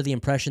people are under the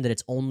impression that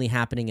it's only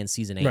happening in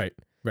season 8.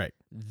 Right.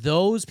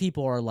 Those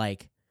people are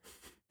like,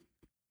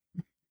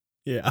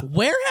 yeah,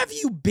 where have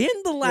you been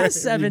the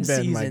last 7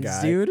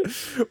 seasons, dude?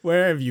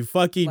 Where have you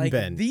fucking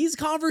been? These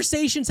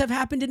conversations have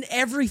happened in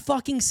every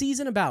fucking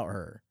season about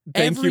her.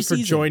 Thank you for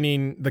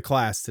joining the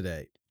class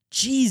today.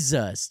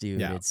 Jesus,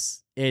 dude. Yeah.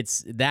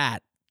 It's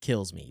that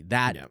kills me.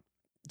 That Yeah.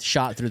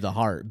 shot through the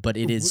heart, but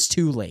it is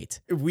too late.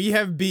 We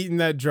have beaten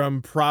that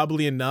drum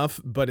probably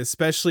enough, but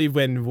especially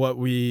when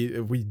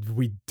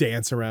we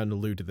dance around and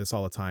allude to this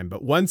all the time.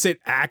 But once it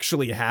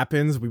actually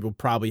happens, we will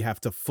probably have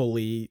to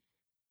fully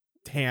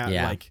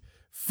Tangent.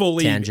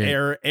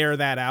 air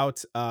that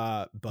out.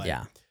 But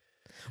yeah,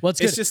 well,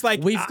 it's good. just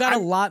like we've got a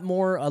lot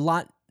more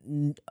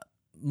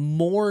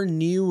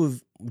new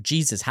of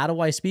Jesus. How do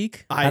I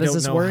speak? I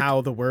don't know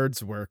how the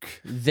words work.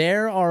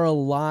 There are a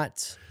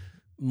lot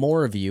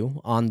more of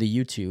you on the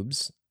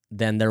YouTubes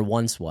than there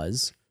once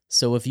was.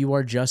 So if you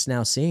are just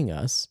now seeing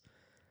us,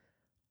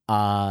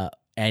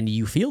 and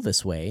you feel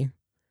this way,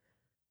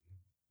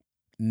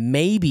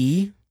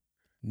 maybe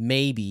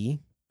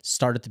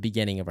start at the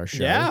beginning of our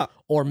show,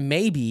 or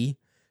maybe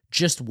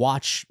just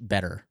watch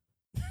better.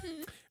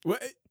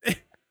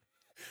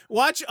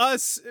 Watch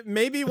us,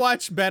 maybe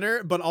watch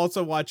better, but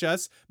also watch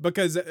us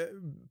because,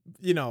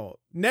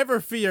 never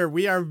fear.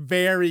 We are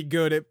very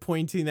good at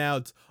pointing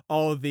out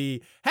all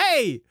the,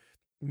 hey,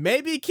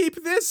 maybe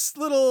keep this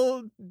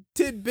little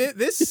tidbit,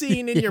 this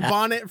scene in your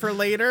bonnet for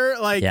later.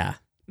 Like,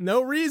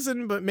 no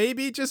reason, but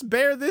maybe just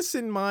bear this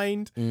in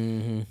mind.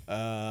 Mm-hmm.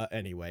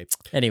 Anyway,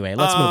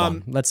 let's move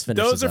on. Let's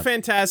finish. Those are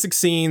fantastic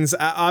scenes.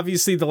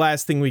 Obviously, the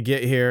last thing we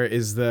get here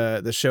is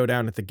the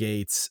showdown at the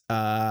gates,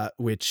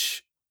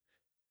 which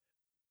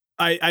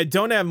I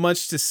don't have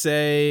much to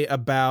say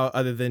about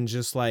other than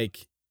just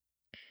like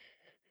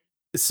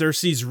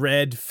Cersei's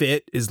red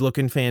fit is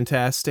looking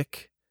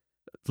fantastic.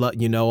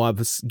 I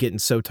was getting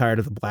so tired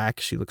of the black.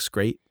 She looks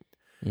great.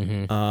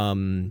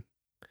 Mm-hmm.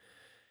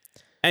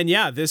 And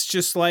yeah, this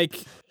just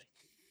like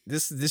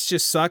this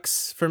just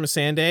sucks for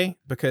Missandei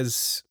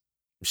because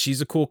she's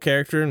a cool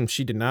character and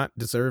she did not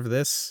deserve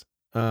this.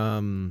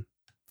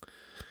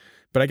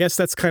 But I guess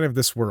that's kind of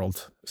this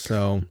world.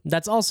 So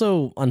that's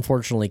also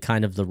unfortunately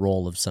kind of the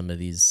role of some of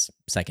these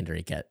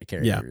secondary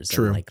characters. Yeah,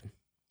 true. And,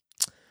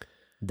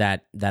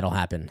 that'll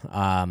happen.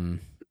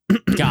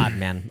 God,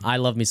 man, I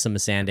love me some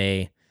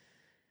Missandei.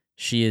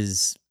 She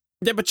is.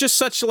 Yeah, but just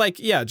such like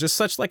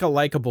a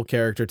likable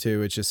character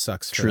too. It just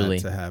sucks for Truly.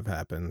 that to have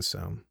happened.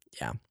 So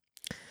yeah,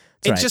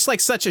 it's just like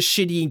such a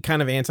shitty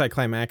kind of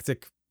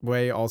anticlimactic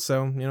way.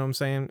 Also, you know what I'm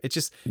saying? It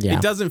just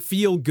it doesn't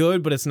feel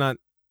good, but it's not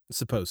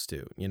supposed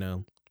to.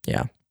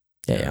 Yeah.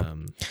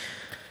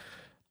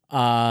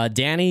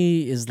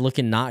 Dany is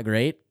looking not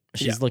great.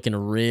 She's looking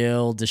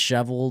real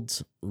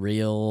disheveled,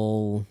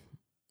 real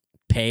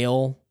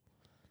pale.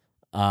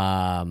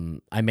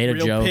 I made a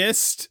joke.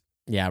 Pissed.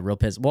 Yeah, real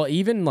pissed. Well,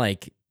 even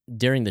like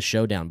during the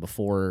showdown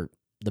before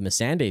the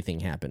Missandei thing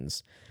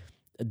happens,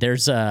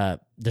 there's a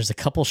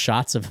couple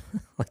shots of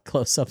like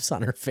close-ups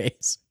on her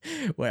face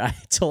where I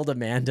told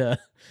Amanda,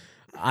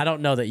 I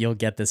don't know that you'll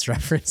get this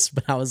reference,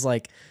 but I was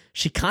like,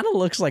 she kind of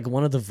looks like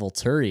one of the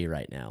Volturi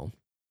right now.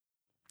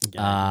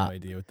 Yeah, I have no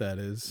idea what that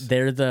is.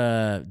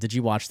 Did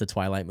you watch the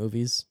Twilight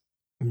movies?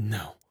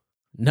 No,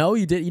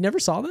 you did. You never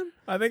saw them?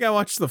 I think I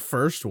watched the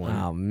first one.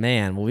 Oh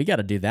man, well we got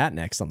to do that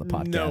next on the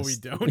podcast. No, we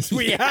don't.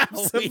 We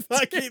absolutely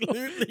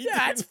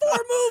yeah, it's 4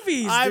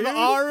 movies. I've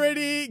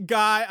already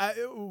got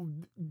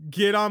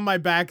get on my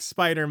back,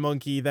 Spider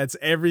Monkey. That's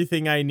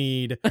everything I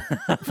need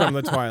from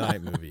the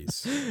Twilight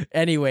movies.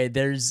 Anyway,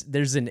 there's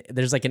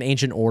like an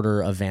ancient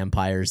order of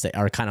vampires that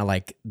are kind of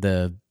like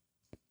the,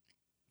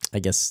 I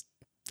guess,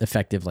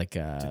 effective like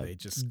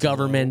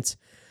government.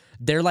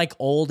 They're like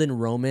old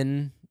and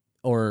Roman.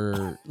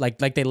 Or like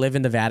they live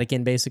in the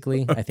Vatican,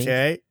 basically. I think.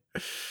 Okay.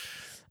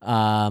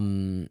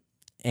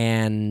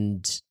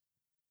 And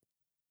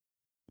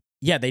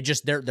yeah,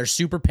 they're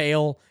super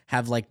pale,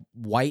 have like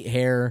white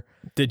hair.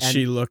 Did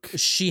she look?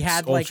 She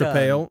had ultra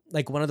pale,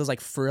 like one of those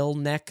like frill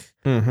neck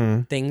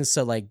things.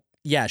 So like,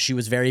 yeah, she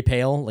was very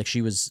pale. Like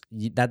she was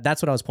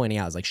that's what I was pointing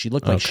out. Is like she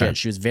looked like shit.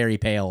 She was very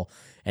pale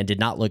and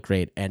did not look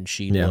great, and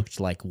she looked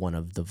like one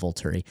of the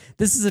Volturi.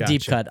 This is a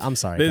deep cut. I'm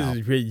sorry.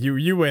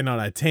 You went on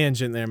a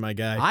tangent there, my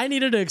guy. I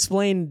needed to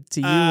explain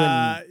to you.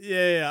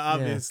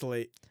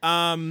 Obviously.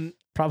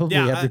 Probably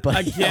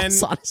everybody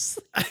else,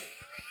 honestly.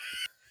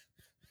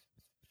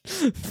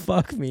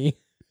 Fuck me.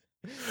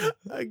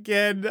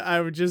 Again,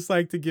 I would just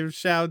like to give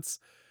shouts.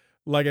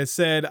 Like I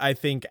said, I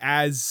think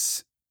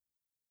as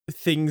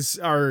things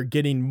are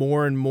getting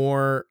more and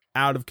more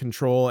out of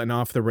control and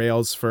off the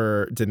rails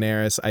for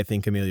Daenerys, I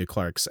think Emilia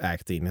Clarke's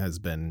acting has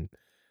been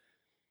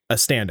a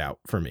standout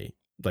for me.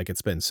 Like,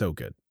 it's been so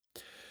good.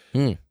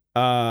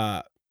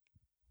 I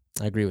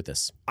agree with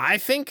this. I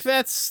think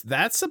that's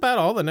about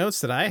all the notes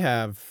that I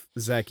have,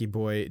 Zachy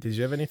boy. Did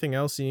you have anything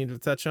else you need to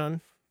touch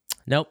on?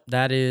 Nope.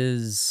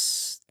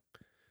 That's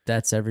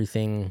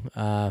everything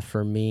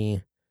for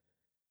me.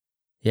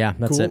 Yeah,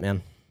 that's cool. It,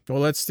 man. Well,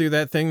 let's do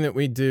that thing that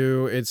we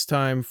do. It's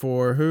time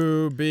for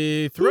Who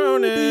Be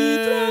Thrown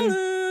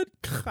In.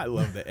 I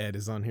love that Ed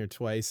is on here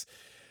twice.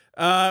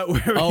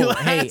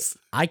 Hey,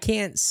 I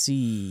can't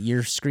see.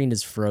 Your screen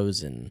is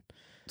frozen.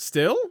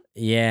 Still?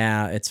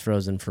 Yeah, it's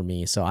frozen for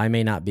me, so I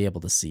may not be able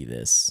to see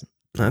this.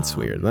 That's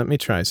weird. Let me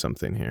try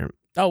something here.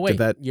 Oh,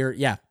 wait. Okay. We're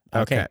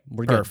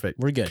good. Perfect.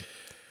 We're good.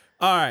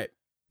 All right.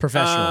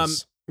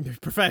 Professionals.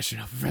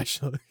 Professional.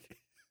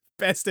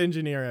 Best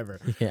engineer ever.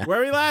 Yeah.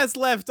 Where we last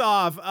left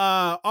off,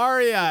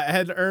 Arya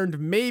had earned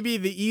maybe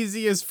the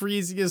easiest,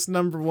 freeziest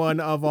 #1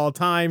 of all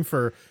time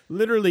for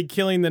literally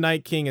killing the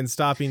Night King and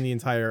stopping the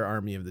entire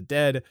army of the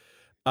dead.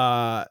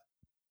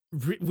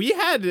 We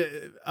had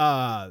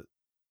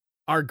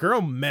our girl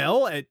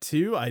Mel at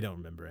 2. I don't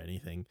remember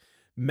anything.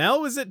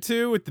 Mel was at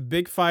 2 with the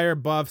big fire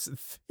buffs.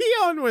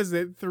 Theon was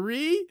at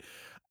 3.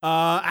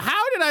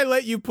 How did I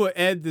let you put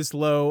Ed this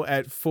low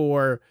at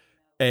 4?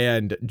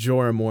 And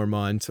Jorah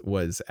Mormont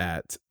was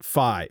at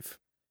 5.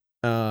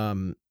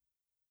 Ed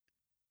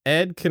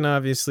can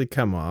obviously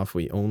come off.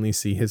 We only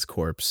see his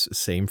corpse.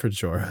 Same for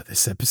Jorah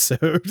this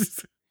episode.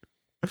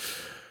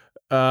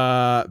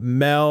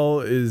 Mel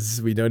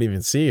is, we don't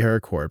even see her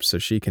corpse, so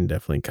she can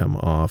definitely come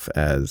off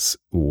as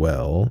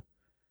well.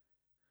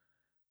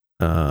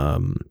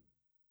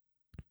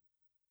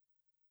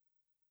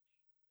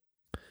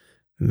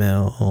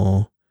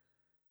 Mel.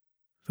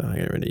 Thought I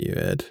got rid of you,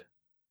 Ed.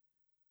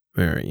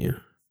 Where are you?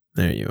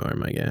 There you are,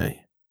 my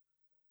guy.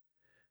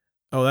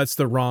 Oh, that's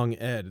the wrong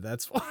Ed.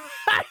 That's why.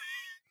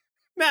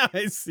 Now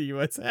I see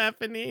what's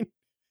happening.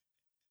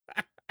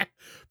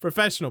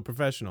 Professional.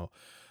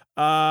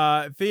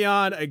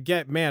 Theon,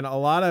 again, man, a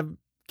lot of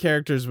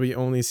characters we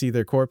only see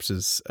their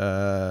corpses.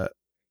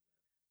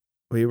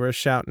 We were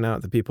shouting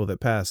out the people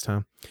that passed,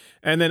 huh?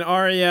 And then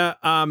Arya,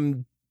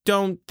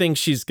 don't think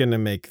she's gonna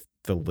make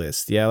the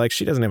list. Yeah, like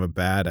she doesn't have a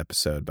bad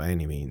episode by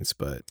any means,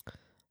 but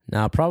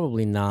No,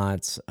 probably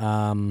not.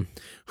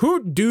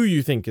 who do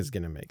you think is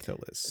going to make the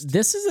list?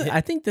 This is,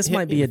 I think this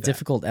might be a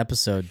difficult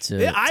episode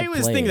to. I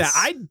was thinking that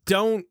I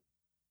don't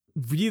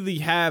really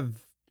have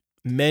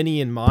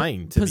many in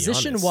mind.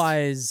 Position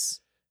wise,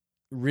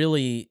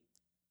 really,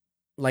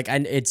 like,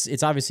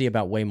 it's obviously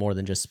about way more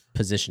than just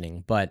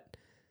positioning, but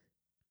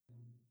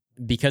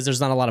because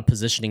there's not a lot of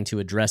positioning to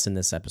address in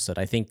this episode,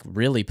 I think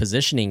really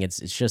positioning it's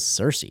just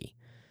Cersei,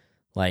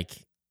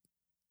 like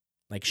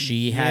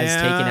she has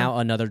taken out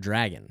another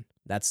dragon.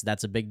 That's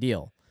a big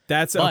deal.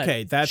 That's but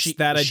okay. That's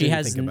that I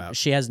didn't think about.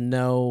 She has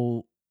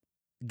no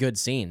good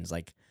scenes.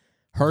 Like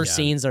her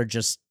scenes are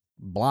just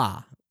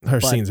blah. Her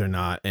scenes are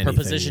not anything. Her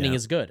positioning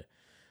is good.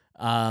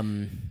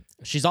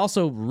 She's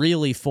also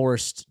really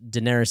forced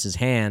Daenerys'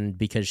 hand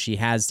because she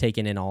has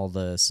taken in all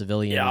the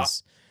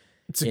civilians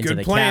it's a into good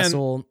the plan.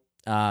 castle.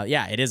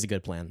 It is a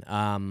good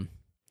plan.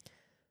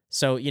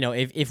 So,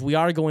 if we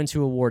are going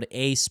to award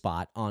a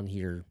spot on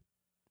here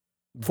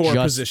for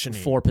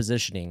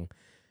positioning,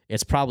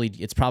 it's probably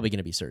going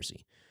to be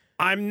Cersei.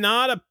 I'm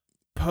not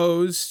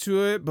opposed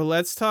to it, but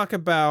let's talk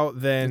about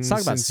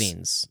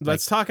scenes.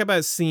 Let's talk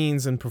about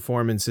scenes and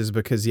performances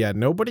because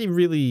nobody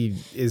really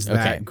is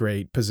that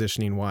great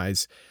positioning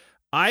wise.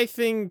 I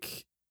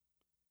think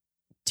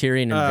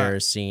Tyrion and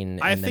Varys scene,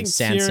 and then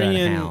Sansa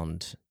and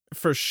Hound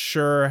for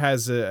sure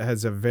has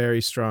a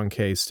very strong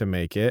case to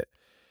make it.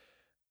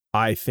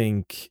 I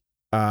think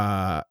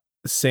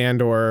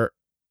Sandor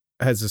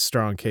has a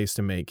strong case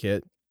to make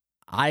it.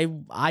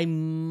 I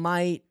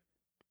might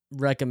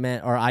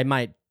recommend, or I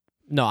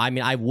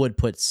would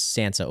put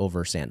Sansa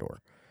over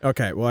Sandor.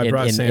 Okay, well, I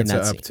brought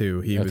Sansa up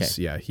too.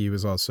 He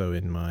was also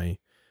in my.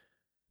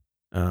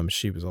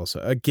 She was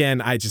also,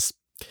 again.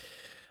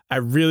 I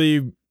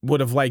really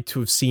would have liked to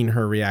have seen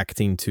her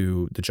reacting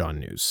to the Jon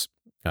news.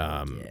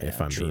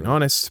 If I'm being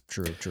honest.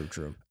 True.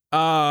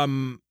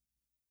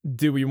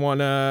 Do we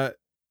want to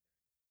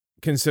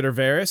consider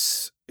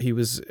Varys? He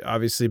was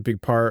obviously a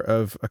big part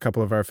of a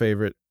couple of our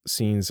favorite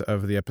scenes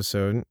of the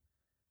episode.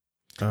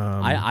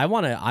 I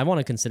want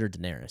to consider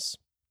Daenerys.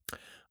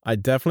 I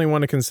definitely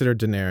want to consider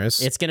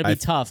Daenerys. It's going to be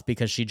tough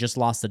because she just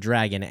lost the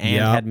dragon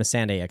and had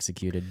Missandei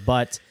executed,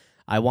 but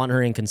I want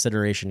her in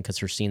consideration because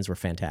her scenes were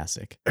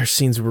fantastic. Her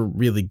scenes were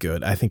really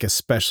good. I think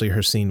especially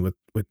her scene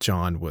with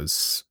Jon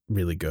was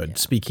really good. Yeah.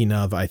 Speaking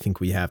of, I think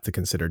we have to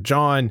consider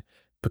Jon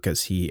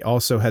because he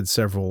also had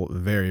several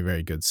very,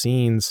 very good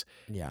scenes.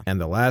 Yeah.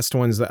 And the last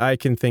ones that I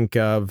can think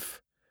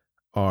of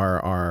are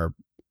our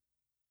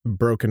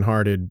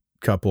brokenhearted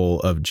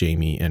couple of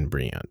Jaime and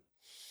Brienne.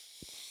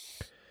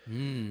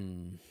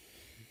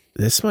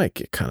 This might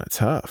get kind of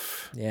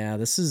tough. Yeah,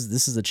 this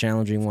is a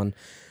challenging one.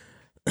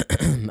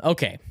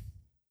 Okay.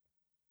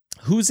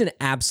 Who's an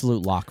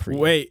absolute lock for you?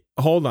 Wait,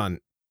 hold on.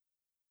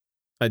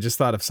 I just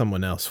thought of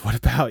someone else. What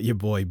about your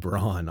boy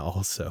Bronn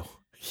also?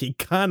 He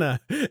kind of,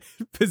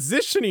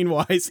 positioning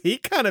wise, he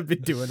kind of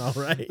been doing all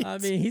right. I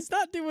mean, he's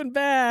not doing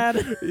bad.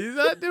 He's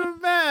not doing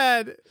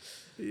bad.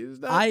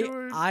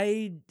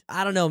 I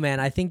don't know,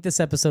 man. I think this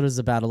episode is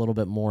about a little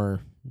bit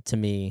more to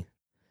me.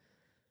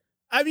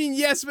 I mean,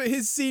 yes, but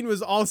his scene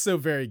was also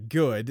very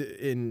good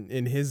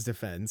in his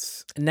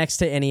defense. Next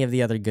to any of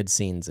the other good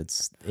scenes,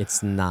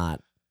 it's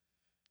not.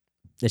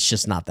 It's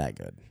just not that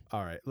good.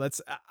 All right,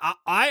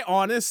 I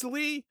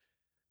honestly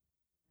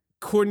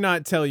could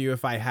not tell you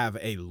if I have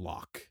a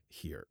lock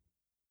here.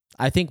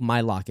 I think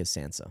my lock is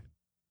Sansa.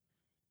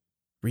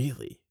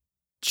 Really?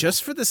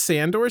 Just for the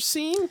Sandor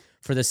scene?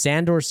 For the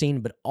Sandor scene,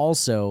 but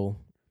also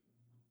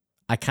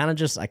I kind of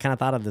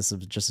thought of this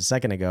just a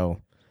second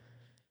ago.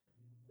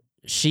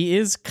 she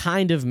is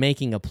kind of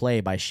making a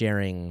play by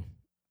sharing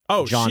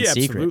John's she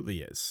secret.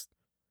 absolutely is.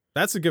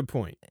 That's a good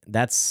point.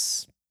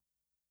 That's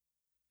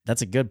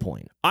a good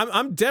point.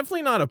 I'm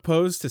definitely not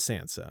opposed to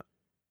Sansa.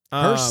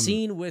 Her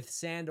scene with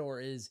Sandor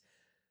is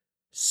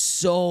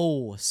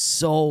so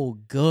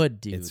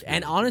good, dude. It's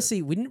And really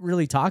honestly, we didn't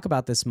really talk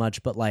about this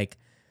much, but like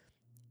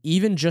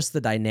even just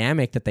the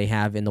dynamic that they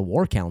have in the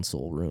War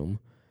Council room.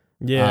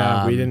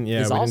 Yeah, we didn't.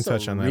 Is we also didn't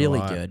touch on that. really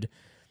a lot. good.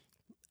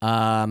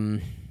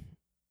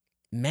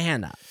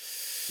 Man,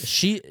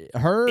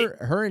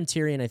 her and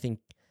Tyrion, I think.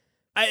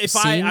 I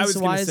was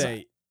gonna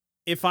say,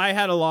 if I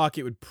had a lock,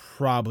 it would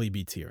probably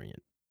be Tyrion.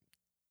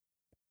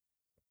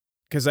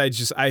 Because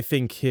I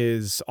think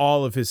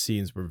all of his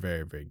scenes were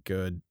very, very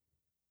good.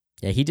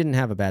 Yeah, he didn't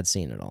have a bad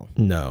scene at all.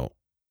 No.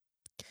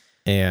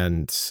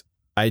 And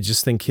I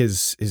just think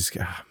his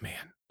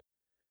man.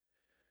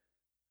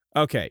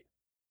 Okay.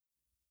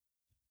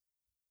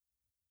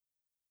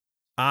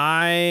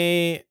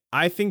 I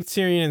think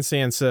Tyrion and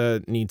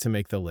Sansa need to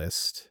make the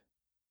list.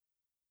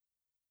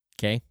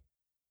 Okay.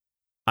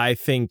 I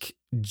think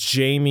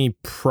Jaime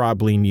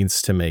probably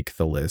needs to make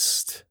the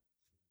list.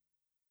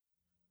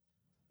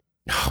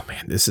 Oh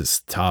man, this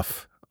is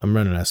tough. I'm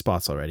running out of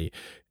spots already.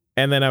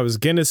 And then I was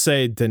going to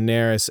say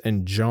Daenerys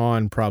and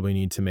Jon probably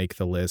need to make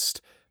the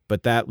list,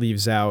 but that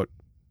leaves out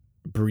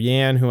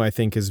Brienne, who I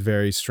think is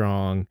very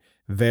strong,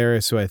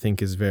 Varys, who I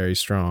think is very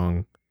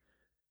strong,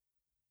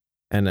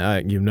 and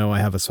I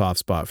have a soft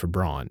spot for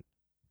Bronn.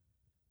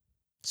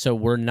 So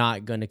we're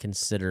not going to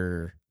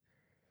consider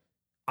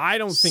I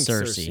don't think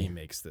Cersei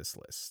makes this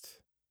list.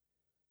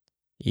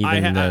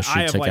 Even though she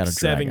I have took like out a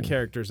 7 dragon.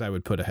 characters I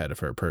would put ahead of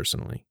her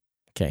personally.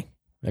 Okay.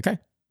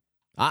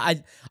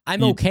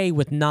 I'm okay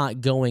with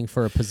not going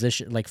for a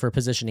position, like for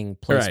positioning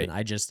placement.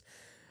 Right.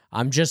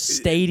 I'm just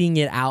stating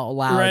it out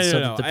loud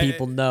that the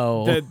people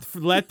know.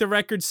 Let the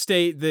record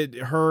state that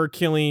her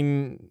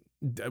killing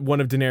one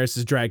of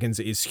Daenerys' dragons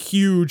is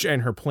huge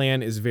and her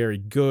plan is very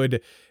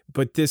good.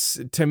 But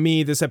to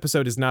me, this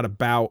episode is not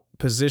about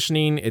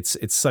positioning. It's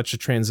such a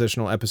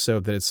transitional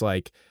episode that it's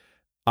like,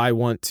 I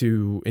want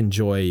to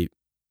enjoy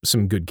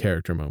some good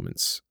character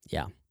moments.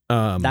 Yeah.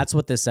 That's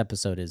what this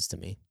episode is to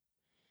me.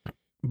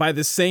 By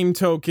the same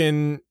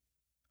token,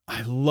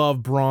 I love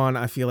Bronn.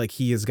 I feel like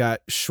he has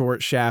got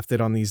short shafted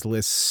on these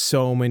lists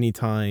so many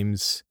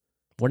times.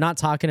 We're not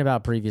talking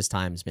about previous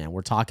times, man.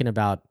 We're talking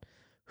about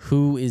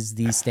who is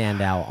the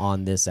standout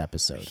on this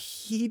episode.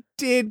 He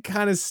did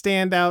kind of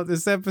stand out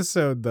this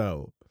episode,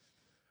 though.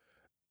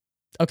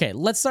 Okay,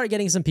 let's start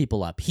getting some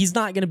people up. He's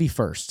not going to be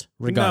first,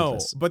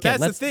 regardless. No, but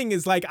that's the thing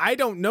is, like, I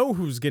don't know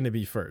who's going to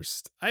be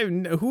first.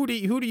 Who do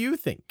you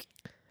think?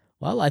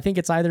 Well, I think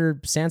it's either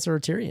Sansa or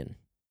Tyrion.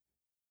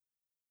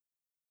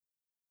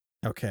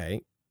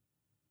 Okay.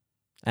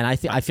 And I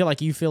feel like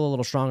you feel a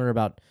little stronger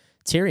about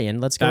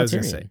Tyrion. Let's go with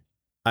Tyrion.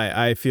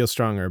 I feel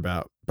stronger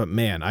about, but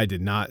man, I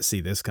did not see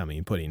this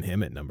coming, putting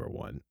him at number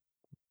 1.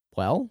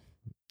 Well,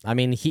 I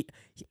mean, he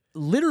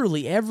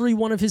literally every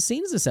one of his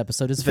scenes this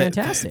episode is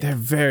fantastic. They're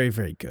very,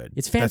 very good.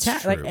 It's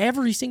fantastic. Like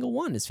every single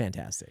one is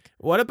fantastic.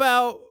 What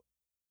about,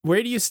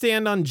 where do you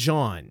stand on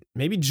Jon?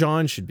 Maybe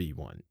Jon should be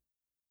 1.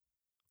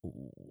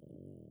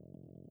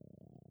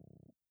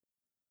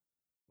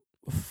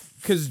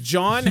 Because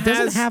Jon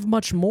doesn't have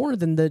much more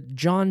than the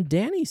Jon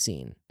Dany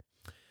scene.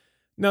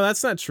 No,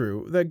 that's not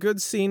true. The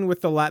good scene with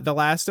the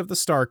last of the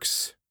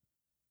Starks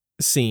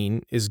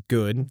scene is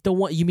good. The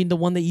one, you mean the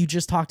one that you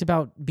just talked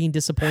about being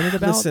disappointed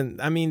about? Listen,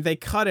 I mean, they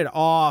cut it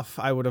off.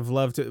 I would have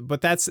loved to,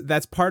 but that's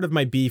part of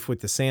my beef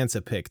with the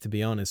Sansa pick, to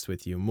be honest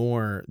with you.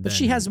 But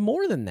she has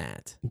more than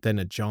that. Than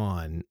a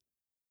Jon.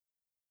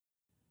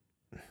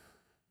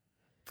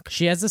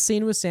 She has the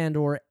scene with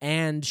Sandor,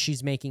 and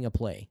she's making a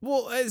play.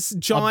 Well,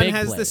 Jon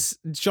has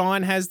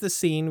the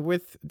scene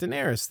with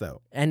Daenerys,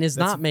 though, and is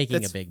not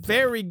making a big play.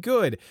 Very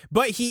good,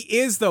 but he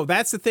is, though.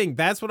 That's the thing.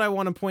 That's what I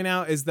want to point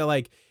out is that,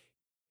 like,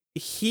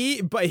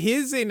 but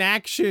his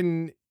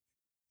inaction,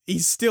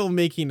 he's still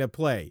making a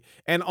play,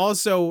 and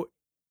also,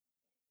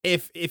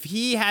 if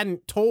he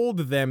hadn't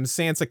told them,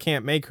 Sansa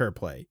can't make her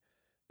play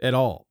at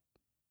all.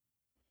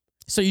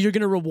 So you're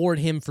gonna reward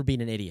him for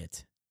being an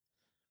idiot.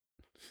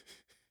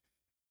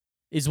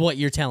 Is what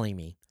you're telling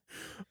me.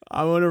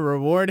 I want to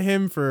reward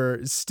him for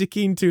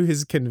sticking to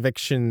his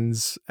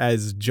convictions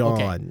as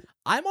Jon. Okay.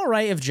 I'm all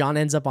right if Jon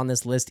ends up on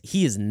this list.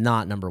 He is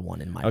not number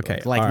 1 in my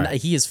book. Like,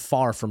 he is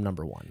far from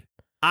number 1.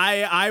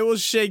 I will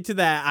shake to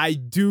that. I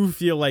do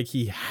feel like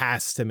he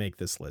has to make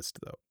this list,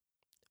 though.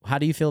 How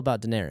do you feel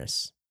about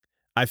Daenerys?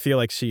 I feel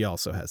like she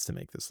also has to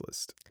make this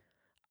list.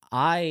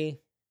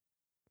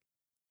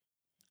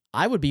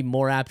 I would be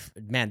more apt.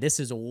 Man, this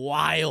is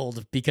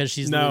wild because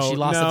she lost a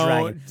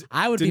dragon.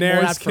 I would be more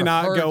apt for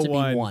her to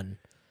be 1.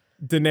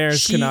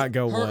 Daenerys cannot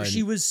go 1.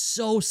 She was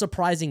so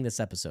surprising this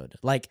episode.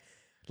 Like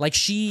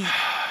she.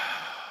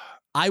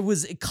 I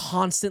was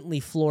constantly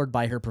floored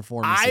by her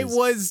performances. I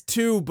was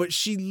too, but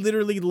she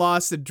literally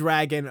lost a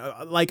dragon.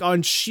 Like,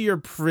 on sheer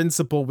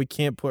principle, we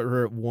can't put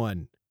her at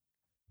 1.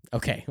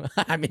 Okay,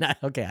 I mean,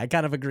 I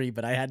kind of agree,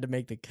 but I had to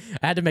make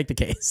the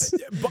case.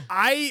 But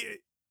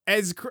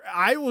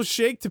I will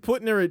shake to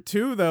putting her at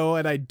 2 though,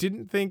 and I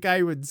didn't think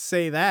I would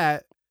say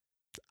that.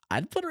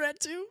 I'd put her at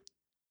 2.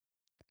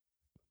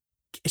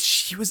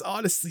 She was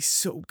honestly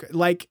so good.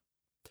 Like,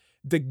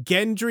 the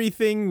Gendry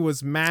thing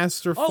was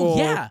masterful. Oh,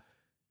 yeah.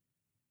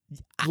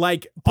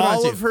 Like, Put her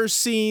all at of 2. her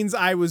scenes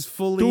I was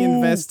fully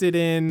invested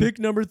in. Pick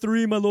number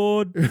 3, my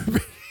lord.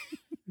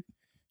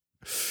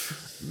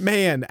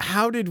 Man,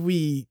 how did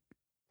we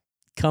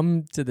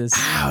come to this?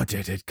 How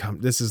did it come?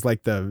 This is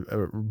like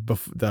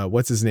the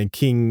what's his name?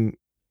 King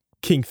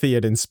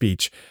Theoden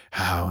speech.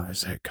 How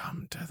has it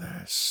come to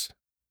this?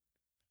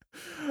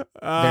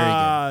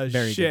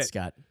 Very good,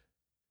 Scott.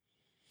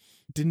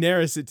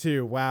 Daenerys at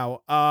 2.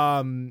 Wow.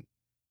 Sansa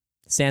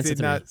did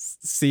 3. not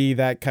see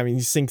that coming.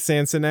 You think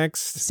Sansa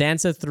next?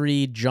 Sansa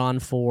 3, Jon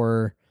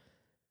 4,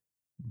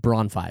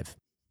 Bronn 5.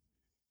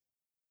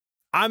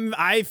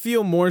 I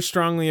feel more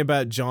strongly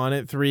about Jon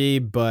at 3,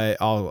 but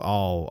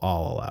I'll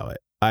allow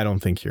it. I don't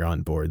think you're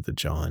on board the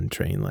Jon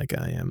train like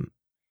I am.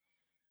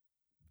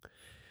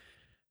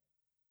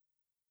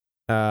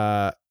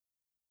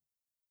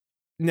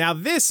 Now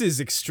this is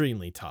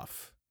extremely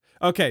tough.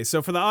 Okay,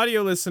 so for the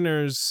audio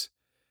listeners,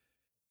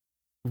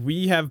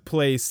 we have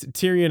placed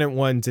Tyrion at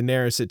 1,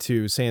 Daenerys at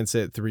 2,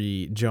 Sansa at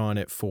 3, Jon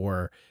at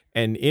 4,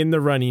 and in the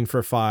running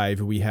for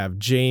 5, we have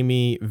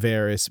Jaime,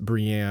 Varys,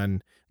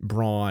 Brienne,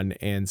 Bronn,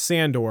 and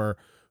Sandor,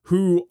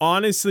 who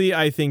honestly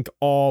I think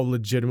all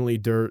legitimately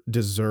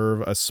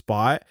deserve a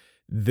spot.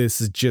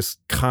 This is just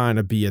kind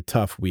of be a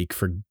tough week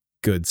for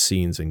good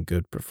scenes and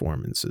good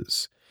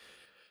performances.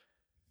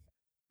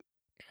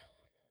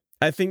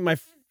 I think my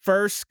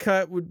first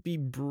cut would be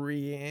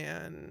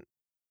Brienne.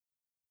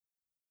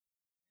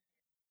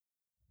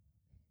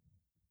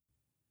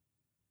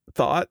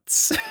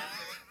 Thoughts?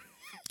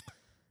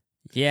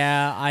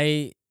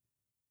 Yeah,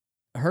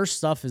 her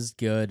stuff is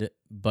good,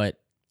 but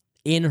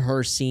in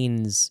her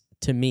scenes,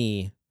 to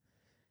me,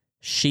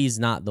 she's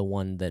not the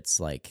one that's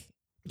like,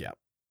 yeah,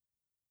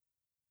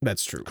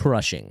 that's true,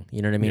 crushing.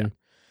 You know what I mean?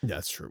 Yeah,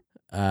 that's true.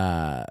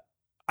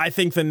 I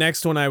think the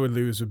next one I would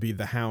lose would be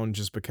the Hound,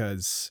 just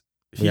because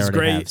he's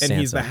great and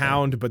he's the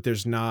Hound, but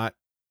there's not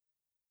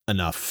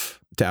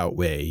enough to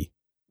outweigh.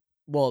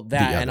 Well,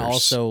 that and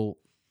also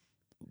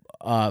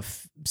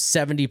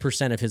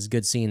 70% of his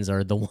good scenes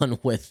are the one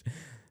with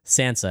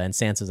Sansa, and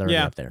Sansa's already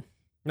up there.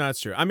 No,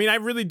 that's true. I mean, I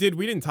really did.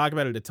 We didn't talk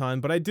about it a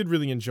ton, but I did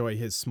really enjoy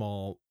his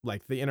small,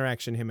 like the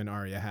interaction him and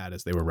Arya had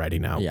as they were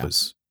writing out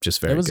was just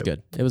very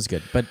good. It was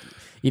good. But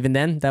even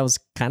then, that was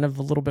kind of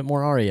a little bit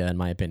more Arya, in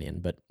my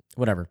opinion, but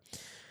whatever.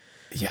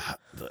 Yeah.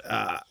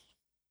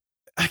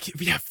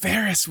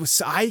 Varys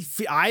was,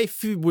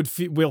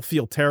 will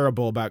feel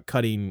terrible about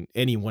cutting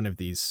any one of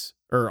these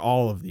or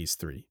all of these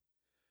 3.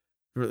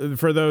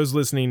 For those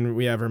listening,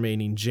 we have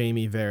remaining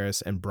Jaime,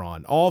 Varys, and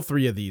Bronn. All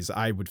 3 of these,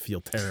 I would feel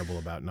terrible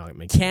about not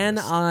making. Can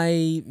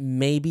I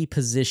maybe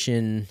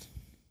position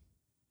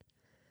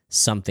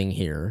something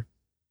here?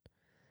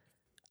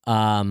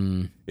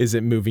 Is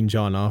it moving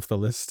Jon off the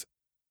list?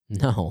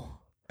 No.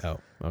 Oh,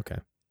 okay.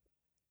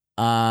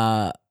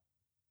 I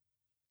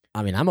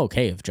mean, I'm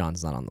okay if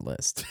Jon's not on the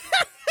list.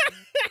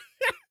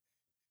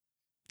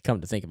 Come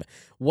to think of it.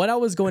 What I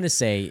was going to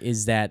say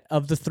is that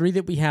of the 3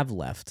 that we have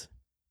left,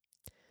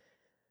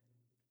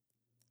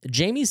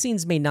 Jaime's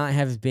scenes may not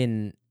have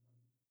been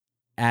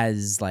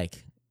as,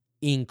 like,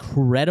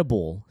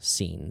 incredible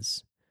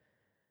scenes,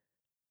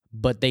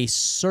 but they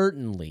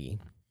certainly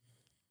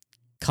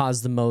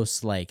caused the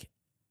most, like,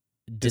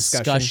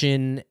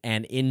 discussion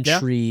and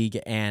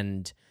intrigue,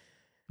 and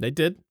they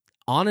did.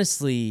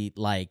 Honestly,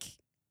 like,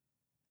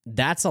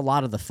 that's a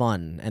lot of the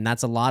fun, and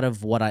that's a lot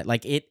of what I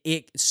like.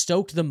 It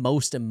stoked the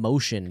most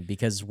emotion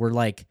because we're,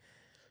 like,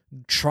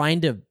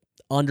 trying to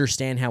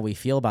understand how we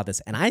feel about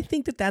this, and I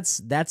think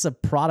that's a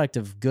product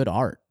of good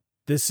art.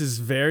 This is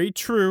very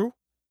true,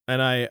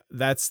 and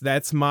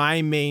that's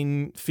my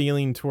main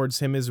feeling towards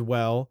him as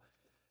well.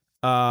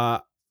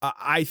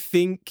 I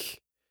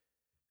think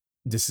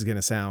this is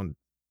gonna sound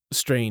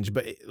strange,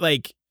 but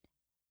like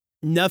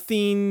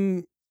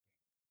nothing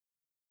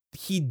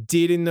he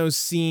did in those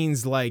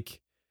scenes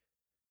like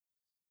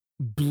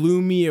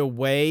blew me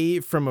away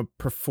from a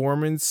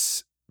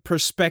performance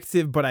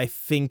perspective, but I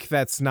think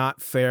that's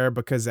not fair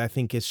because I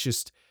think it's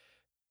just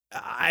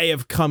I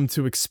have come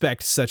to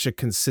expect such a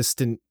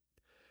consistent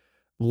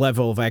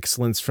level of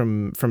excellence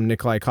from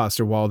Nikolai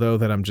Coster-Waldau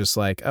that I'm just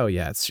like, oh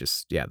yeah, it's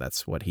just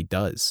that's what he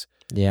does.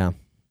 Yeah.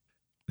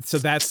 So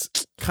that's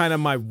kind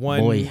of my one.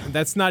 Boy.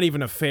 That's not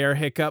even a fair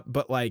hiccup,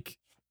 but like,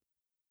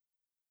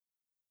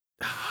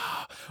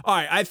 all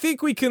right, I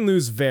think we can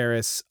lose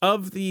Varys.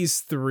 Of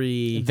these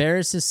 3,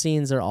 Varys'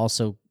 scenes are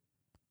also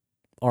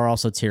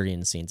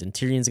Tyrion's scenes, and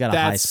Tyrion's got a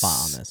high spot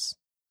on this.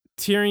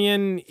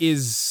 Tyrion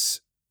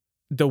is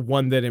the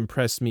one that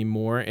impressed me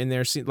more in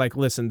their scene. Like,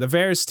 listen, the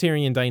Varys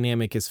Tyrion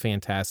dynamic is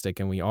fantastic,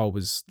 and we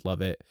always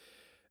love it.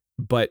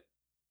 But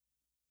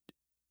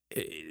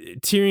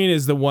Tyrion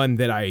is the one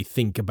that I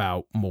think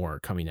about more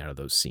coming out of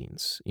those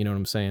scenes. You know what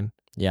I'm saying?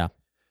 Yeah.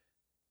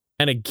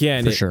 And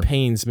again, it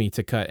pains me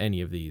to cut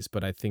any of these,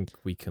 but I think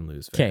we can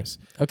lose Varys.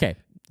 Okay.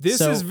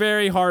 This is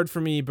very hard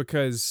for me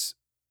because,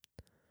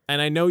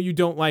 and I know you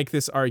don't like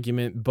this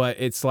argument, but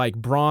it's like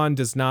Bronn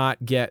does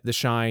not get the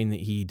shine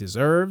that he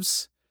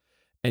deserves,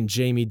 and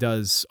Jaime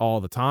does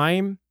all the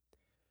time.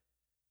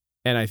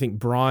 And I think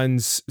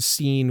Bronn's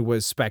scene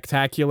was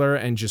spectacular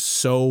and just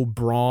so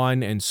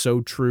Bronn and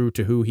so true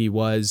to who he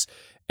was.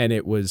 And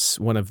it was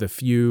one of the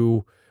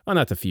few, well,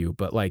 not the few,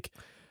 but like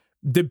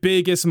the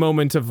biggest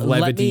moment of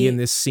levity in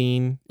this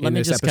scene, in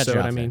this episode,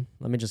 I mean.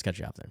 Let me just cut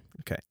you off there.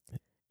 Okay.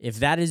 If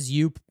that is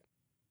you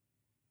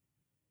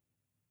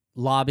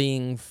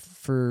lobbying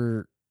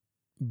for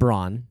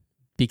Bronn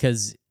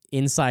because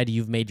inside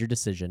you've made your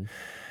decision,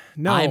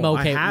 no, I'm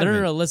okay. I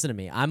haven't. No, listen to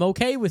me. I'm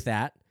okay with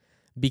that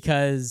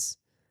because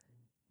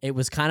it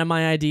was kind of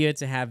my idea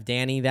to have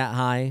Dany that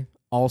high,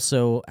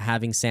 also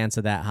having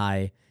Sansa that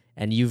high,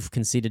 and you've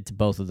conceded to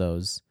both of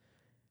those.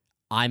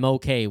 I'm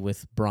okay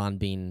with Bronn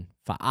being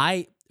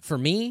fine. For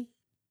me,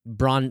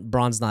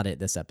 Bronn's not it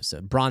this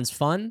episode. Bronn's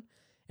fun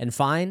and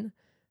fine,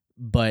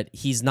 but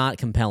he's not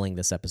compelling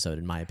this episode,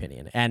 in my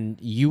opinion. And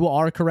you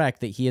are correct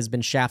that he has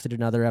been shafted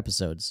in other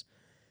episodes,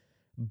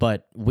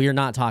 but we're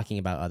not talking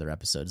about other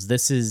episodes.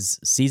 This is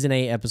Season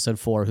 8, Episode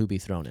 4, Who Be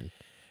Thrown In.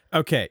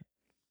 Okay.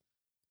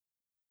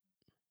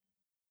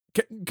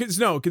 Because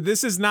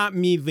this is not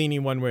me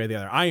leaning one way or the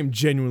other. I am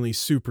genuinely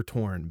super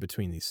torn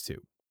between these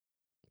two.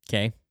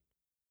 Okay.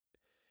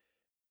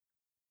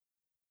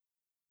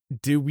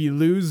 Do we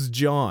lose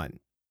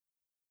Jon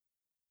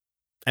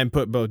and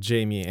put both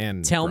Jaime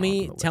and tell Bronn on the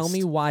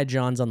me list? why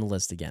Jon's on the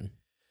list again.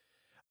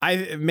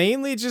 I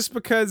mainly just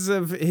because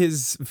of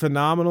his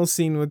phenomenal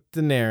scene with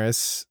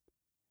Daenerys,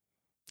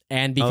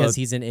 and because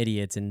he's an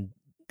idiot and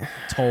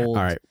told.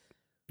 All right,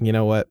 you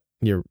know what?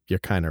 You're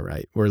kind of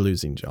right. We're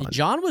losing Jon.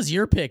 Jon was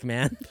your pick,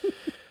 man.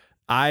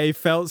 I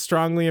felt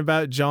strongly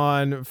about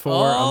Jon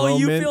for a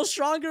moment. You feel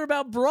stronger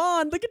about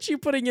Bronn. Look at you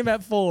putting him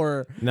at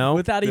 4. No,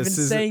 without even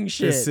saying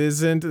shit. This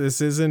isn't this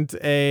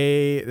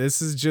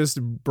is just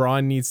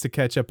Bronn needs to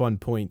catch up on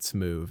points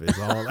move is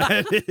all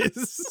that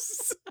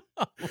is.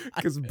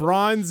 Because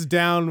Bronn's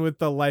down with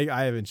the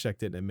I haven't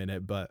checked it in a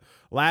minute, but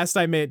last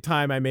I made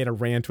a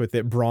rant with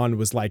it. Bronn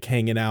was like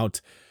hanging out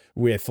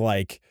with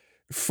like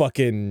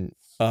fucking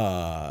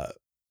I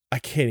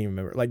can't even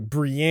remember, like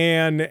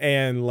Brienne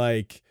and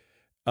like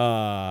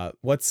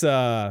what's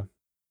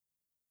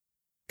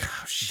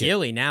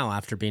Gilly now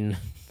after being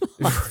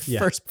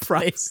first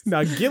prize.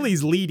 Now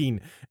Gilly's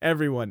leading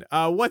everyone.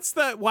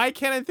 Why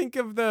can't I think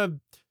of the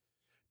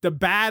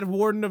bad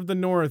warden of the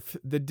North,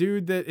 the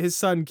dude that his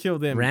son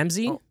killed him?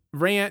 Ramsay?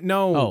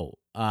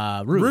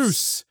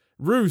 Roose.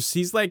 Roose.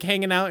 He's like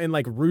hanging out in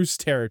like Roose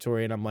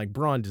territory, and I'm like,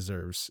 Bronn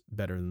deserves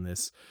better than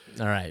this.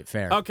 All right,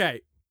 fair.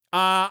 Okay.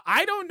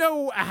 I don't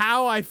know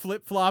how I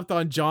flip-flopped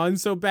on Jon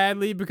so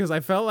badly, because I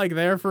felt like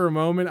there for a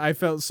moment I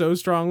felt so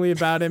strongly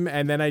about him,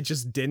 and then I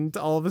just didn't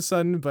all of a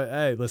sudden. But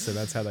hey, listen,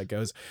 that's how that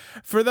goes.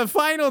 For the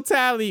final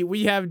tally,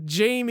 we have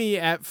Jaime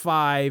at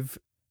 5,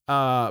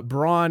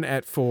 Bronn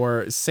at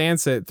 4,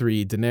 Sansa at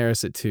 3,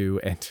 Daenerys at 2,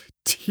 and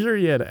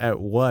Tyrion at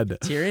 1.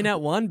 Tyrion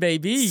at 1,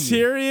 baby.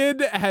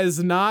 Tyrion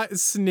has not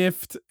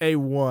sniffed a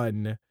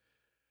 1.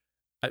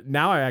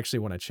 Now I actually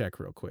want to check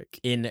real quick.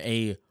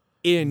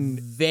 In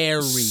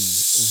very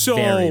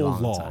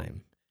long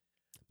time.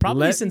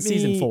 Probably since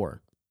season 4.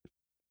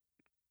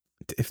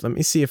 Let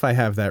me see if I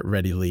have that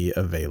readily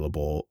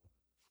available.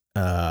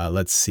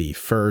 Let's see.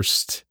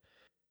 First,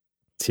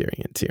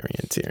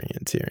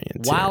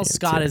 Tyrion. While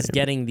Scott is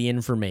getting the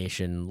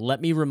information, let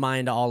me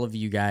remind all of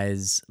you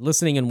guys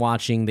listening and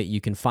watching that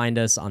you can find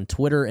us on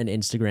Twitter and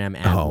Instagram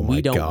at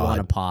We Don't Want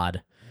a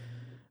Pod.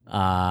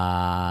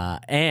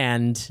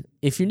 And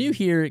if you're new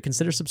here,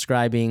 consider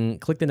subscribing,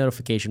 click the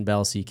notification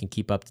bell so you can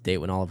keep up to date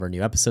when all of our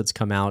new episodes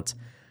come out,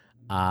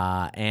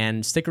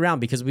 and stick around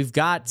because we've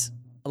got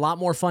a lot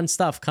more fun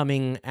stuff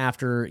coming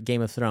after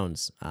Game of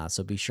Thrones.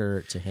 So be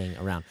sure to hang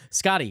around.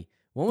 Scotty,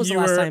 when was the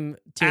last time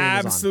Tyrion was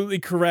on? Absolutely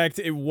correct.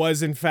 It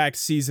was, in fact,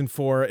 season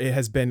 4. It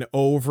has been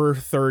over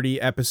 30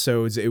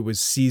 episodes. It was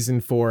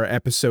season 4,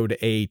 episode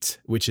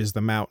 8, which is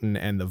the Mountain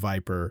and the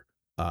Viper.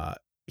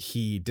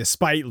 He,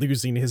 despite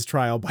losing his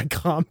trial by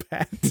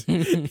combat,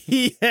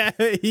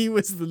 he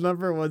was the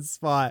number 1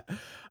 spot.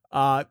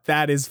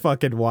 That is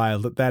fucking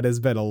wild. That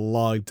has been a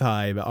long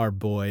time. Our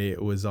boy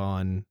was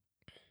on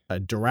a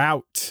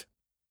drought.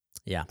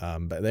 Yeah.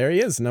 But there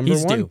he is, number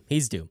 1.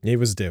 He's due. He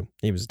was due.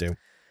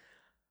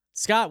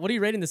 Scott, what are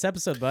you rating this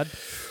episode, bud?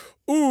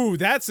 Ooh,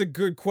 that's a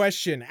good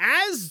question.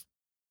 As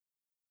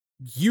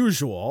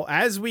usual,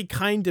 as we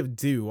kind of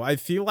do, I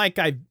feel like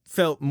I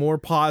felt more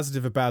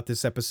positive about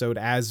this episode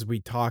as we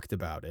talked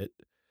about it.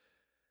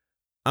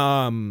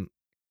 I'm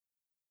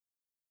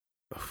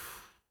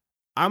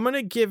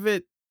gonna give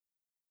it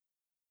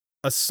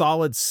a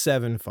solid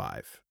 7.5.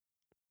 I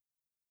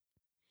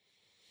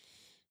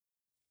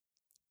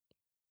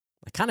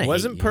kind of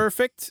wasn't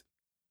perfect,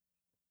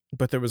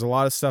 but there was a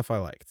lot of stuff I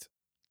liked.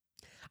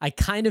 I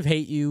kind of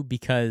hate you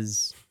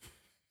because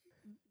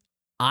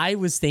I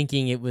was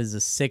thinking it was a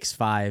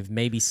 6.5,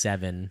 maybe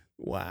 7.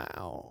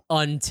 Wow.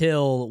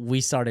 Until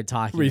we started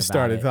talking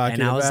about it.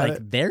 And I was like,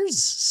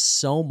 there's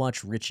so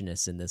much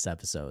richness in this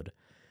episode.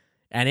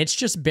 And it's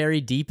just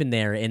buried deep in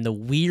there in the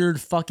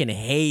weird fucking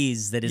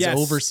haze that is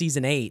over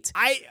season 8.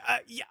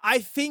 I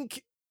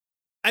think,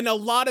 and a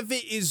lot of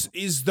it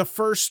is the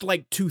first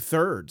like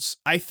 2/3.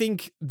 I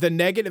think the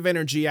negative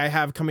energy I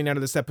have coming out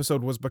of this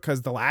episode was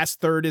because the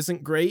last third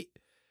isn't great,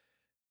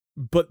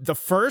 but the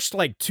first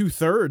like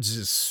 2/3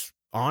 is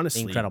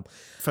honestly incredible,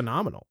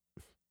 phenomenal.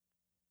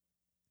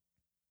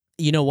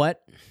 You know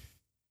what?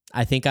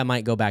 I think I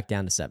might go back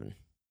down to 7.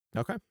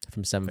 Okay,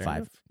 from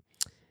 7.5.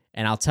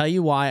 And I'll tell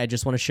you why. I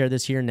just want to share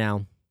this here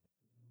now.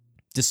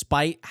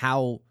 Despite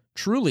how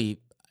truly,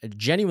 I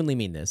genuinely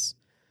mean this,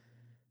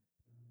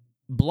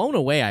 blown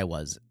away I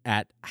was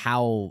at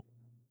how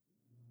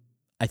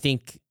I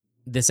think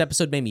this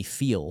episode made me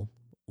feel,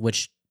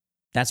 which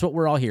that's what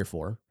we're all here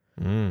for,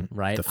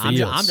 right?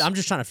 I'm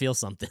just trying to feel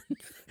something.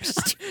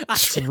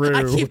 True.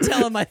 I keep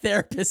telling my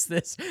therapist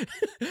this.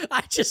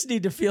 I just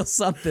need to feel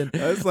something.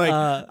 It's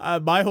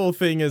like my whole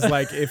thing is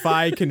like, if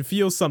I can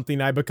feel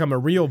something, I become a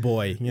real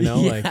boy. You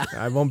know, like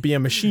I won't be a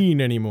machine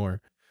anymore.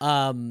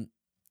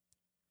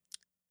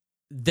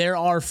 There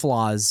are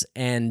flaws,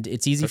 and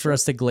it's easy for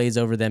us to glaze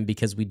over them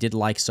because we did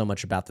like so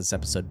much about this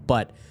episode.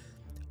 But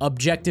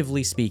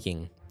objectively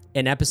speaking,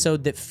 an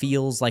episode that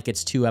feels like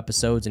it's 2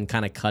 episodes and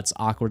kind of cuts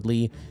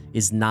awkwardly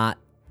is not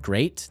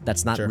great.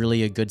 That's not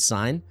really a good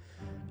sign.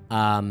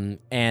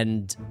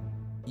 And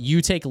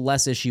you take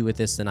less issue with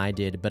this than I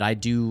did, but I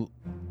do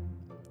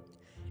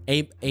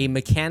a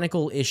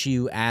mechanical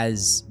issue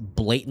as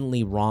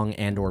blatantly wrong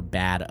and or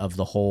bad of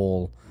the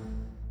whole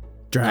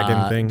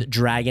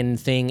dragon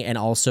thing. And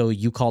also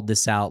you called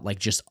this out, like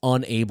just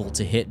unable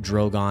to hit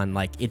Drogon.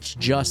 Like it's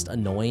just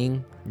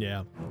annoying.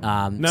 Yeah.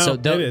 So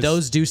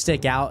those do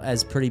stick out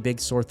as pretty big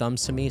sore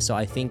thumbs to me. So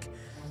I think,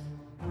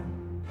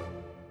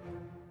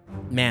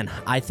 man,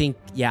 I think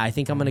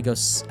I'm gonna go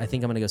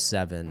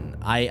 7.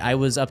 I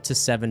was up to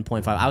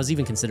 7.5. I was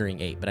even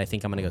considering 8, but I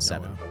think I'm gonna go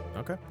 7. Oh,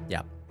 wow. Okay.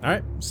 Yeah. All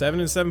right. 7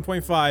 and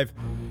 7.5.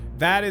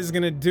 That is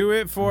gonna do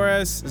it for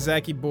us.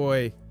 Zachy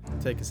boy,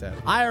 take us out.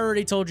 I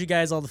already told you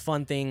guys all the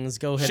fun things.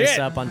 Go hit us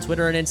up on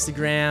Twitter and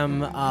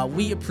Instagram.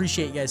 We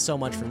appreciate you guys so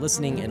much for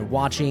listening and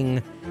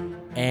watching.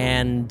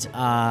 And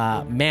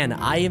man,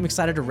 I am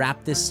excited to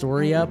wrap this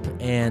story up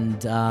and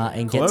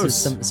get to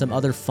some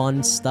other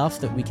fun stuff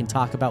that we can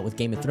talk about with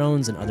Game of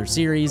Thrones and other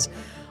series.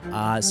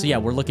 So yeah,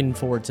 we're looking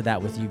forward to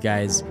that with you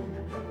guys.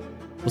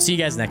 We'll see you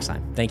guys next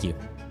time. Thank you.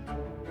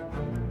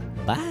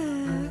 Bye.